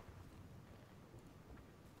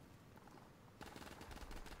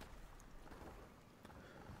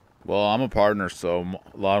 Well, I'm a partner, so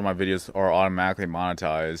a lot of my videos are automatically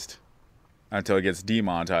monetized. Until it gets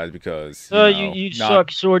demonetized because, you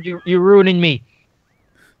suck, Sword. You're ruining me.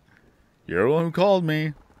 You're the one who called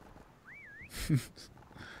me.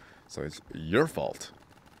 So it's your fault.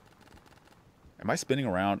 Am I spinning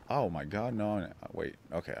around? Oh my god, no. Wait,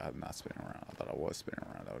 okay, I'm not spinning around. I thought I was spinning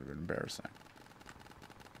around. That would have been embarrassing.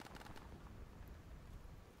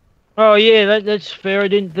 Oh yeah, that's fair. I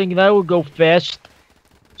didn't think that would go fast.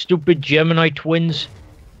 Stupid Gemini twins.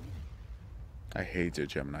 I hate the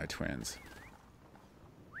Gemini twins.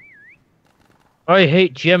 I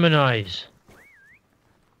hate Geminis.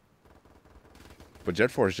 But Jet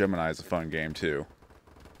Force Gemini is a fun game too.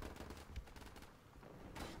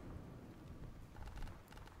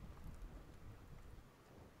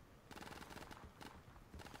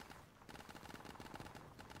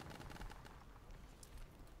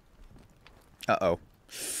 Uh-oh.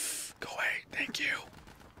 Go away. Thank you.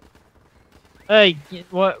 Hey,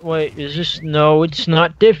 what? Wait, is this? No, it's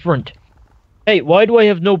not different. Hey, why do I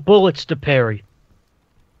have no bullets to parry?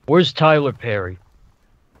 Where's Tyler Perry?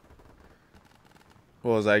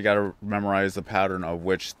 Well, as I gotta memorize the pattern of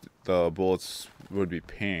which the bullets would be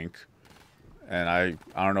pink. And I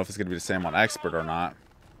don't know if it's gonna be the same on Expert or not.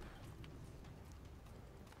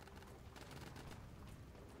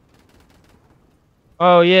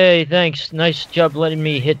 Oh, yay, thanks. Nice job letting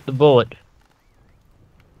me hit the bullet.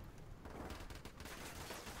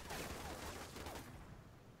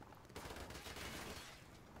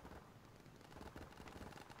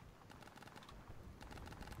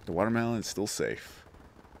 The watermelon is still safe.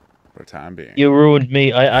 For the time being. You ruined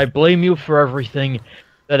me. I blame you for everything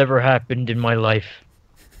that ever happened in my life.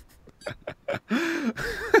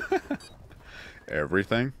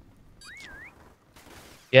 Everything?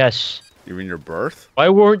 Yes. Even your birth? Why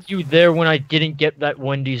weren't you there when I didn't get that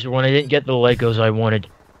Wendy's or when I didn't get the Legos I wanted?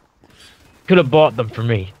 Could have bought them for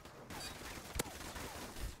me.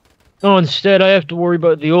 No, instead I have to worry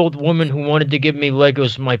about the old woman who wanted to give me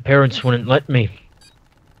Legos my parents wouldn't let me.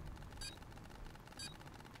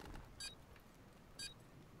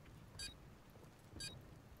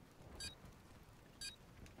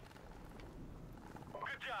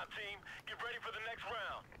 Good job, team. Get ready for the next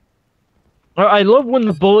round. I love when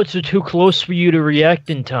the bullets are too close for you to react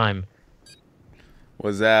in time.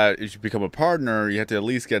 Was that if you become a partner, you have to at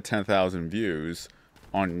least get 10,000 views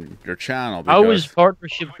on your channel. How is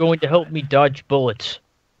partnership going to help me dodge bullets?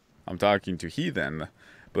 I'm talking to Heathen,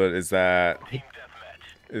 but is that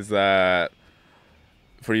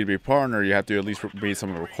for you to be a partner, you have to at least meet some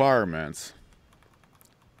of the requirements.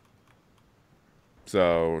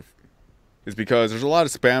 So it's because there's a lot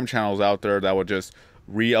of spam channels out there that will just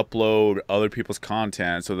re-upload other people's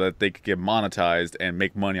content so that they could get monetized and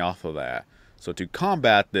make money off of that. So to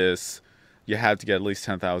combat this, you have to get at least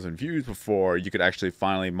 10,000 views before you could actually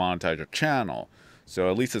finally monetize your channel.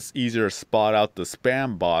 So at least it's easier to spot out the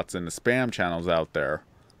spam bots and the spam channels out there.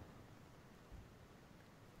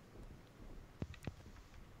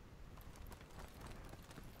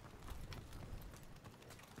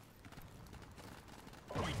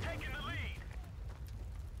 We're taking the lead.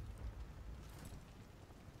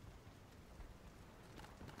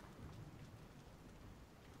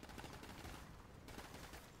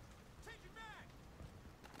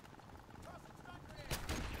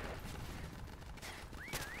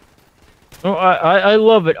 Oh, I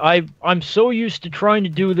love it. I'm so used to trying to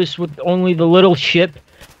do this with only the little ship,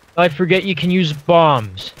 I forget you can use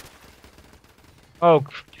bombs. Oh,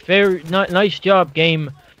 nice job, game.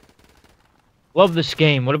 Love this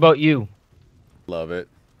game. What about you? Love it.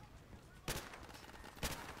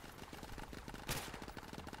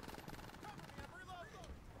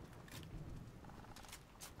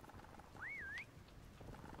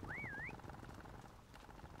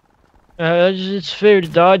 It's fair to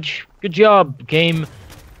dodge. Good job, game.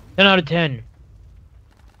 10 out of 10.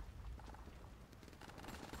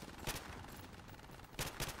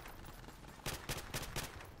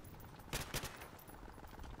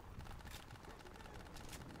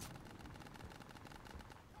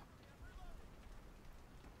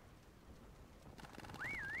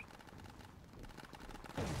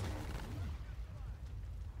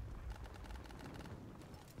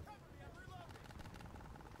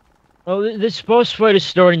 Oh, this boss fight is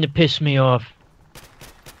starting to piss me off.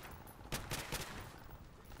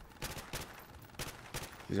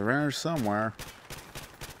 He's around here somewhere.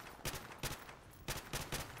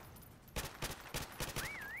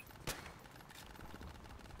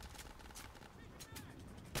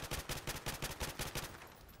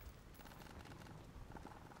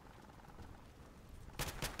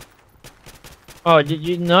 Oh, did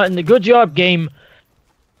you not? Good job, game.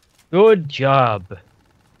 Good job.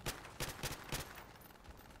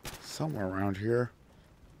 Somewhere around here.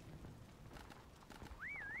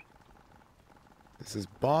 This is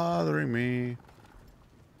bothering me.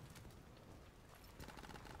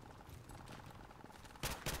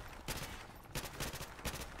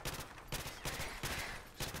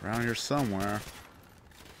 Around here somewhere.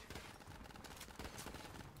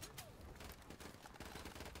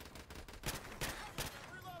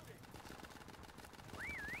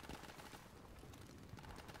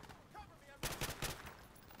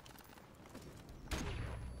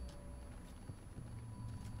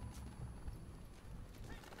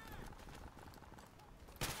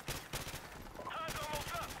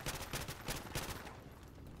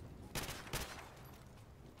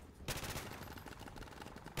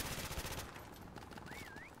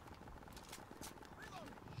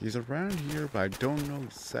 He's around here, but I don't know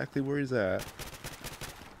exactly where he's at.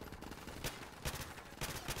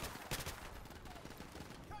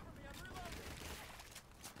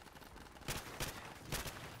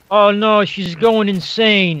 Oh no, she's going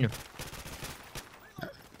insane.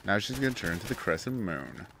 Now she's gonna turn to the crescent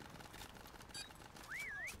moon.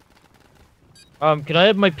 Can I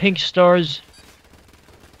have my pink stars?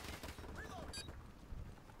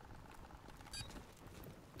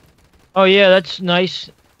 Oh yeah, that's nice.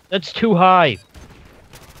 That's too high.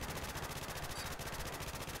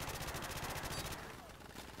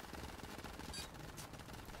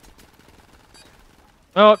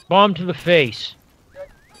 Oh, bomb to the face.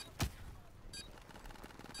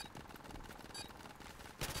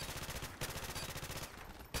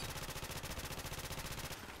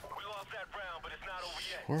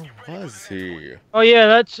 Where was he? Oh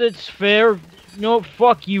yeah, it's fair. No,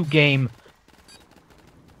 fuck you, game.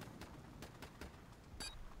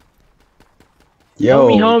 Tell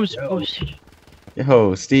me how I'm supposed to.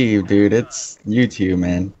 Yo, Steve, dude, it's you two,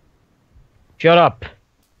 man. Shut up.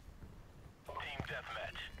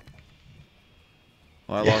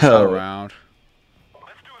 Well, I lost that round.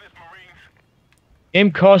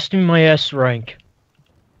 Game cost me my S rank.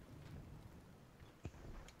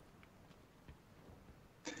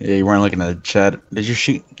 Yeah, you weren't looking at the chat. Did you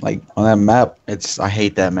shoot, like, on that map? I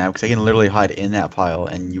hate that map, because I can literally hide in that pile,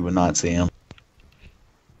 and you would not see him.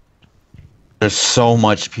 There's so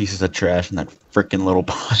much pieces of trash in that freaking little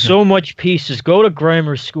pile. So much pieces. Go to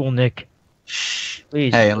grammar school, Nick. Shh.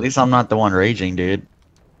 Please. Hey, at least I'm not the one raging, dude.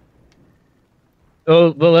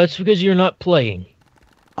 Oh, well, that's because you're not playing.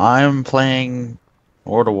 I'm playing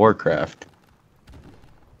World of Warcraft.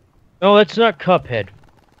 No, that's not Cuphead.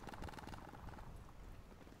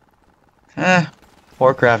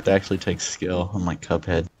 Warcraft actually takes skill, unlike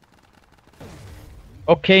Cuphead.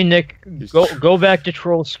 Okay, Nick, go back to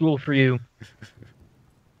troll school for you.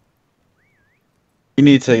 You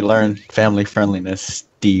need to learn family friendliness,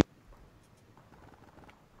 Steve.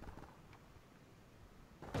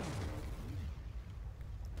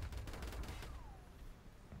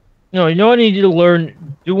 No, you know what I need to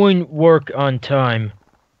learn? Doing work on time.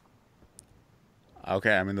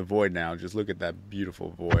 Okay, I'm in the void now. Just look at that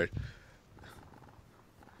beautiful void.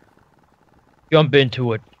 Jump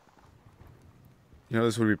into it. You know,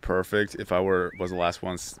 this would be perfect if I was the last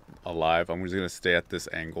one alive. I'm just gonna stay at this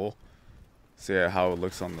angle. See how it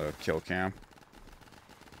looks on the kill cam.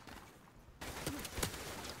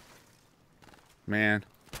 Man.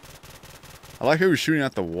 I like how he was shooting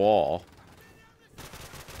at the wall.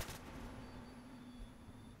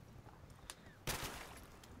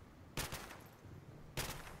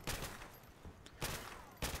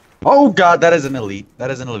 Oh god, that is an elite.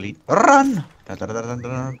 That is an elite. Run!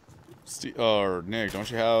 Nick,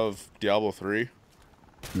 don't you have Diablo 3?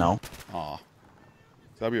 No. Aw.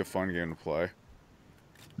 That'd be a fun game to play.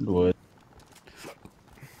 Would.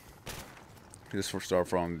 Just for start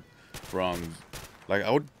from, like,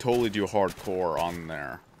 I would totally do hardcore on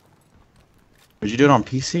there. Would you do it on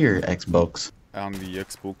PC or Xbox? On the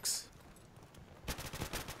Xbox.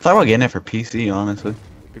 Thought about getting it for PC, honestly.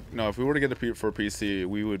 No, if we were to get it for PC,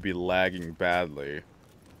 we would be lagging badly.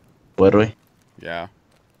 Would we? Yeah.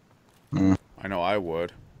 Mm. I know I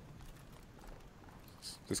would.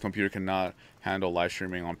 This computer cannot handle live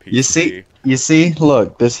streaming on PC. You see,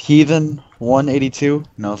 look, this heathen 182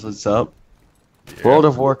 knows what's up. Yeah. World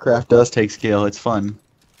of Warcraft does take skill. It's fun.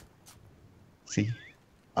 See,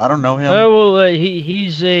 I don't know him. Oh well,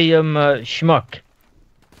 he's a schmuck.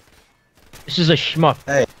 This is a schmuck.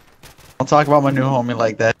 Hey, don't talk about my new homie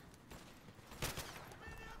like that.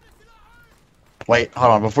 Wait,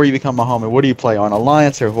 hold on. Before you become a homie, what do you play on,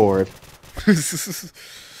 Alliance or Horde?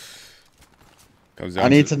 I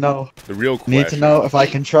need to know. The real question. I need to know if I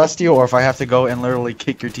can trust you or if I have to go and literally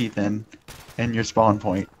kick your teeth in your spawn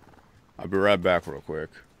point. I'll be right back real quick.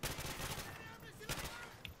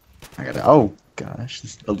 I gotta. Oh gosh,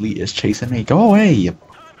 this elite is chasing me. Go away. You...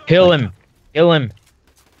 Kill him. Kill him.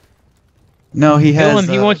 No, he has. Kill him.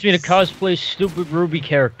 He wants me to cosplay stupid Ruby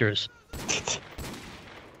characters.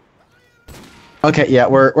 Okay, yeah,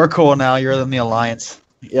 we're cool now. You're in the Alliance.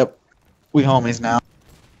 Yep. We homies now.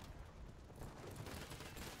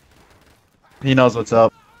 He knows what's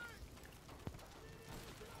up.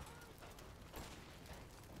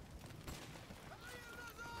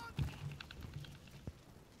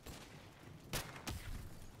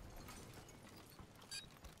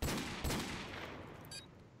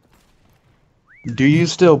 Do you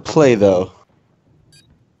still play though?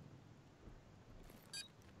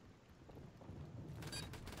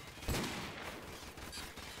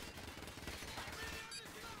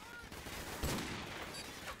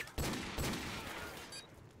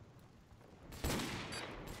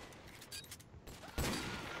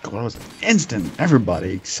 God, that was instant.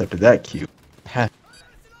 Everybody accepted that cue. Ha-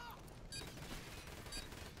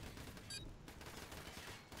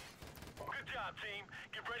 Good job, team.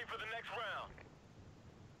 Get ready for the next round.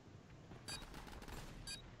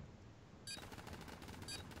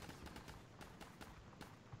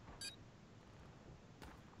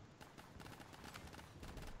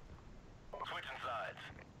 Switching sides.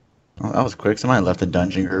 Oh, that was quick. Somebody left the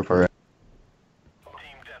dungeon group already.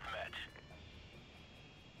 Team deathmatch.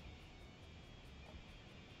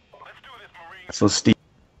 Let's do this, Marines. So Steve,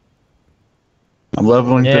 I'm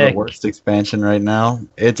leveling through the Nick. worst expansion right now.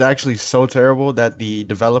 It's actually so terrible that the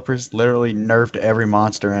developers literally nerfed every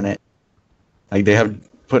monster in it. Like they have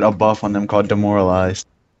put a buff on them called Demoralized.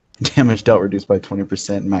 Damage dealt reduced by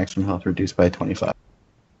 20%, maximum health reduced by 25.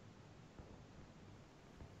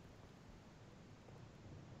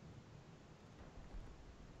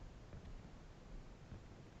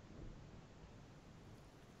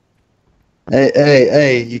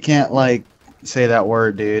 Hey, you can't like say that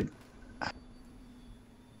word, dude.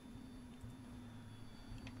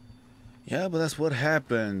 Yeah, but that's what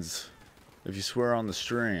happens if you swear on the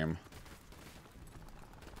stream.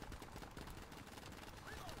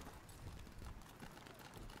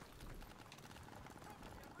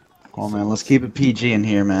 Come on, man, let's keep it PG in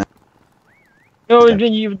here, man. No, and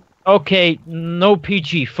then you. Okay, no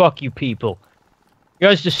PG. Fuck you, people. You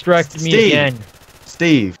guys distracted me Steve. again.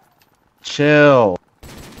 Steve, chill.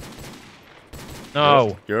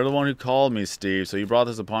 No. You're the one who called me, Steve, so you brought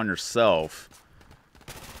this upon yourself.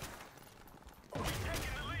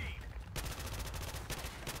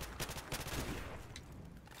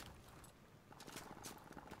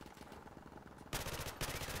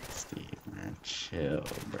 Steve, man, chill,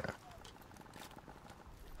 bro.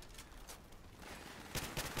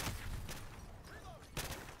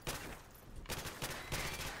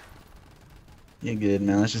 You're good,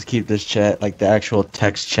 man. Let's just keep this chat, like the actual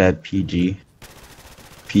text chat PG.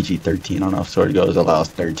 PG-13. I don't know if Sword Goes allows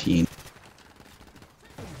 13.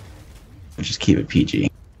 Let's just keep it PG.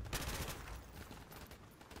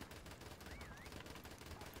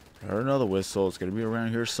 I heard another whistle. It's gonna be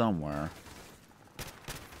around here somewhere.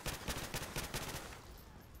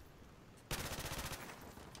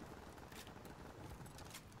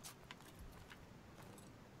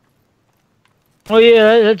 Oh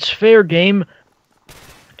yeah, that's fair game.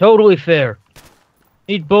 Totally fair.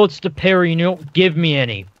 Need bullets to parry, and you don't give me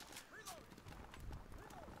any.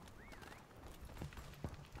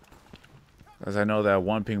 As I know that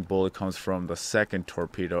one pink bullet comes from the second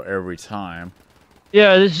torpedo every time.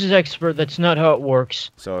 Yeah, this is expert. That's not how it works.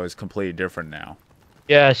 So it's completely different now.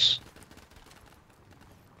 Yes.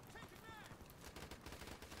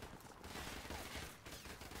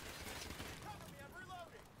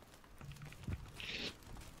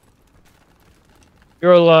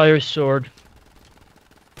 You're a liar, Sword.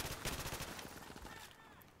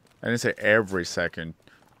 I didn't say every second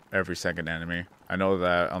enemy. I know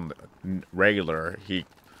that on the regular,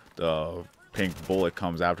 the pink bullet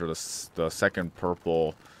comes after the second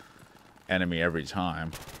purple enemy every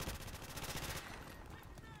time.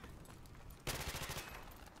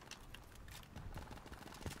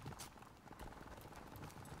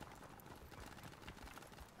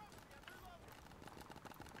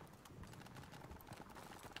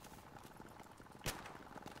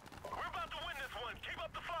 We're about to win this one. Keep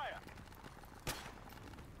up the fire.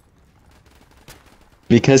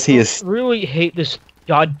 Because he is. I really hate this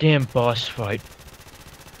goddamn boss fight.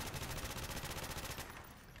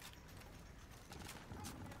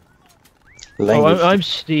 Oh, I'm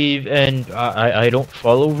Steve, and I don't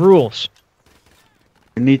follow rules.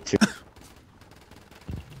 You need to.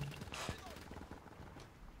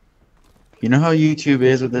 You know how YouTube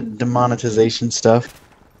is with the demonetization stuff?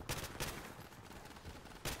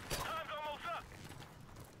 Time's almost up.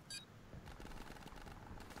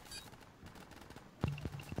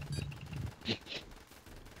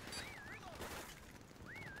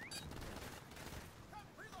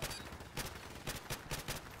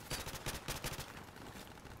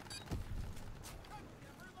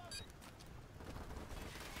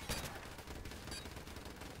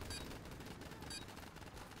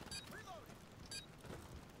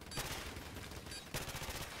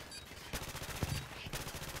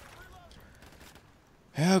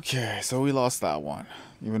 Okay, so we lost that one.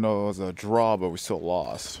 Even though it was a draw, but we still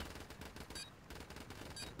lost. It's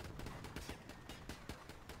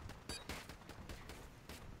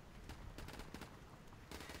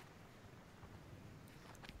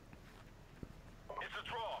a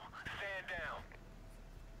draw. Stand down.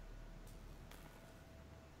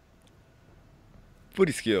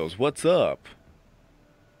 Footy skills, what's up?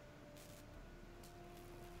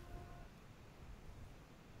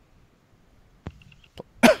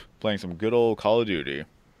 Playing some good old Call of Duty.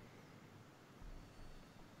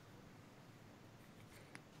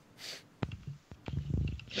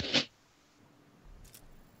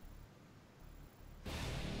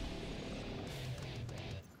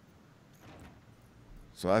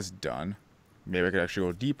 So that's done. Maybe I could actually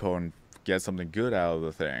go depot and get something good out of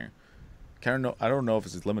the thing. I don't know if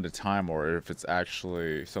it's a limited time or if it's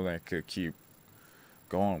actually something I could keep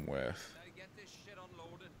going with.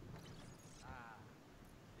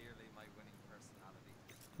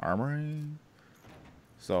 Armory.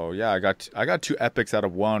 So yeah, I got 2 epics out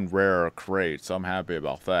of 1 rare crate, so I'm happy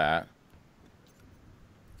about that.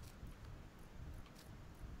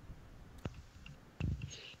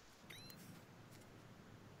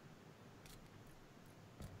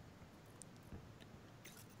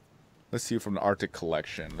 Let's see from the Arctic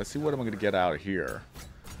collection. Let's see what I'm gonna get out of here.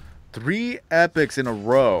 3 epics in a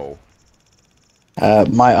row.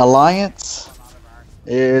 My alliance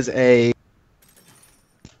is a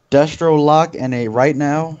Destro Lock and right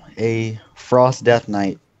now a Frost Death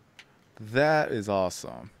Knight. That is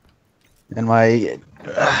awesome. And my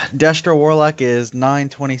Destro Warlock is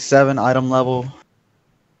 927 item level.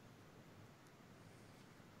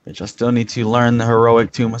 Which I still need to learn the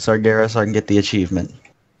heroic Tomb of Sargeras so I can get the achievement.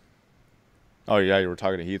 Oh yeah, you were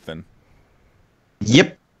talking to Heathen.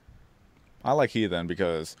 Yep. I like Heathen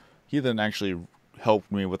because Heathen actually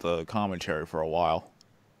helped me with the commentary for a while.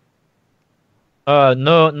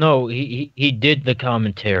 No, he did the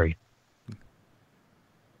commentary.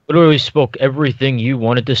 Literally spoke everything you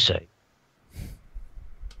wanted to say.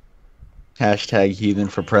 Hashtag Heathen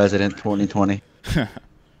for President 2020. Oh,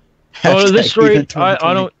 at this Heathen rate, 2020.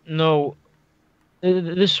 I don't know. At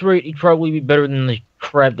this rate, he'd probably be better than the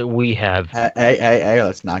crap that we have. Hey,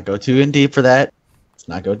 let's not go too in deep for that. Let's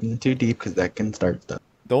not go in too deep because that can start stuff.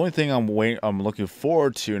 The only thing I'm looking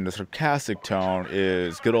forward to in the sarcastic tone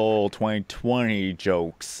is good old 2020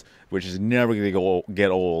 jokes, which is never gonna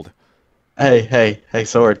get old. Hey,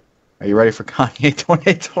 Sword. Are you ready for Kanye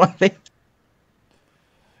 2020?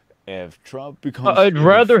 If Trump becomes, I'd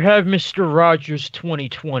rather have Mr. Rogers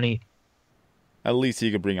 2020. at least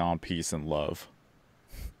he could bring on peace and love.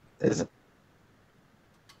 Didn't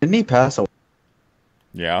he pass away?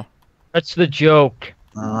 Yeah. That's the joke.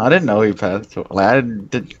 I didn't know he passed away. Like, I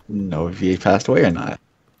didn't know if he passed away or not.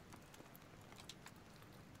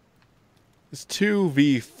 It's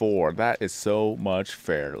 2v4. That is so much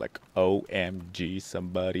fair. Like, OMG,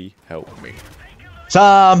 somebody help me.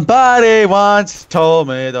 Somebody once told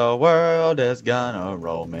me the world is gonna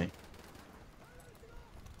roll me.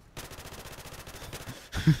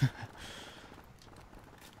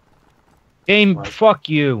 Game, fuck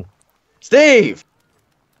you. Steve!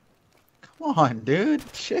 Come on, dude.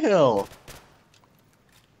 Chill.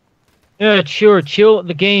 Yeah, sure, chill at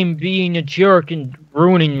the game being a jerk and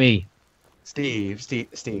ruining me. Steve.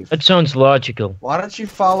 That sounds logical. Why don't you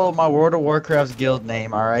follow my World of Warcraft's guild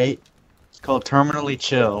name, alright? It's called Terminally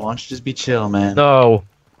Chill. Why don't you just be chill, man? No.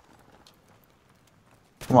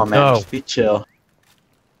 Come on, man. No. Just be chill.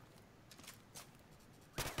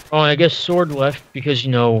 Oh, I guess Sword left because,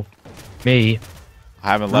 you know, me.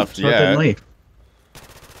 I haven't left Sword didn't yet. leave.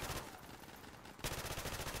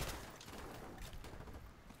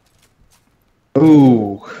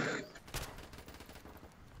 Ooh.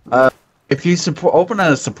 If you open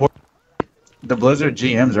a support, the Blizzard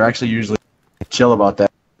GMs are actually usually chill about that.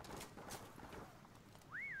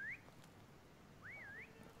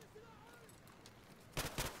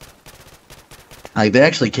 Like, they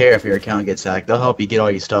actually care if your account gets hacked. They'll help you get all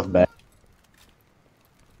your stuff back.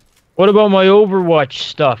 What about my Overwatch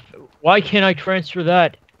stuff? Why can't I transfer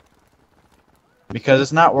that? Because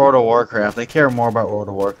it's not World of Warcraft. They care more about World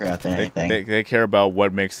of Warcraft than anything. They care about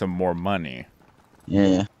what makes them more money.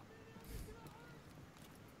 Yeah.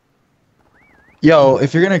 Yo,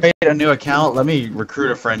 if you're gonna create a new account, let me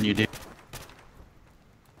recruit a friend you do.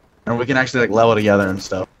 And we can actually, like, level together and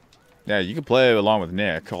stuff. Yeah, you can play along with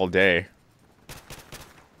Nick all day.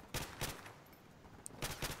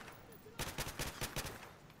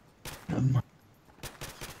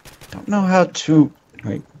 Don't know how to...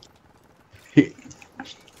 Wait.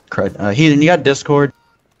 Crud. Heathen, you got Discord?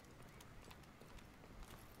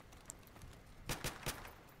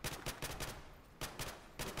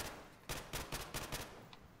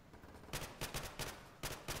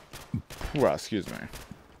 Well, excuse me.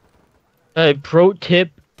 Hey, pro tip: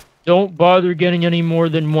 don't bother getting any more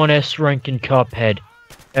than one S rank in Cuphead,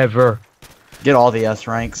 ever. Get all the S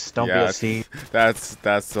ranks. Don't be Yeah, a C. that's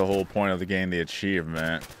the whole point of the game, the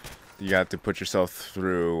achievement. You got to put yourself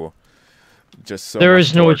through just so There much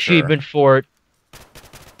is no torture. achievement for it.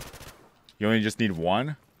 You only just need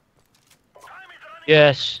one?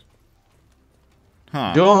 Yes.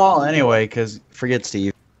 Huh. Do them all anyway, cause forget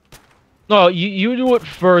Steve. No, you do it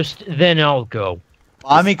first, then I'll go.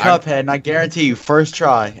 Buy me Cuphead, and I guarantee you, first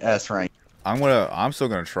try S rank. I'm still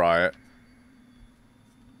gonna try it.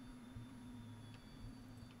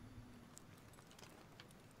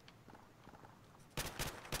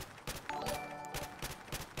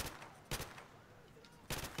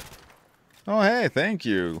 Oh hey, thank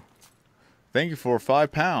you. Thank you for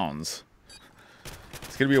 £5.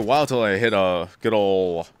 It's gonna be a while till I hit a good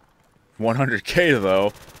old 100K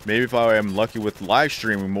though. Maybe if I am lucky with live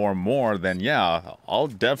streaming more and more, then yeah, I'll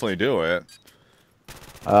definitely do it.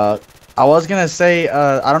 I was gonna say,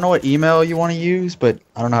 I don't know what email you want to use, but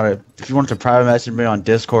I don't know how to. If you wanted to private message me on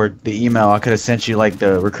Discord, the email I could have sent you like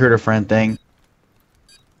the recruiter friend thing.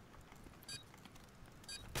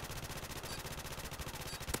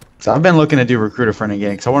 So I've been looking to do recruiter friend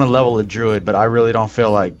again because I want to level a druid, but I really don't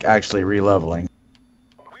feel like actually re-leveling.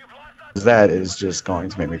 That is just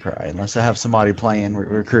going to make me cry unless I have somebody playing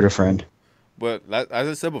recruiter friend. But as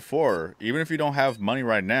I said before, even if you don't have money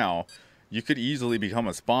right now, you could easily become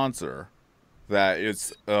a sponsor. That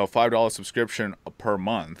it's a $5 subscription per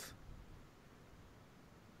month.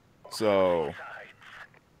 So,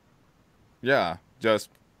 yeah,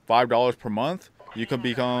 just $5 per month. You can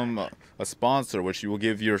become a sponsor, which you will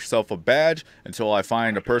give yourself a badge until I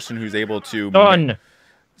find a person who's able to. Done.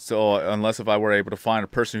 So unless if I were able to find a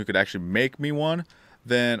person who could actually make me one,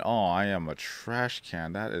 then I am a trash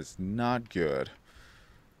can. That is not good.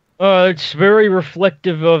 It's very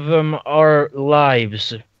reflective of our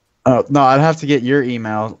lives. No, I'd have to get your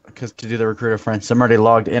email because to do the recruiter friend, so I'm already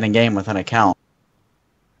logged in a game with an account.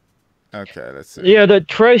 Okay, let's see. Yeah, the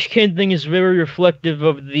trash can thing is very reflective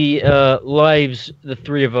of the lives the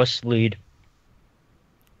three of us lead.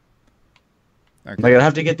 Okay. Like I'd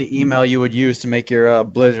have to get the email you would use to make your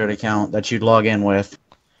Blizzard account that you'd log in with.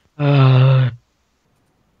 Hence,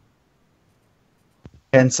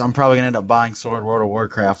 I'm probably gonna end up buying Sword World of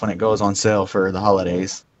Warcraft when it goes on sale for the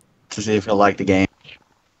holidays to see if you'll like the game.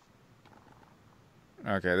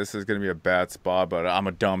 Okay, this is gonna be a bad spot, but I'm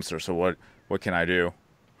a dumpster, so what can I do?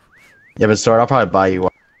 Yeah, but Sword, I'll probably buy you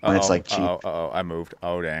one when it's like cheap. I moved.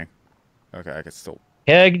 Oh dang. Okay, I can still.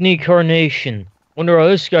 Agni Carnation. Wonder how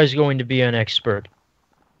this guy's going to be an expert.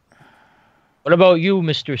 What about you,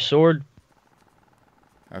 Mr. Sword?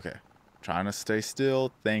 Okay, trying to stay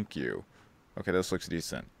still. Thank you. Okay, this looks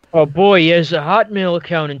decent. Oh boy, he has a Hotmail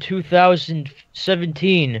account in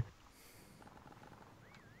 2017.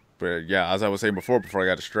 But yeah, as I was saying before I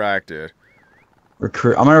got distracted. I'm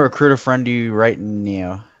gonna recruit a friend to you right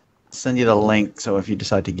now. Send you the link so if you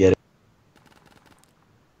decide to get it.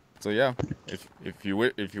 So yeah, if you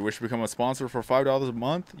wish to become a sponsor for $5 a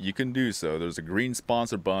month, you can do so. There's a green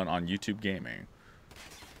sponsor button on YouTube Gaming.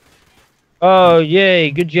 Oh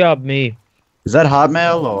yay, good job, me. Is that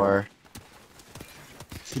Hotmail or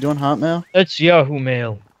is he doing Hotmail? That's Yahoo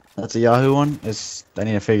Mail. That's a Yahoo one? I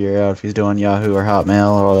need to figure out if he's doing Yahoo or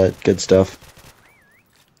Hotmail or all that good stuff.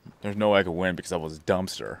 There's no way I could win because I was a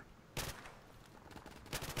dumpster.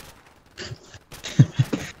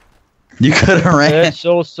 You could have ran. That's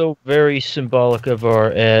also very symbolic of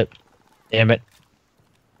our, damn it.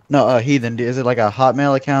 No, Heathen, is it like a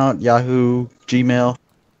Hotmail account, Yahoo, Gmail?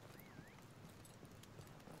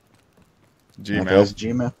 Gmail. Okay, it's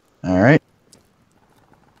Gmail. Alright.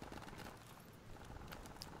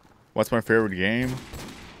 What's my favorite game?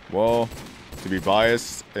 Well, to be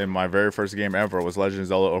biased, in my very first game ever was Legend of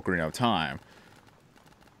Zelda Ocarina of Time.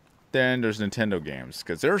 Then there's Nintendo games,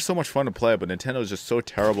 because they're so much fun to play, but Nintendo is just so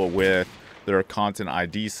terrible with their content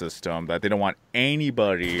ID system that they don't want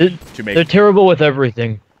anybody to make... They're terrible with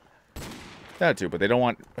everything. That too, but they don't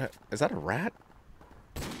want... Is that a rat?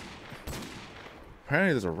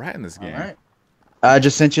 Apparently there's a rat in this game. Alright. I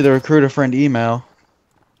just sent you the recruiter friend email.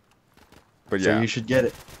 But So yeah. you should get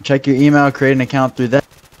it. Check your email, create an account through that.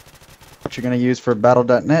 What you're going to use for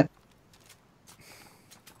battle.net.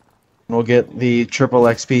 We'll get the triple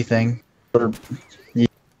XP thing.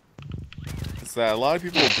 It's that a lot of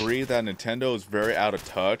people agree that Nintendo is very out of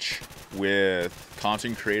touch with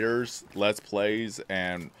content creators, Let's Plays,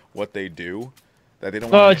 and what they do. That they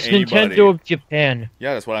don't want it's anybody... Nintendo of Japan.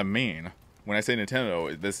 Yeah, that's what I mean. When I say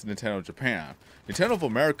Nintendo, this is Nintendo of Japan. Nintendo of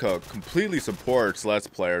America completely supports Let's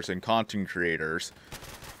Players and content creators.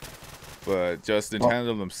 But just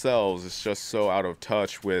Nintendo themselves is just so out of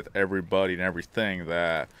touch with everybody and everything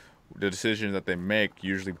that the decisions that they make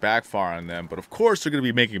usually backfire on them. But of course they're going to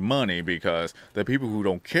be making money because the people who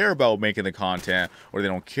don't care about making the content or they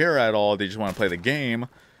don't care at all, they just want to play the game,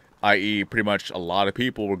 i.e. pretty much a lot of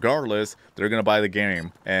people, regardless, they're going to buy the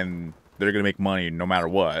game and they're going to make money no matter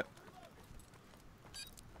what.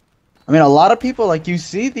 I mean, a lot of people, like, you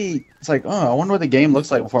see it's like, oh, I wonder what the game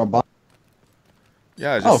looks like before I buy.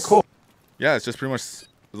 Yeah. It's Oh, just, cool. Yeah, it's just pretty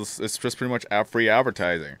much free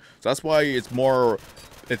advertising. So that's why it's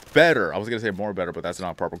better. I was gonna say more better, but that's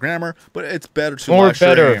not proper grammar. But it's better to live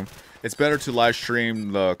stream. It's better to live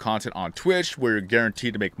stream the content on Twitch, where you're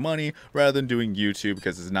guaranteed to make money, rather than doing YouTube,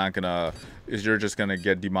 because you're just gonna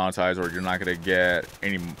get demonetized, or you're not gonna get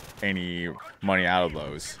any money out of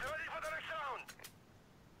those.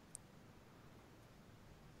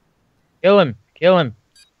 Kill him! Kill him!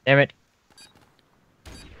 Damn it!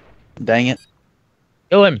 Dang it!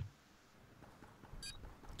 Kill him!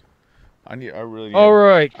 I really need. All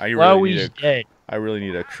right. He's dead. I really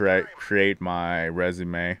need to create my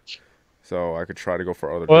resume, so I could try to go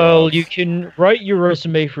for other Well, jobs. you can write your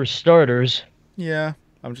resume for starters. Yeah,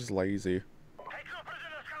 I'm just lazy.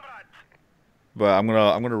 But I'm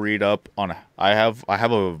gonna read up on. I have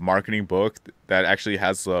a marketing book that actually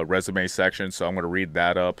has a resume section, so I'm gonna read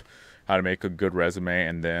that up, how to make a good resume,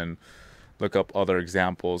 and then look up other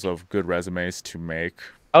examples of good resumes to make.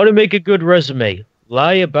 How to make a good resume.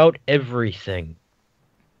 Lie about everything.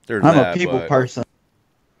 There's I'm that, a people but person.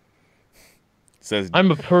 says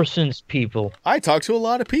I'm a person's people. I talk to a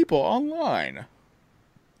lot of people online.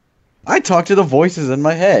 I talk to the voices in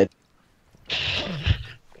my head.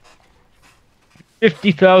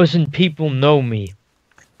 50,000 people know me.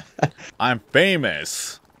 I'm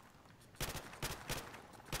famous.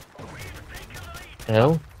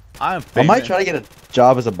 Hell? I'm I famous. might try to get a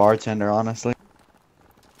job as a bartender, honestly.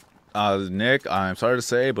 Nick, I'm sorry to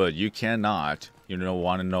say, but you cannot. You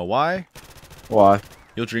want to know why? Why?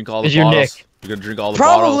 You'll drink all the Is your bottles. Nick? You're gonna drink all the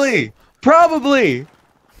bottles. Probably.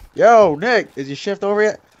 Yo, Nick, is your shift over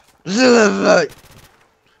yet?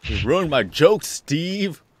 You ruined my joke,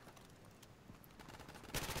 Steve.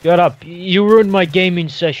 Shut up. You ruined my gaming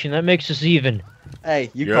session. That makes us even. Hey,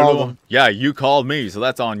 you You're called the one- him. Yeah, you called me, so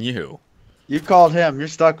that's on you. You called him. You're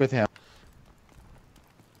stuck with him.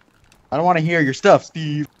 I don't want to hear your stuff,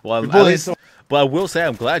 Steve. Well, Your at bullying least, so- but I will say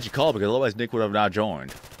I'm glad you called because otherwise Nick would have not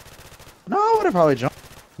joined. No, I would have probably jumped.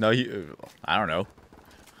 No, I don't know.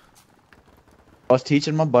 I was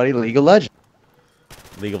teaching my buddy League of Legends.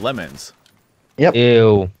 League of Lemons. Yep.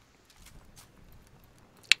 Ew.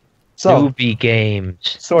 So, Newbie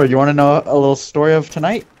games. Sword, you want to know a little story of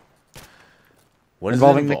tonight What is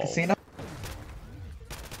involving it the involved? casino?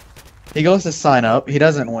 He goes to sign up. He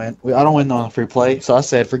doesn't win. I don't win on free play, so I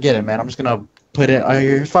said, forget it, man. I'm just gonna put in.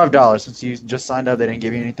 Here's $5 since you just signed up. They didn't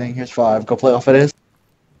give you anything. Here's $5. Go play off of this.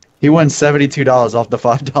 He wins $72 off the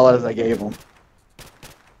 $5 I gave him.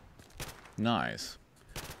 Nice.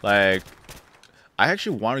 Like, I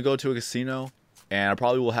actually want to go to a casino, and I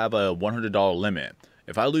probably will have a $100 limit.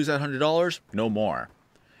 If I lose that $100, no more.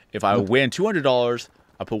 If I win $200,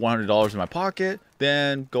 I put $100 in my pocket,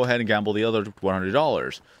 then go ahead and gamble the other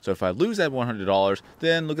 $100. So if I lose that $100,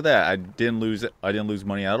 then look at that. I didn't lose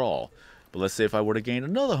money at all. But let's say if I were to gain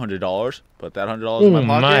another $100, put that $100 in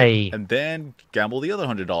my pocket, and then gamble the other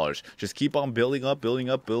 $100. Just keep on building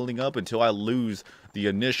up until I lose the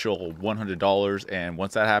initial $100. And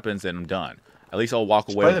once that happens, then I'm done. At least I'll walk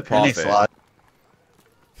away with a profit.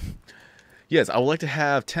 Yes, I would like to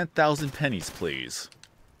have 10,000 pennies, please.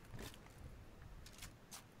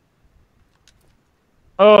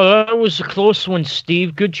 Oh, that was a close one,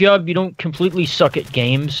 Steve. Good job you don't completely suck at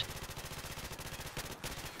games.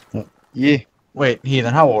 Yeah. Wait,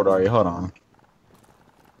 Heathen, how old are you? Hold on.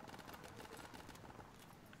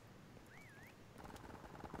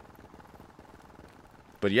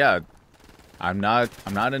 But yeah, I'm not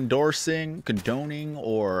endorsing, condoning,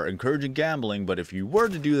 or encouraging gambling, but if you were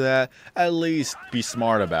to do that, at least be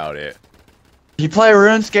smart about it. You play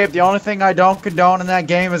RuneScape, the only thing I don't condone in that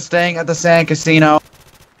game is staying at the Sand Casino.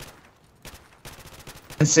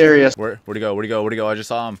 I'm serious. Where'd he go? Where'd he go? Where'd he go? I just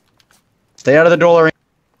saw him. Stay out of the duel arena.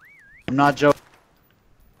 I'm not joking.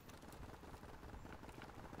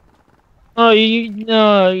 Oh,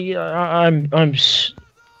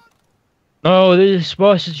 Oh, this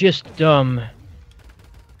boss is just dumb.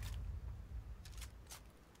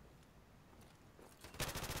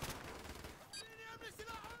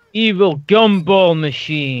 Evil gumball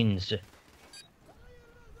machines.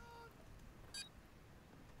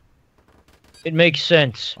 It makes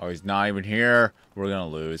sense. Oh, he's not even here. We're gonna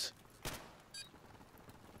lose.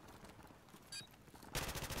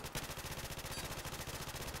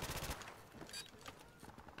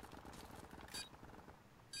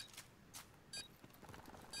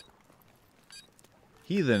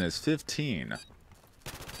 Heathen is 15.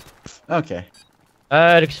 Okay.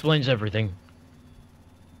 That explains everything.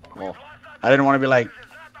 Well, I didn't want to be like,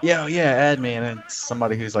 yo, yeah, add me, and it's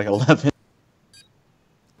somebody who's like 11.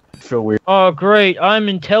 I feel weird. Oh, great. I'm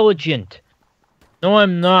intelligent. No,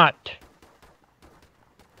 I'm not.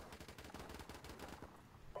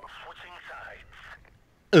 Switching sides.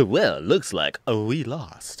 Oh, well, looks like we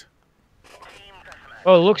lost. Team deathmatch.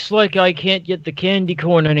 Oh, looks like I can't get the candy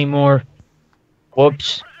corn anymore.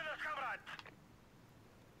 Whoops. Prisoners, comrades.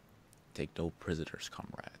 Take no prisoners,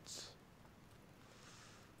 comrades.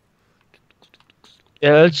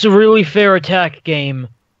 Yeah, it's a really fair attack game.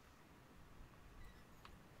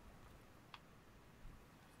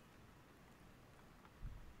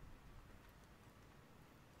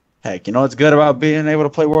 Heck, you know what's good about being able to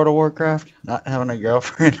play World of Warcraft? Not having a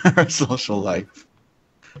girlfriend or a social life.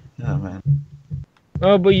 Oh, man.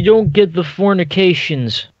 Oh, but you don't get the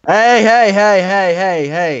fornications.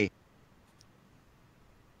 Hey!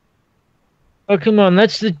 Oh, come on.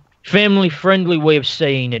 That's the family-friendly way of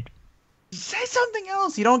saying it. Say something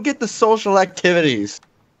else. You don't get the social activities.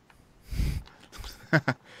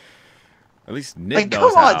 At least Nick Like,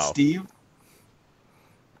 knows come on, how. Steve.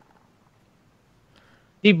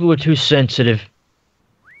 People are too sensitive.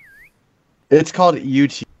 It's called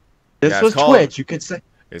YouTube. This Yeah, it's was called- Twitch. You could say.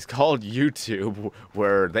 It's called YouTube,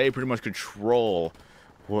 where they pretty much control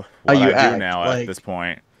what How you I do act, now like- at this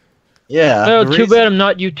point. Yeah. Oh, the too reason- bad I'm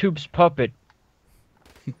not YouTube's puppet.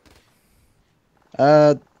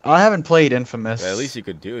 I haven't played Infamous. At least you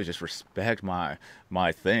could do is just respect my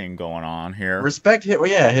thing going on here. Respect it. Well,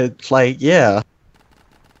 yeah, it's like, yeah.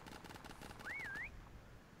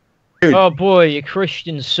 Dude. Oh boy, a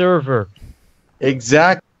Christian server.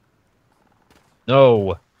 Exact.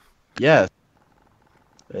 No. Yes.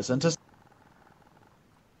 Isn't it?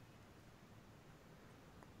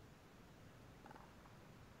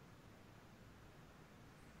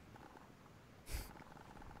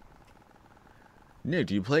 Nick,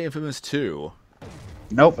 do you play Infamous 2?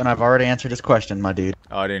 Nope, and I've already answered this question, my dude.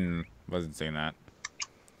 Oh, I wasn't saying that.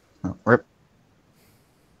 Oh, rip.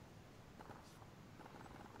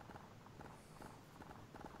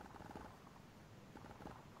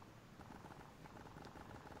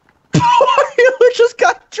 You just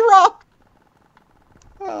got dropped.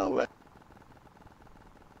 Oh man.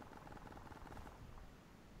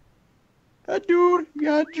 That dude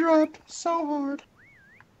got dropped so hard.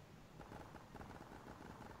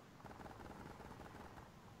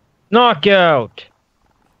 Knockout!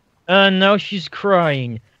 And now she's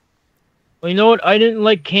crying. Well, you know what? I didn't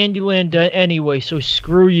like Candyland anyway, so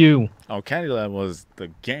screw you. Oh, Candyland was the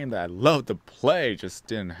game that I loved to play, just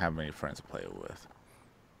didn't have many friends to play it with.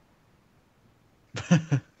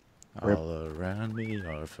 Rip. All around me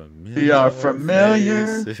are familiar, We are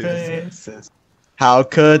familiar faces. faces. How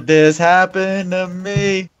could this happen to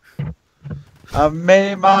me? I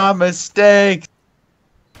made my mistakes.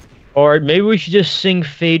 Or maybe we should just sing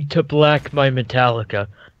Fade to Black by Metallica.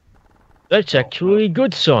 That's actually a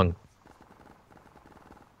good song.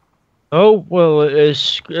 Oh, well,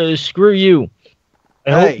 screw you.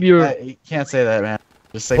 I hope your you can't say that, man.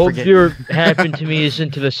 Just say hope forget. your happen to me is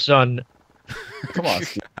into the sun. Come on,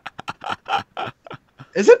 Steve.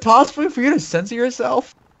 Is it possible for you to censor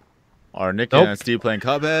yourself? Are Nick Nope. and Steve playing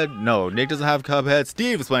Cuphead? No, Nick doesn't have Cuphead.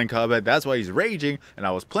 Steve is playing Cuphead. That's why he's raging. And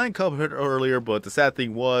I was playing Cuphead earlier, but the sad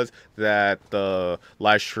thing was that the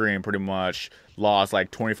live stream pretty much lost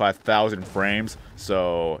like 25,000 frames.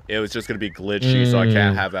 So it was just going to be glitchy, so I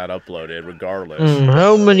can't have that uploaded regardless.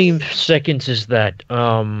 How many seconds is that?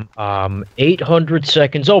 800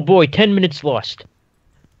 seconds. Oh boy, 10 minutes lost.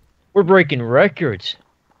 We're breaking records.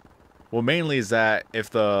 Well, mainly is that if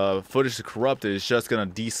the footage is corrupted, it's just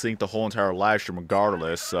going to desync the whole entire live stream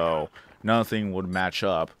regardless, so nothing would match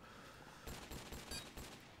up.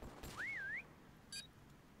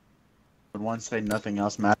 Would one say nothing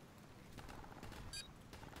else matters?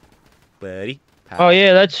 Buddy. Oh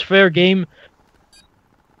yeah, that's fair game.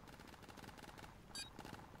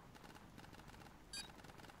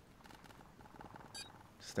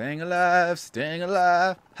 Staying alive,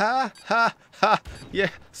 ha, ha, ha, yeah,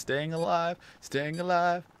 staying alive,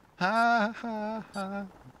 ha, ha, ha,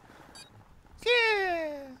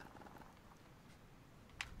 yeah.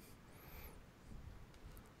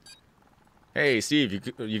 Hey, Steve,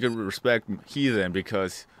 you could respect Heathen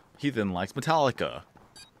because Heathen likes Metallica.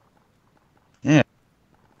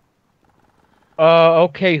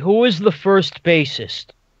 Okay, who is the first bassist?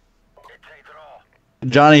 Dictate it all.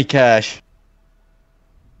 Johnny Cash.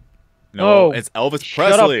 No, Oh, it's Elvis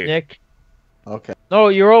Shut up, Presley. Nick. Okay. No,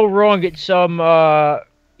 you're all wrong. It's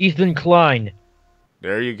Ethan Klein.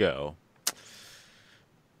 There you go.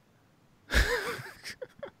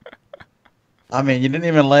 I mean, you didn't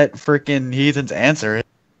even let freaking heathens answer it.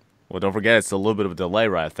 Well, don't forget, it's a little bit of a delay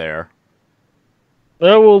right there.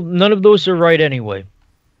 Oh, well, none of those are right anyway.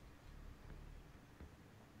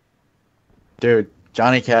 Dude,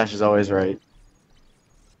 Johnny Cash is always right.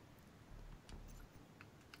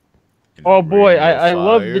 In Oh the boy, ring of I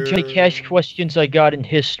love the Johnny fire, Cash questions I got in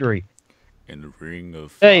history. in the ring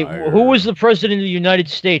of Hey, fire. who was the president of the United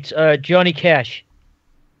States? Johnny Cash.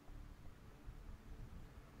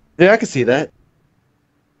 Yeah, I can see that.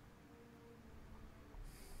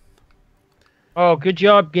 Oh, good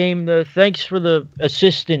job, game. Thanks for the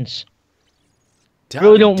assistance. Time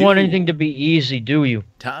Really to don't want do- anything to be easy, do you?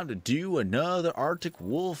 Time to do another Arctic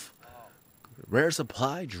Wolf rare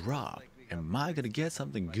supply drop. Am I gonna get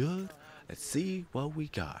something good? Let's see what we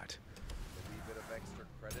got.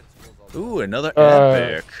 Ooh, another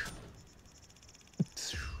epic.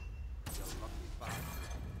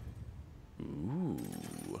 Ooh.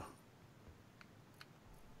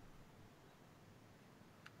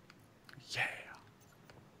 Yeah.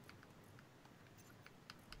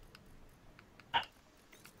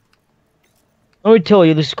 Let me tell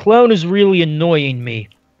you, this clown is really annoying me.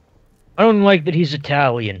 I don't like that he's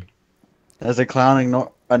Italian. Is the clown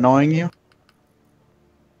annoying you?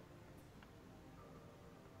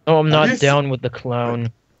 Oh, I'm Have not you down with the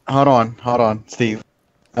clown. Hold on, Steve.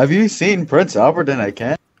 Have you seen Prince Albert in a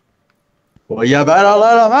can? Well, you better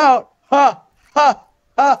let him out. Ha! Ha!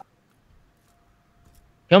 Ha!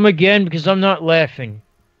 Come again, because I'm not laughing.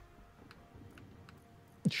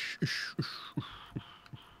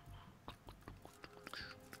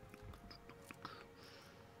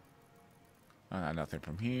 Nothing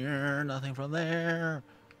from here, nothing from there.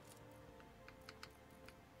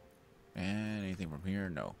 Anything from here?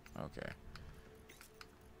 No. Okay.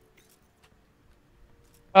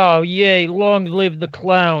 Oh, yay, long live the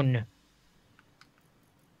clown.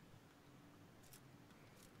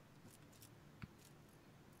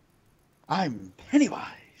 I'm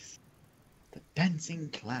Pennywise, the dancing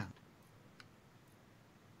clown.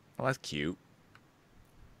 Oh, that's cute.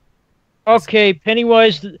 Okay,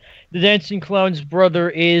 Pennywise, the dancing clown's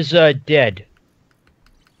brother, is dead.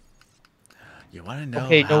 You want to know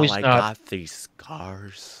Okay, no, how he's I not. got these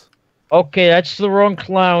scars? Okay, that's the wrong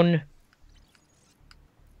clown.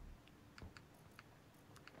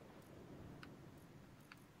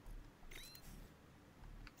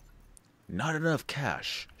 Not enough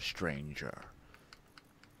cash, stranger.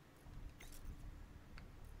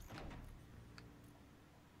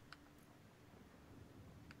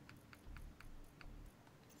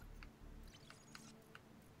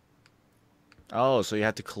 Oh, so you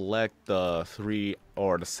have to collect the 3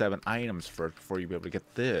 or the 7 items first before you be able to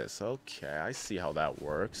get this. Okay, I see how that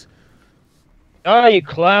works. Ah, you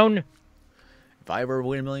clown. If I ever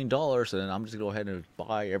win $1 million, then I'm just gonna go ahead and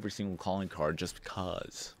buy every single calling card just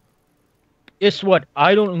because. Guess what?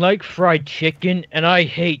 I don't like fried chicken, and I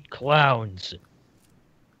hate clowns.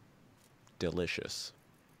 Delicious.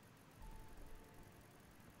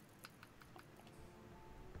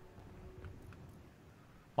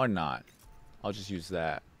 Why not? I'll just use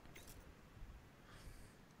that.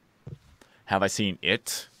 Have I seen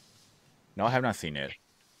it? No, I have not seen it.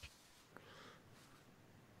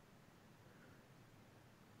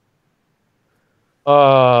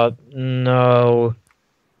 No.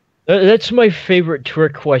 That's my favorite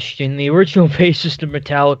trick question. The original bassist of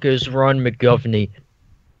Metallica is Ron McGovney.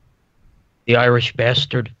 The Irish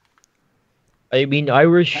bastard. I mean,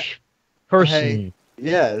 Irish person. Hey,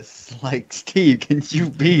 yes, like Steve, can you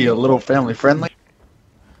be a little family friendly?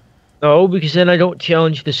 No, because then I don't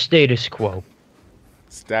challenge the status quo.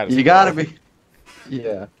 Status You quo. gotta be.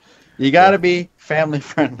 Yeah. You gotta be family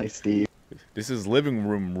friendly, Steve. This is living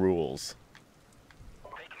room rules.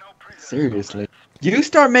 Seriously. You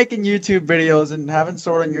start making YouTube videos and having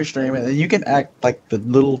sword on your stream, and then you can act like the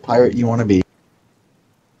little pirate you want to be.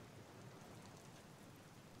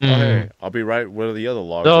 Oh, hey, I'll be right where the other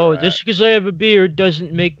logs No, are at. just because I have a beard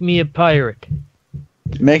doesn't make me a pirate.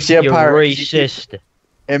 It makes you a You're pirate. racist.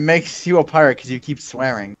 It makes you a pirate because you keep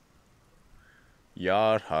swearing.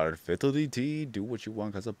 Yar har fiddly-dee, do what you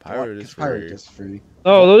want because a pirate is free. Pirate is free.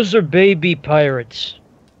 Oh, those are baby pirates.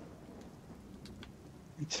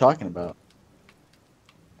 What are you talking about?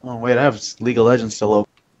 Oh, wait, I have League of Legends still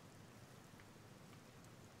open.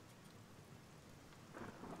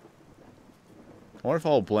 I wonder if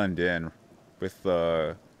I'll blend in with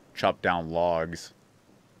the chopped down logs.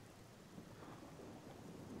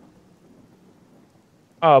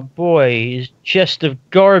 Oh boy, his chest of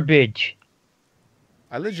garbage.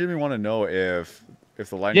 I legitimately want to know if the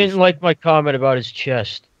He lightning. didn't like my comment about his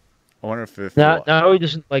chest. I wonder if Now he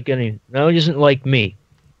doesn't like any. Now he doesn't like me.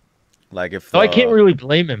 Like if So I can't really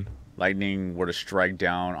blame him. lightning were to strike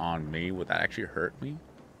down on me, would that actually hurt me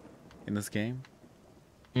in this game?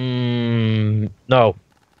 No.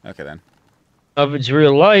 Okay then. If it's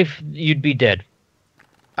real life, you'd be dead.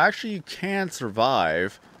 Actually, you can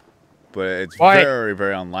survive, but it's Why? very,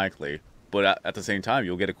 very unlikely. But at the same time,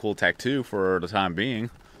 you'll get a cool tattoo for the time being.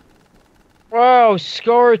 Wow,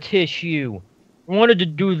 scar tissue. I wanted to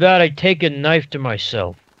do that, I'd take a knife to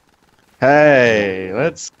myself. Hey,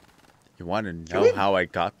 let's. You want to know how I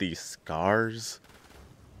got these scars?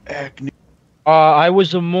 I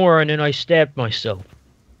was a moron and I stabbed myself.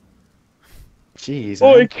 Jeez.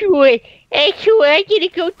 Oh, man. cool. Hey, cool. I gotta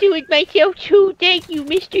go do it myself too. Thank you,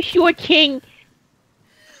 Mr. Short King.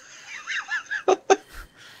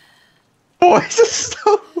 Boy, this is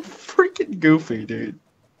so freaking goofy, dude.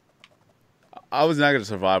 I was not going to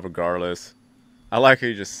survive regardless. I like how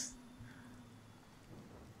you just...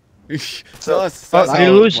 that's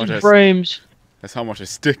Illusion frames. That's how much I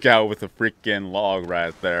stick out with the freaking log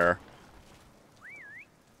right there.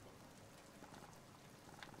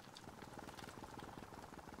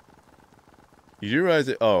 You do realize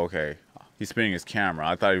it? Oh, okay. He's spinning his camera.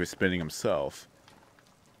 I thought he was spinning himself.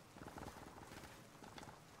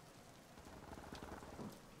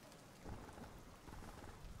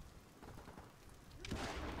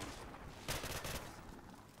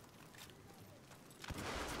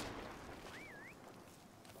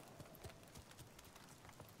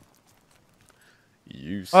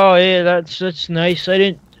 Oh yeah, that's nice. I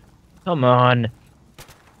didn't. Come on.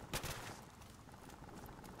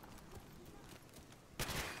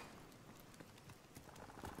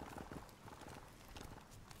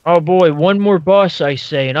 Oh boy, one more boss, I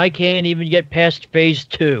say, and I can't even get past phase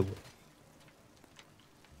 2.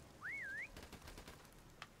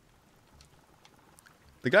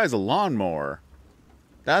 The guy's a lawnmower.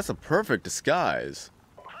 That's a perfect disguise.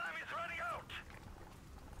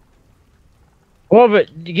 Love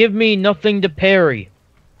it. Give me nothing to parry.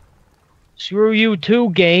 Screw you too,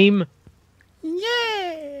 game. Yeah.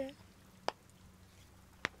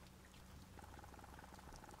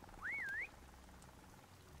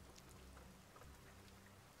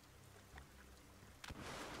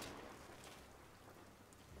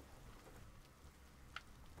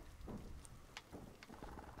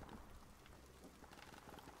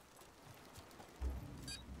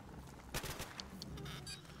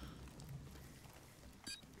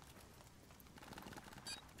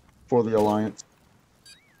 For the Alliance.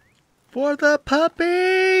 For the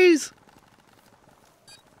puppies!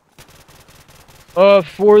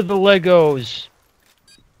 For the Legos.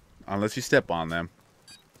 Unless you step on them.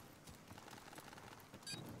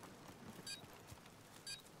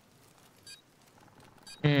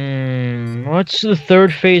 What's the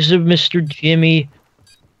third phase of Mr. Jimmy?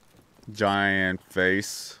 Giant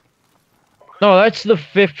face. No, that's the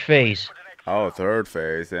 5th phase. Oh, third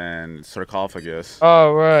phase and sarcophagus.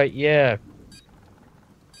 Oh, right, yeah.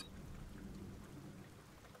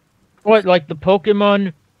 What, like the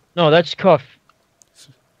Pokemon? No, that's Cuff.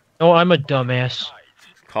 No, I'm a dumbass.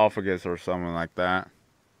 Sarcophagus or something like that.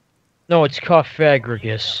 No, it's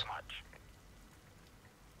Coffagragus.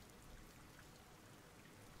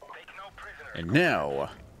 And now,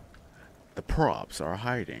 the props are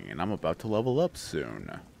hiding, and I'm about to level up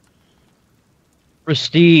soon.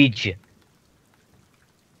 Prestige.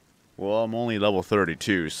 Well, I'm only level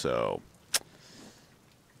 32, so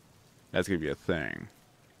that's gonna be a thing.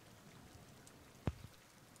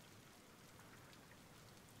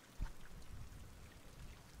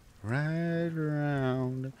 Right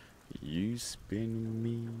round, you spin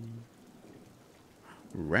me.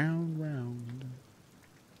 Round, round.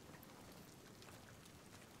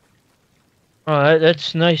 Oh,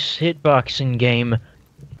 that's nice hitboxing game.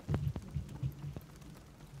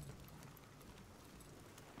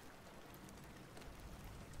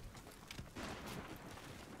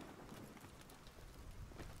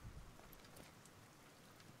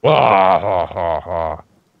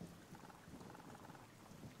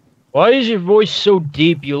 Why is your voice so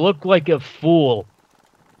deep? You look like a fool.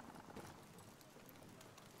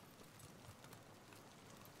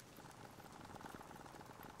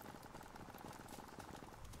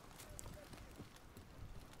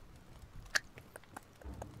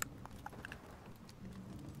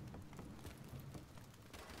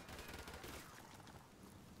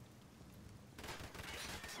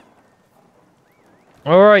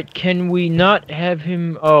 Alright, can we not have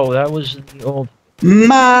him... Oh, that was the old...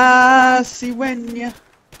 Masiwenya.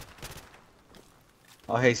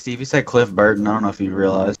 Oh, hey, Steve, you said Cliff Burton. I don't know if you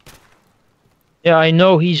realized. Yeah, I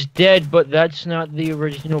know he's dead, but that's not the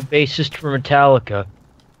original bassist for Metallica.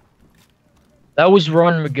 That was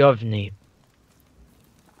Ron McGovney.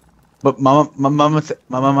 But my mama said.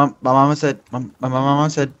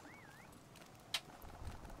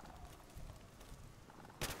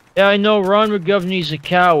 Yeah, I know Ron McGovney's a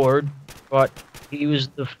coward, but he was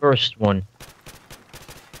the first one.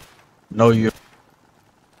 No, you.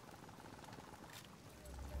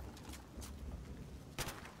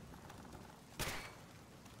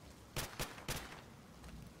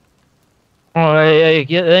 Oh,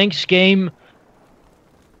 yeah, thanks, game.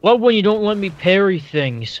 Love when you don't let me parry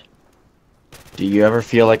things. Do you ever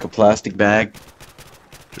feel like a plastic bag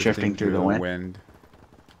drifting through the wind,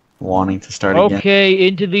 wanting to start again? Okay,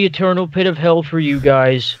 into the eternal pit of hell for you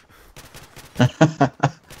guys. I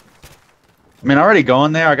mean, already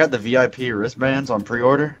going there. I got the VIP wristbands on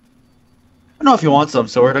pre-order. I don't know if you want some,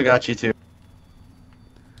 Sword. I got you too.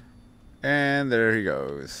 And there he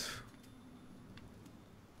goes.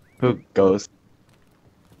 Who goes?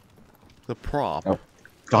 The prop.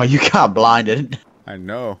 Oh, you got blinded. I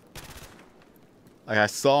know. Like, I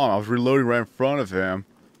saw him. I was reloading right in front of him.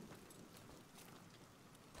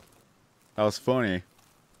 That was funny.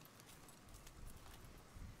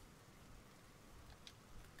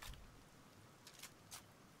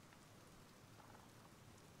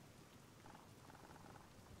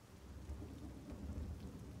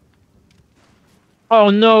 Oh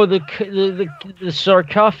no, the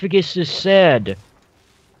sarcophagus is sad.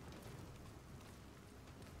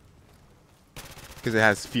 Because it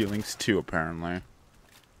has feelings too, apparently.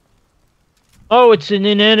 Oh, it's an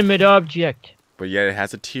inanimate object. But yet it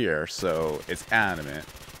has a tear, so it's animate.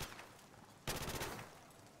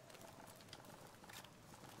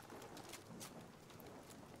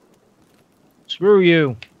 Screw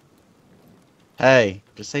you. Hey,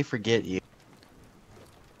 just say forget you.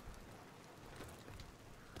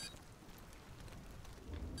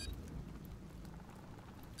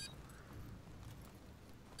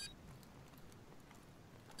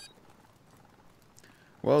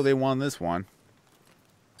 Well, they won this one.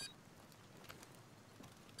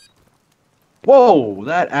 Whoa,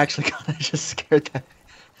 that actually kind of just scared that.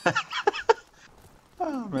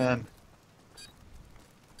 Oh, man.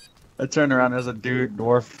 I turned around, there's a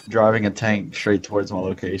dwarf driving a tank straight towards my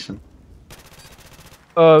location.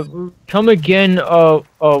 Come again,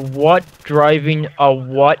 what? Driving a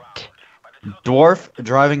what? Dwarf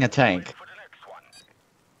driving a tank.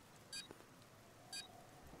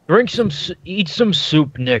 Drink some, eat some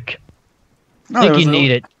soup, Nick. No, Think you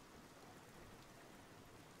need it.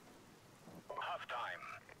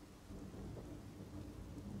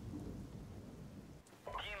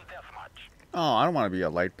 Oh, I don't want to be a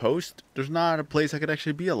light post. There's not a place I could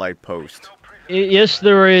actually be a light post. Yes,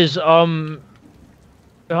 there is,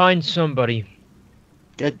 behind somebody.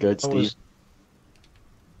 Get good, Steve.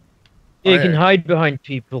 Yeah, you can hide behind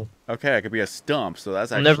people. Okay, I could be a stump, so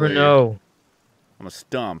that's actually... You'll never know. I'm a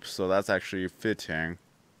stump, so that's actually fitting.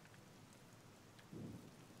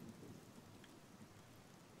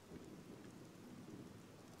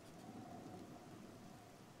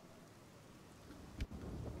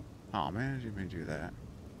 Oh man, did you even do that?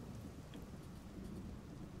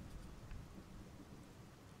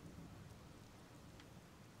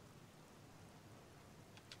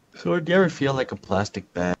 So, do you ever feel like a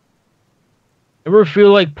plastic bag? Ever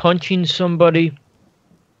feel like punching somebody?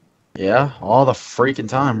 Yeah, all the freaking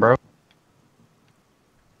time, bro.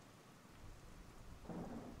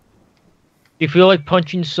 You feel like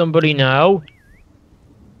punching somebody now?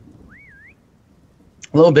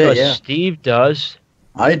 A little bit, yeah. Steve does.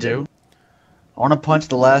 I do. I want to punch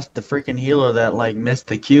the freaking healer that, like, missed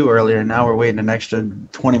the queue earlier, and now we're waiting an extra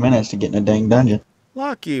 20 minutes to get in a dang dungeon.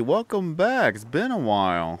 Lucky, welcome back. It's been a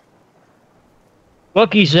while.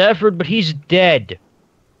 Lucky Zafford, but he's dead.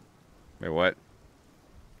 Wait, what?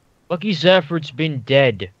 Lucky Zafford's been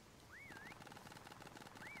dead.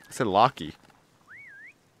 I said Lucky.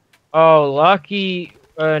 Oh, Lucky,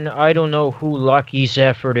 and I don't know who Lucky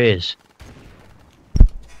Zafford is.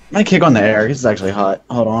 My kick on the air. This is actually hot.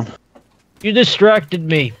 Hold on. You distracted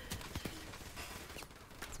me.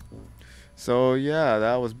 So, yeah,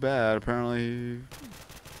 that was bad. Apparently...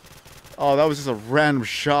 Oh, that was just a random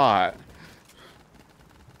shot.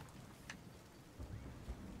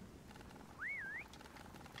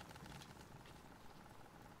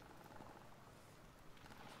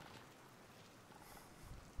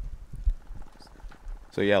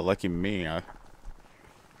 So, yeah, lucky me. I'm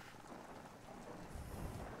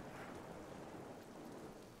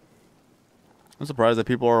surprised that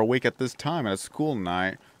people are awake at this time at a school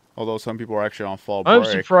night. Although some people are actually on fall break. I'm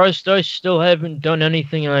surprised I still haven't done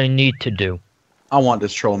anything I need to do. I want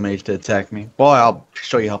this troll mage to attack me. Boy, I'll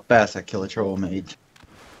show you how fast I kill a troll mage.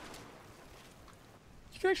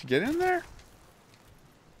 can actually get in there?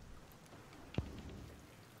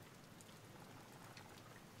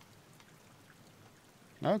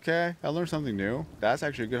 Okay, I learned something new. That's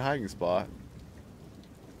actually a good hiding spot.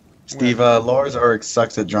 Steve, Lars Ulrich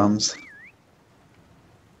sucks at drums.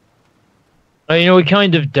 You know, he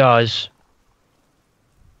kind of does.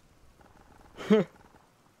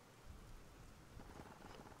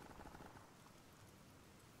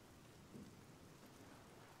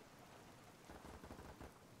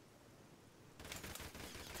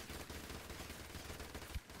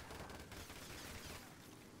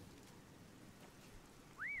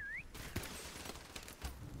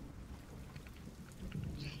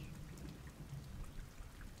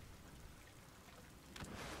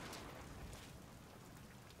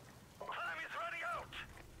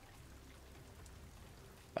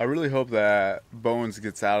 I really hope that Bones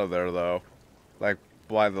gets out of there though, like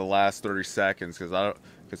by the last 30 seconds,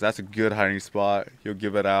 because that's a good hiding spot. He'll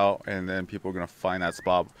give it out, and then people are gonna find that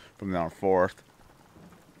spot from there on forth.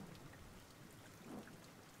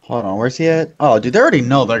 Hold on, where's he at? Oh, dude, they already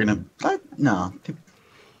know they're gonna. No. He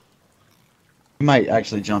might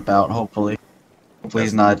actually jump out, hopefully. Hopefully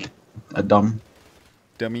he's not a dumb.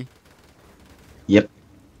 Dummy. Yep.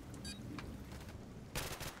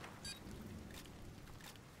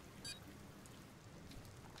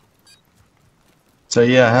 So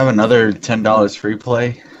yeah, I have another $10 free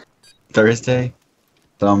play Thursday.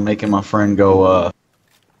 So I'm making my friend go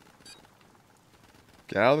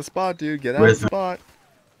Get out of the spot, dude. Get out of with the spot.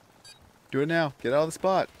 Do it now. Get out of the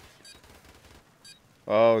spot.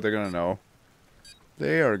 Oh, they're gonna know.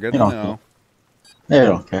 They are gonna know. They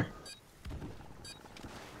don't care.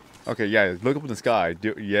 Okay, yeah, look up in the sky.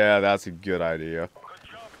 Yeah, that's a good idea. Good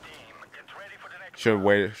job, team. Get ready for the next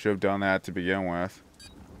Should have done that to begin with.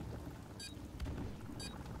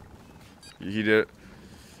 He did.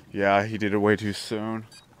 Yeah, he did it way too soon.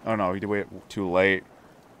 Oh no, he did it way too late.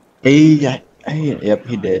 Yep,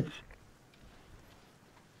 he did. team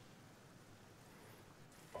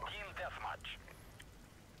deathmatch.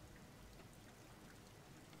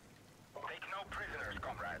 Take no prisoners,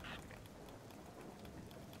 comrades.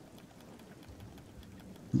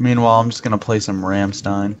 Meanwhile, I'm just gonna play some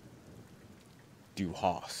Ramstein. Du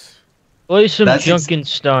Haas. Play some That's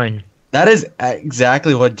Junkenstein. That is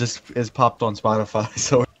exactly what just is popped on Spotify.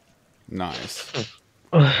 So Nice.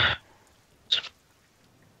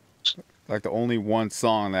 Like the only one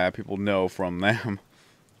song that people know from them.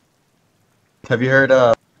 have you heard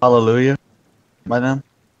Hallelujah by them?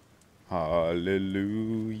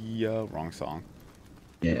 Hallelujah. Wrong song.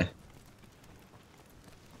 Yeah.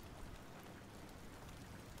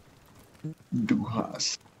 Du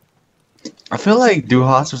Haas. I feel like Du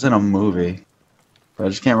Haas was in a movie, but I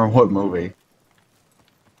just can't remember what movie.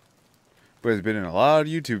 But it's been in a lot of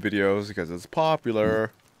YouTube videos because it's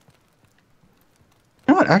popular.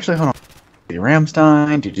 You know what? Actually, hold on.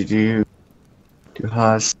 Ramstein, Du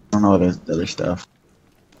Haas. I don't know the other stuff.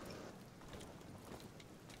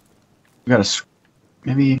 We got a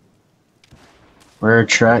maybe rare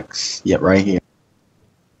tracks. Yep, right here.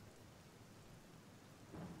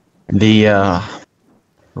 The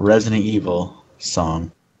Resident Evil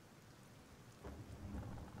song.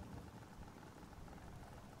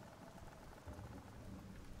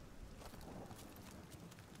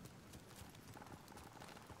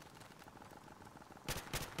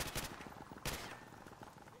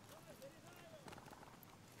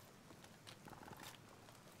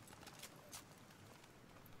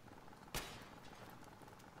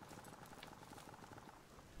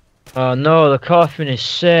 Oh no, the coffin is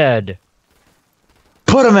sad.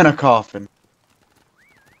 Put him in a coffin.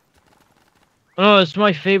 Oh, it's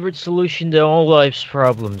my favorite solution to all life's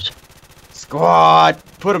problems. Squad.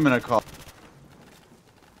 Put him in a coffin.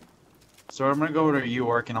 So I'm gonna go over to you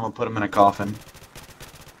work and I'm gonna put him in a coffin.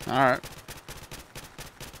 Alright.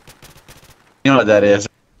 You know what that is?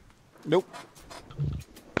 Nope.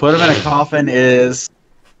 Put him in a coffin is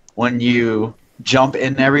when you jump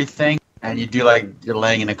in everything and you do like you're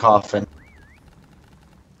laying in a coffin.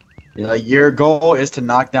 Like your goal is to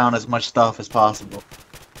knock down as much stuff as possible.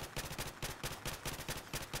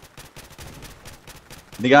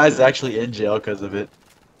 The guy's actually in jail because of it.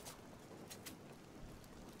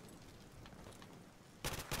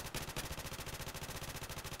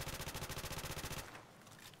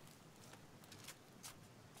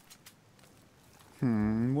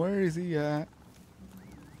 Where is he at?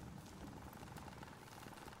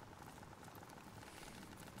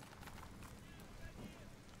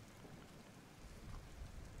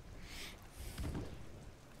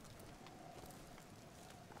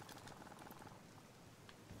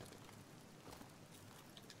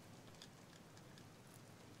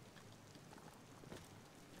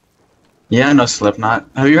 Yeah, I know Slipknot.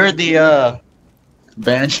 Have you heard the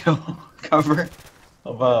banjo cover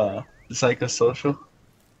of Psychosocial?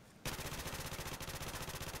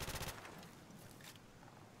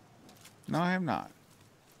 No, I am not.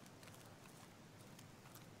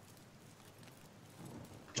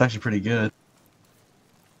 It's actually pretty good.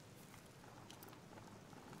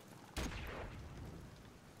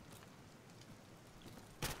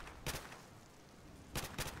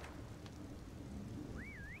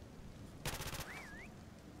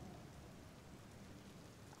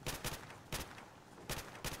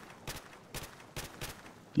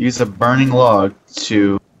 Use a burning log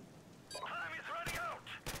to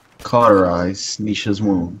cauterize Nisha's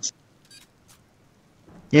wounds.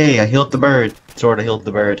 Yay, I healed the bird. Sorta healed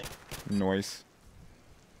the bird. Noise.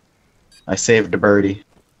 I saved the birdie.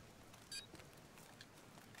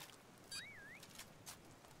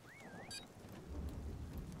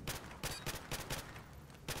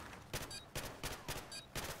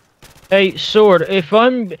 Hey, Sword, if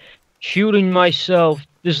I'm shooting myself,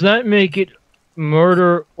 does that make it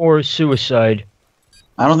murder or suicide?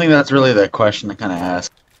 I don't think that's really the question to kind of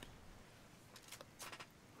ask.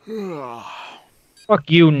 Fuck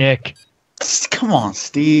you, Nick. Come on,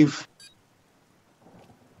 Steve.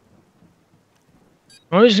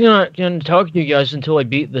 I'm just gonna talk to you guys until I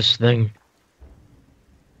beat this thing.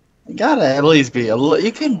 You gotta at least be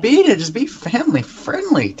you can beat it. Just be family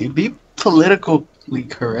friendly, dude. Be politically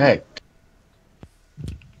correct.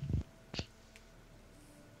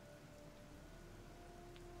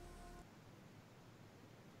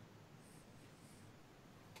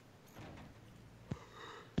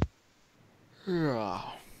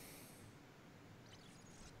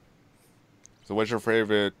 So what's your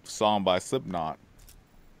favorite song by Slipknot?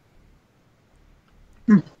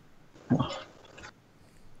 I'm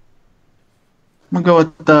gonna go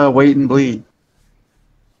with Wait and Bleed.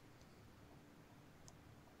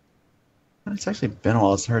 It's actually been a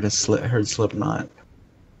while since I heard Slipknot.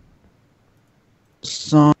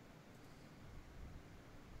 Song.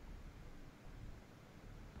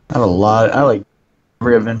 I have a lot. I like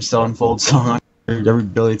every Avenged Sevenfold song. Every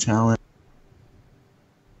Billy Talent.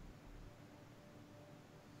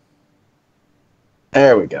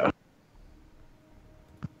 There we go.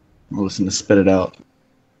 I'll listen to Spit It Out.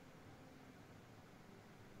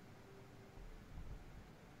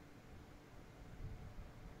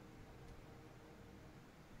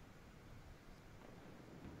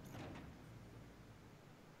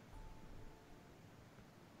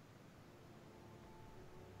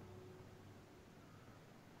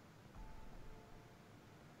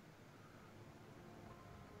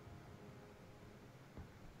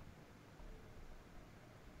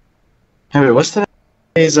 Hey, wait, what's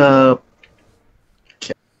today's I'm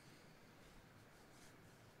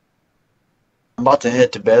about to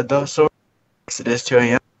head to bed though, so it is 2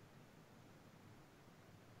 a.m.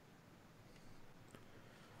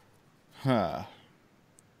 Huh.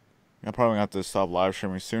 I'm probably gonna have to stop live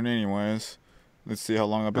streaming soon anyways. Let's see how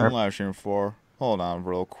long I've been live streaming for. Hold on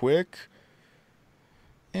real quick.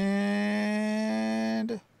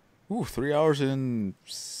 And... Ooh, 3 hours and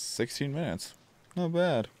 16 minutes. Not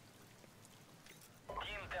bad.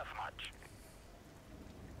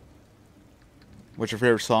 What's your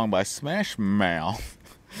favorite song by Smash Mouth?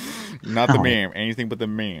 Not the meme. Anything but the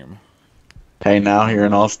meme. Hey, now you're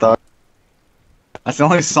an all-star. That's the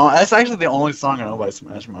only song. That's actually the only song I know by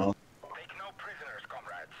Smash Mouth.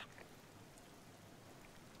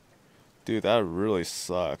 Dude, that really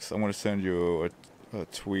sucks. I'm gonna send you a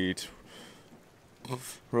tweet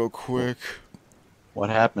real quick.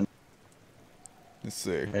 What happened? Let's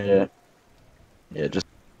see. Yeah, just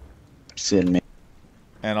send me.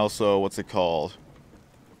 And also, what's it called?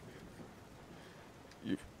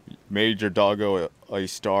 You made your doggo a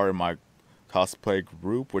star in my cosplay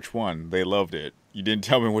group. Which one? They loved it. You didn't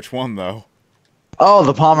tell me which one though. Oh,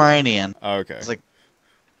 the Pomeranian. Okay. It's like,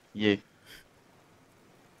 yeah.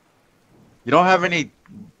 You don't have any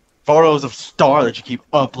photos of Star that you keep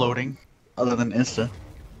uploading, other than Insta.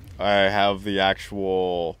 I have the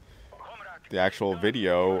actual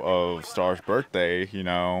video of Star's birthday. You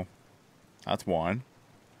know, that's one.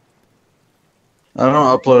 I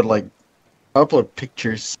don't upload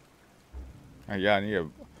pictures. Yeah, I need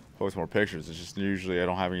to post more pictures. It's just usually I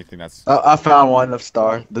don't have anything that's... I found one of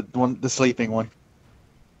Star, the sleeping one.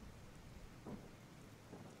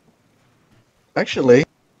 Actually,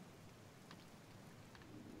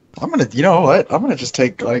 you know what? I'm gonna just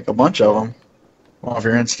take like a bunch of them off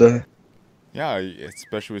your Insta. Yeah,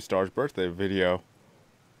 especially with Star's birthday video.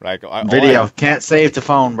 Like Video can't save to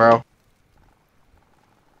phone, bro.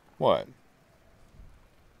 What?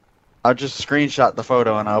 I'll just screenshot the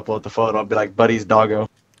photo and I'll upload the photo. I'll be like, buddy's doggo.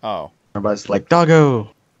 Oh. Everybody's like,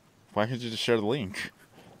 doggo. Why can't you just share the link?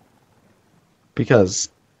 Because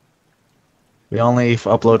we only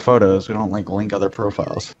upload photos. We don't like link other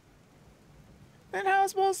profiles. Then how am I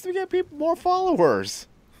supposed to get people more followers?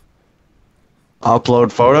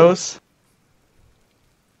 Upload photos?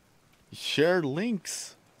 Share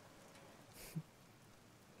links.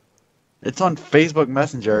 It's on Facebook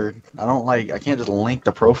Messenger. I can't just link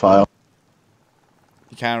the profile.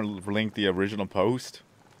 You can't link the original post.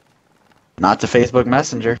 Not to Facebook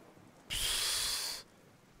Messenger.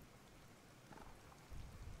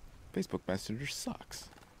 Facebook Messenger sucks.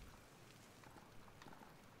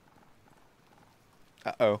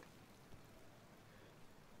 Uh-oh.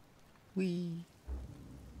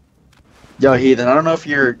 Yo, Heathen, I don't know if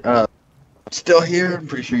you're still here. I'm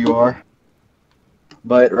pretty sure you are.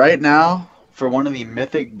 But right now, for one of the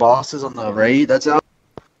mythic bosses on the raid that's out,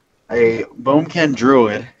 a Boomkin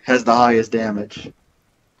Druid has the highest damage.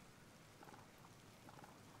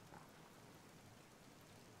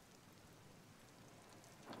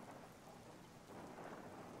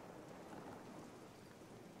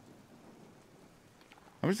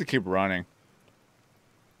 I'm just gonna keep running.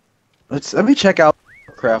 Let me check out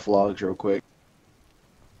craft logs real quick.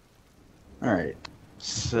 Alright.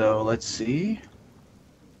 So let's see.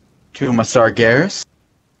 Tuma Sargeras.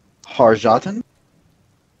 Harjatan.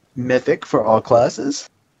 Mythic for all classes.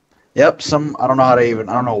 Yep, I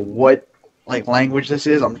don't know what language this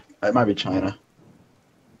is. It might be China.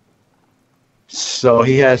 So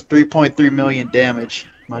he has 3.3 million damage,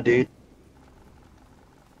 my dude.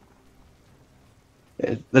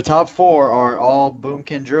 The top 4 are all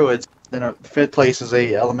Boomkin Druids. Then 5th place is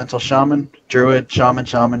a Elemental Shaman, Druid, Shaman,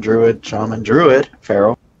 Druid, Shaman, Druid,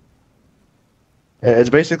 Pharaoh. It's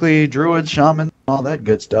basically Druid, Shaman, all that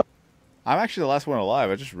good stuff. I'm actually the last one alive.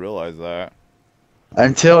 I just realized that.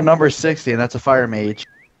 Until number 60, and that's a Fire Mage.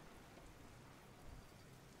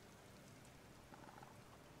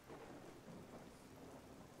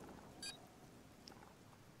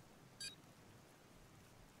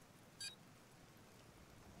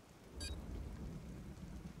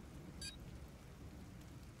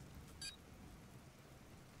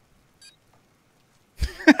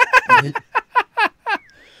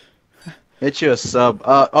 Hit you a sub.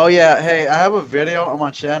 Oh yeah, hey, I have a video on my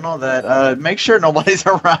channel that make sure nobody's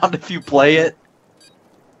around if you play it.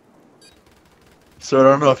 So I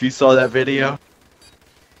don't know if you saw that video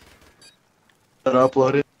that I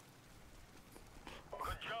uploaded.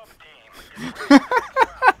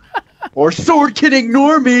 Or Sword can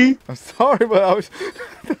ignore me. I'm sorry, but I was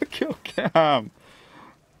the kill cam.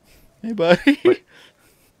 Hey, buddy. Wait.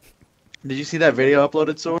 Did you see that video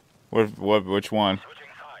uploaded, Sword? Which one?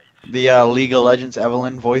 The League of Legends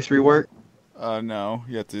Evelyn voice rework? No.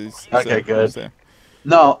 You have to okay, good.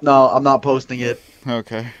 No, I'm not posting it.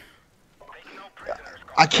 Okay.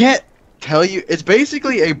 I can't tell you. It's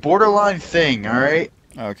basically a borderline thing, alright?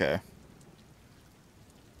 Okay.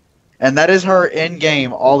 And that is her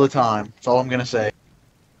in-game all the time. That's all I'm gonna say.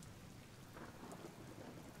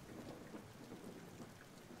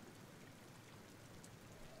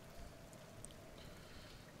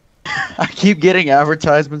 I keep getting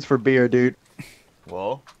advertisements for beer, dude.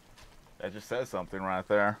 Well, that just says something right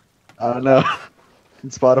there. I don't know. In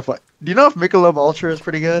Spotify. Do you know if Michelob Ultra is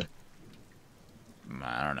pretty good?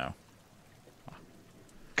 I don't know.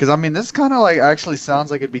 Because, I mean, this kind of, actually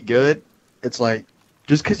sounds like it'd be good. It's like,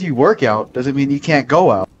 just because you work out doesn't mean you can't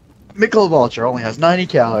go out. Michelob Ultra only has 90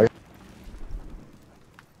 calories.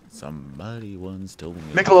 Somebody once told me.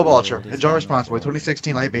 Michelob Ultra. Enjoy responsibly.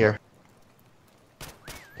 2016 light beer.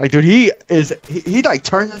 Dude, he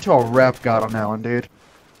turns into a rap god on that one, dude.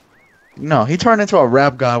 No, he turned into a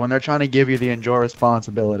rap god when they're trying to give you the enjoy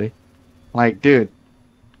responsibility. Dude.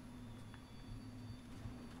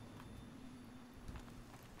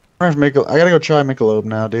 I gotta go try Michelob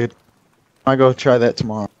now, dude. I go try that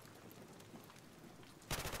tomorrow.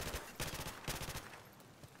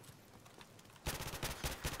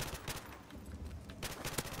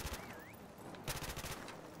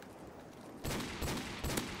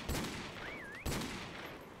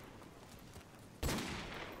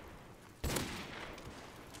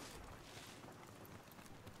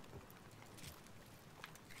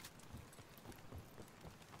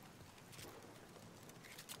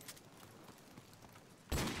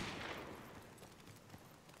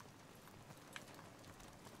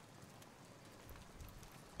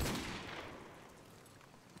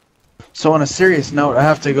 So on a serious note, I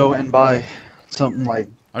have to go and buy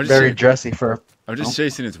something very dressy for. I'm just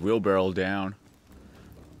chasing its wheelbarrow down.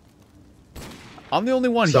 I'm the only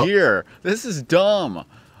one here. This is dumb.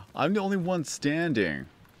 I'm the only one standing.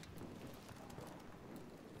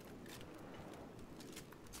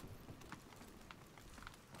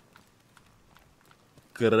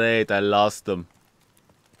 Great, I lost them.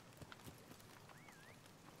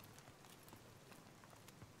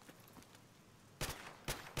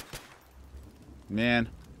 Man,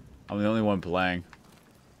 I'm the only one playing.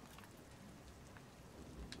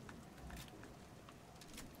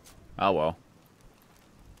 Oh well.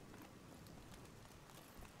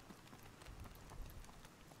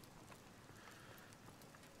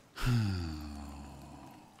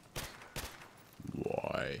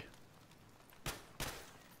 Why?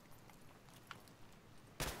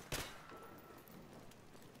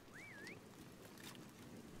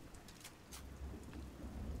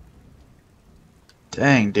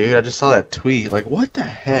 Dang, dude, I just saw that tweet. Like, what the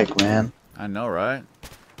heck, man? I know, right?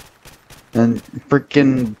 And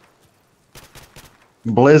freaking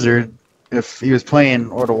Blizzard, if he was playing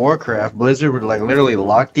World of Warcraft, Blizzard would like literally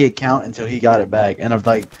lock the account until he got it back. And if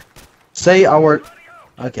like, say I were,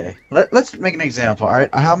 okay, let's make an example. All right,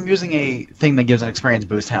 I'm using a thing that gives an experience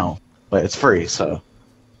boost helm, but it's free, so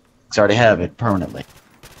I already have it permanently.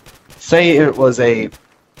 Say it was a,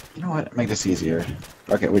 you know what? Make this easier.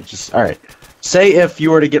 Okay, we just all right. Say if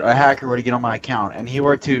you were to get a hacker were to get on my account and he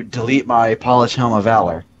were to delete my polished helm of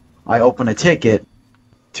valor, I open a ticket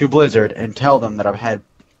to Blizzard and tell them that I've had,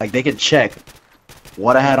 like, they can check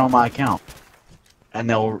what I had on my account, and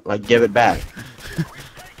they'll like give it back.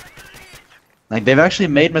 Like, they've actually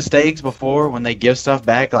made mistakes before when they give stuff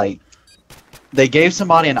back. Like, they gave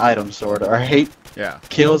somebody an item sword or hate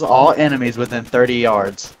kills all enemies within 30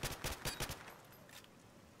 yards.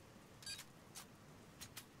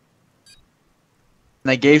 And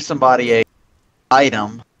they gave somebody a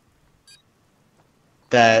item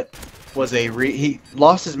that was a he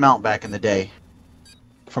lost his mount back in the day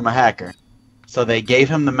from a hacker. So they gave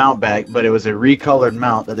him the mount back, but it was a recolored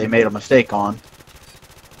mount that they made a mistake on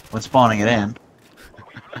when spawning it in.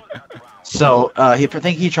 So I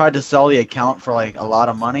think he tried to sell the account for like a lot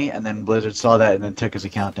of money, and then Blizzard saw that and then took his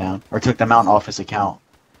account down, or took the mount off his account.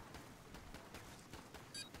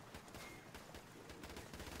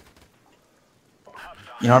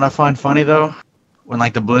 You know what I find funny though? When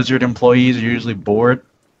like the Blizzard employees are usually bored,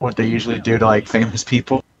 what they usually do to like famous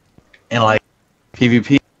people in like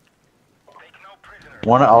PvP. I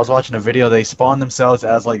was watching a video, they spawned themselves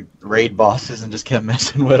as like raid bosses and just kept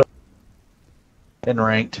messing with them in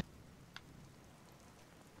ranked.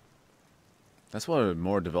 That's what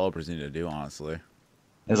more developers need to do, honestly.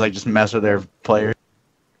 Is like just mess with their players.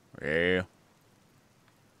 Yeah.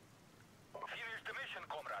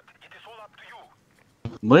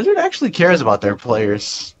 Blizzard actually cares about their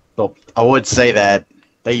players. Well, I would say that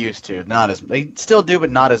they used to. They still do,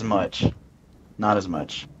 but not as much. Not as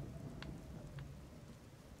much.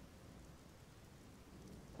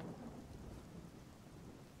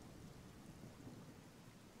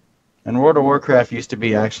 And World of Warcraft used to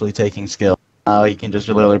be actually taking skill. Now you can just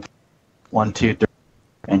literally 1, 2, 3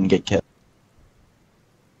 and get killed.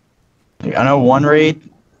 I know one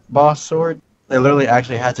raid boss sword, they literally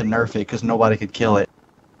actually had to nerf it because nobody could kill it.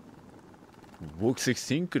 Wook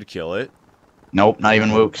 16 could kill it. Nope, not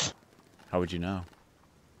even Wooks. How would you know?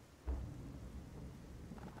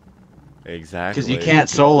 Exactly. Because you can't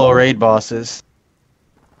solo raid bosses.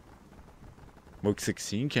 Wook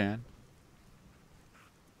 16 can.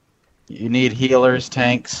 You need healers,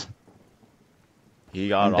 tanks. He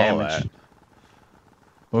got all damage. that.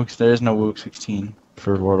 Wooks, there is no Wook 16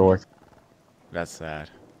 for World of Warcraft. That's sad.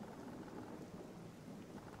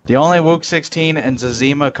 The only Wook 16 and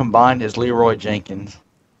Zazima combined is Leroy Jenkins.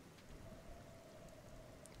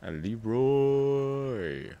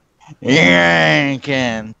 Leroy.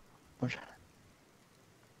 Jenkins. I'm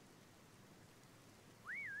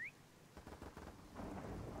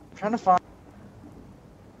trying to find.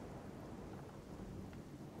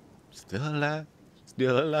 Still alive.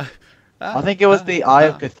 Still alive. I think it was the Eye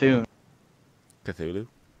of Cthulhu. Cthulhu.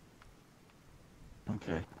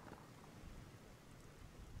 Okay.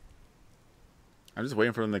 I'm just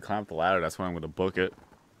waiting for them to climb up the ladder. That's when I'm going to book it.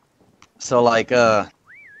 So, like,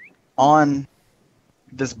 on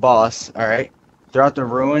this boss, alright, throughout the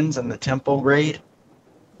ruins and the temple raid,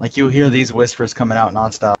 like, you'll hear these whispers coming out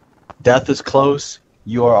nonstop. Death is close.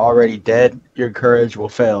 You are already dead. Your courage will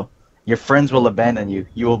fail. Your friends will abandon you.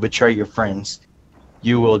 You will betray your friends.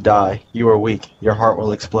 You will die. You are weak. Your heart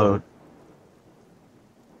will explode.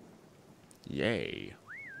 Yay.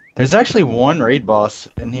 There's actually one raid boss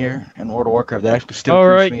in here in World of Warcraft that actually still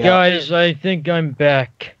Alright, creeps me out. guys, I think I'm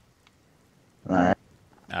back. Alright.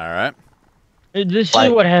 Alright. This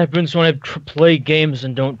is what happens when I play games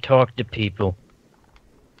and don't talk to people.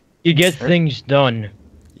 You get Sure. things done.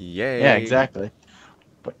 Yay. Yeah, exactly.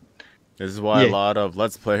 This is why Yeah. a lot of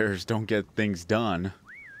Let's Players don't get things done.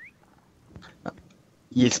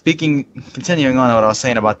 Yeah, continuing on what I was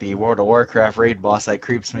saying about the World of Warcraft raid boss that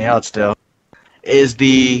creeps me out still, is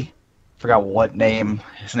forgot what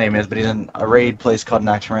his name is, but he's in a raid place called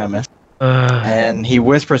Naxxramas. And he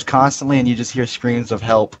whispers constantly, and you just hear screams of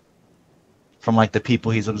help from like the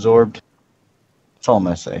people he's absorbed. That's all I'm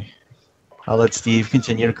gonna say. I'll let Steve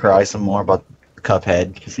continue to cry some more about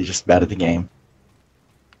Cuphead because he's just bad at the game.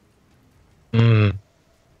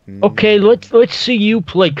 Okay, let's see you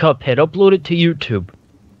play Cuphead. Upload it to YouTube.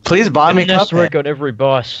 Please buy me And that's where I Cuphead. got every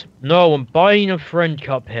boss. No, I'm buying a friend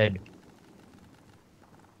Cuphead.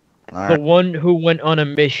 The Alright. one who went on a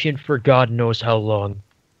mission for God knows how long.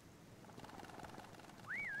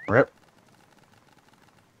 Rip.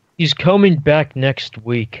 He's coming back next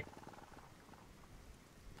week.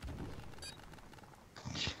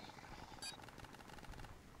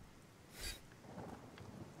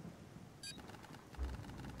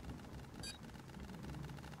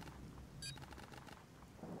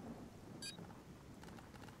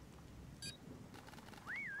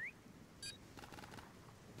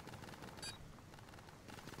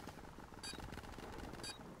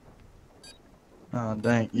 Oh,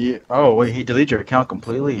 dang. Oh, wait, he deleted your account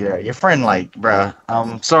completely? Yeah, your friend, like, bruh.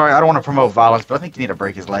 Sorry, I don't want to promote violence, but I think you need to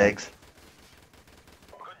break his legs.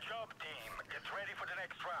 Good job, team. Get ready for the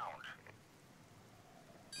next round.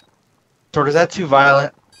 So, is that too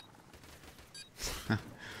violent?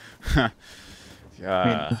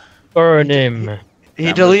 Burn him.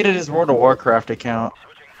 He deleted his World of Warcraft account.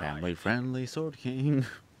 Family friendly Sword King.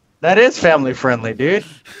 That is family friendly, dude.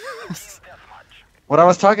 When I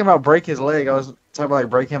was talking about break his leg, I was talking about like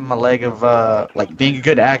breaking a leg of like being a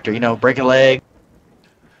good actor, break a leg.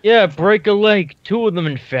 Yeah, break a leg. 2 of them,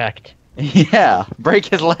 in fact. Yeah, break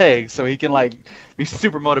his leg so he can like be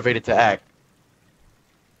super motivated to act.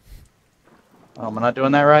 Oh, am I not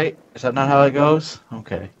doing that right? Is that not how it goes?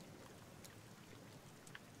 Okay.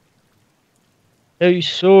 Hey,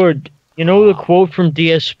 Sword, you know the quote from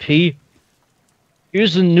DSP?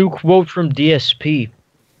 Here's a new quote from DSP.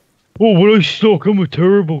 Oh, but I suck. I'm a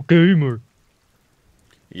terrible gamer.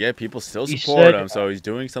 Yeah, people still He support said- him, so he's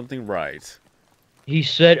doing something right. He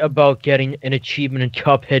said about getting an achievement in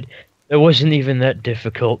Cuphead that wasn't even that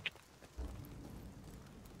difficult.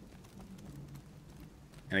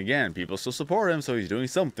 And again, people still support him, so he's doing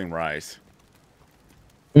something right.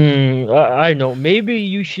 I know. Maybe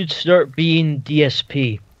you should start being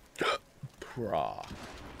DSP. Prah.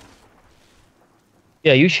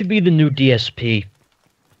 Yeah, you should be the new DSP.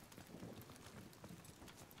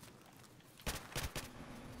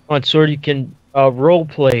 On Sword, you can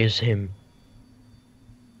roleplay as him.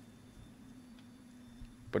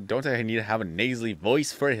 But don't I need to have a nasally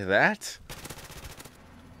voice for that?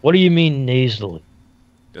 What do you mean nasally?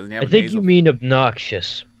 Doesn't he have I a think nasal? you mean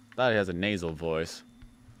obnoxious. I thought he has a nasal voice.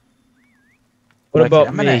 What Okay, about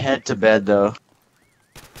I'm gonna me? head to bed though.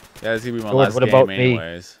 Yeah, this is gonna be my Lord, last what game about me?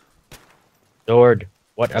 anyways. Sword,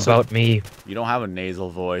 what So- about me? You don't have a nasal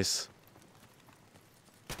voice.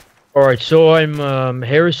 Alright, so I'm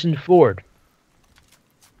Harrison Ford.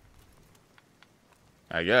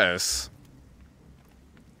 I guess.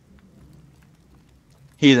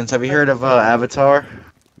 Heathens, have you heard of Avatar?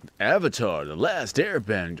 Avatar, The Last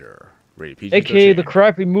Airbender. Rated PG-13. AKA the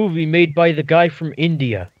crappy movie made by the guy from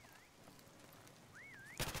India.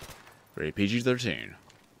 Rated PG-13.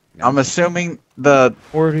 I'm assuming the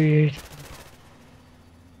 48.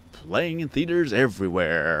 Playing in theaters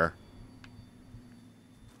everywhere.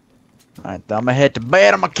 Alright, I'm gonna head to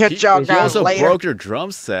bed. I'm gonna catch y'all You guys also later. broke your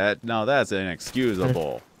drum set. No, that's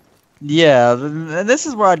inexcusable. Yeah, this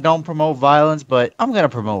is where I don't promote violence, but I'm gonna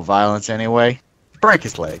promote violence anyway. Break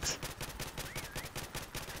his legs.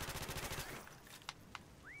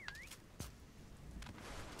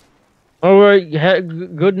 Alright,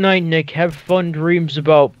 good night, Nick. Have fun dreams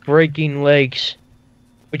about breaking legs.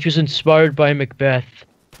 Which was inspired by Macbeth.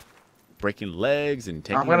 Breaking legs and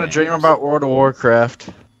taking I'm gonna names. dream about World of Warcraft.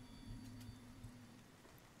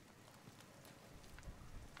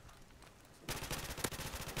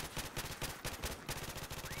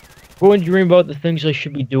 Go and dream about the things I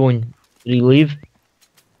should be doing. Did he leave?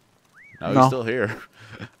 No, No. he's still here.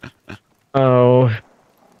 Oh.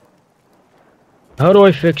 How do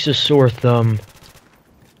I fix a sore thumb?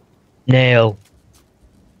 Nail.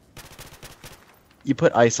 You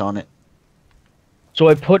put ice on it. So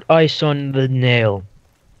I put ice on the nail,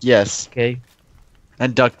 Yes, okay?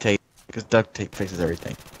 and duct tape, because duct tape fixes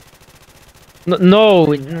everything.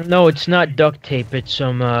 No, it's not duct tape. It's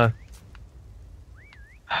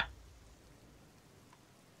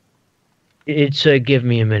It's give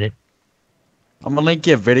me a minute. I'm gonna link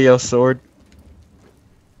you a video sword.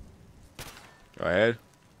 Go ahead.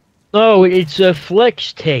 No, it's a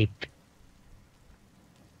flex tape.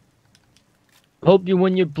 Hope you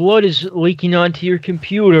when your blood is leaking onto your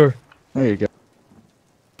computer. There you go.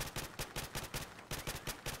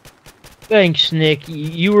 Thanks, Nick.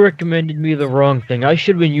 You recommended me the wrong thing. I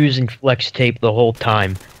should have been using flex tape the whole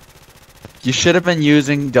time. You should have been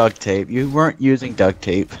using duct tape. You weren't using duct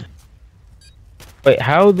tape. Wait,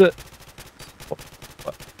 how the...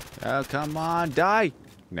 Oh, come on, die.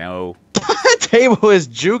 No. The table is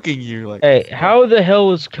juking you like. Hey, how the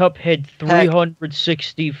hell is Cuphead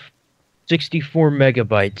 64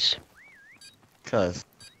 megabytes? Cuz.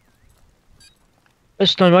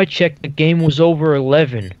 Last time I checked, the game was over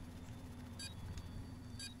 11.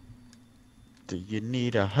 Do you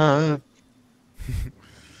need a hug?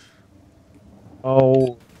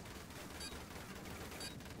 Oh,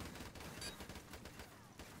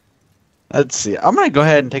 Let's see. I'm gonna go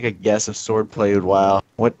ahead and take a guess if Sword played WoW.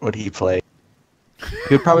 What would he play?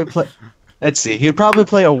 He would probably play. Let's see. He would probably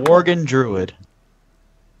play a Worgen Druid.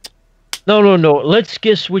 no. Let's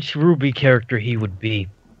guess which Ruby character he would be.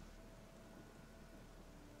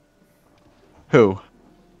 Who?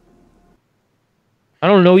 I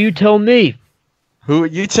don't know, you tell me. Who?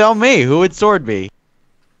 You tell me. Who would Sword be?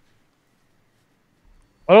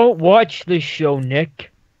 I don't watch this show,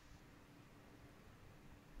 Nick.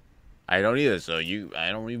 I don't either, so I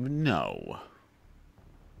don't even know.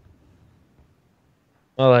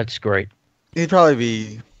 Oh, that's great. He'd probably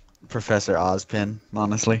be Professor Ozpin,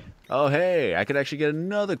 honestly. Oh, hey, I could actually get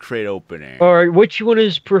another crate opening. Alright, which one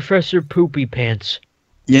is Professor Poopy Pants?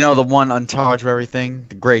 You know, the one on charge of everything?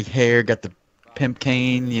 The gray hair, got the pimp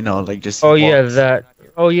cane, you know, like just... Oh yeah, that.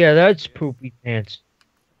 Oh yeah, that's Poopy Pants.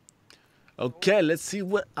 Okay, let's see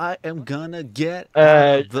what I am gonna get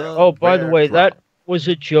out of the Oh, by the rare way, drop. that was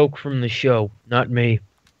a joke from the show, not me.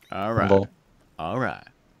 Alright.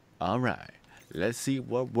 Alright. Let's see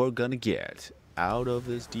what we're gonna get out of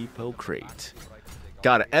this depot crate.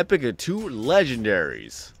 Got an epic and 2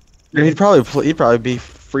 legendaries. He'd probably be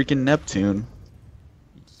freaking Neptune.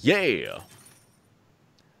 Yeah.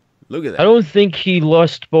 Look at I that. don't think he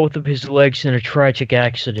lost both of his legs in a tragic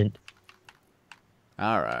accident.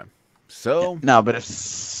 Alright. So, No, but if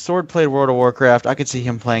Sword played World of Warcraft, I could see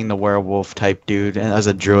him playing the werewolf type dude and as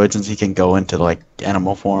a druid since he can go into like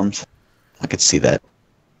animal forms. I could see that.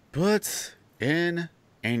 but in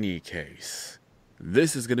any case,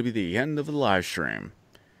 this is gonna be the end of the live stream.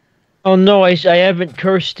 Oh no, I haven't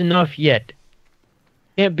cursed enough yet.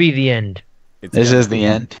 Can't be the end. This is the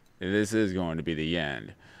end. This is going to be the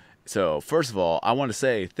end. So, first of all, I want to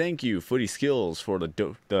say thank you, Footy Skills, for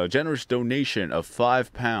the generous donation of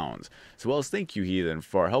 £5. As well as thank you, Heathen,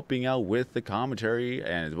 for helping out with the commentary,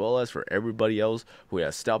 and as well as for everybody else who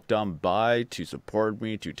has stopped on by to support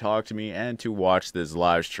me, to talk to me, and to watch this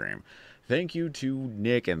live stream. Thank you to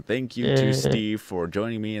Nick, and thank you to Steve for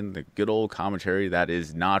joining me in the good old commentary that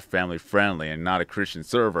is not family friendly and not a Christian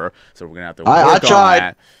server. So we're going to have to work I on tried.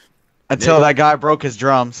 that. Until that guy broke his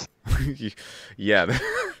drums. Yeah.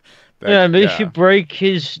 Yeah, maybe you should break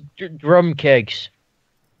his drum kegs.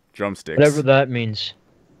 Drumsticks. Whatever that means.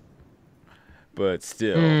 But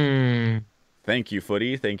still, thank you,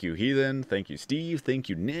 Footy. Thank you, Heathen. Thank you, Steve. Thank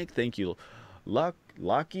you, Nick. Thank you,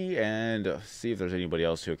 Lucky. And see if there's anybody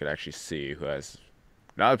else who could actually see who has.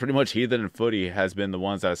 Now, pretty much Heathen and Footy has been the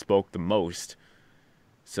ones that spoke the most.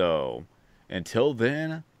 So, until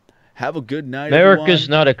then, have a good night, America's everyone.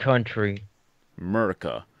 not a country.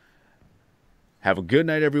 America. Have a good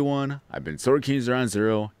night, everyone. I've been Sword King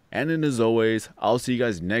 0, and as always, I'll see you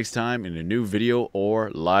guys next time in a new video or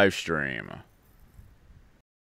live stream.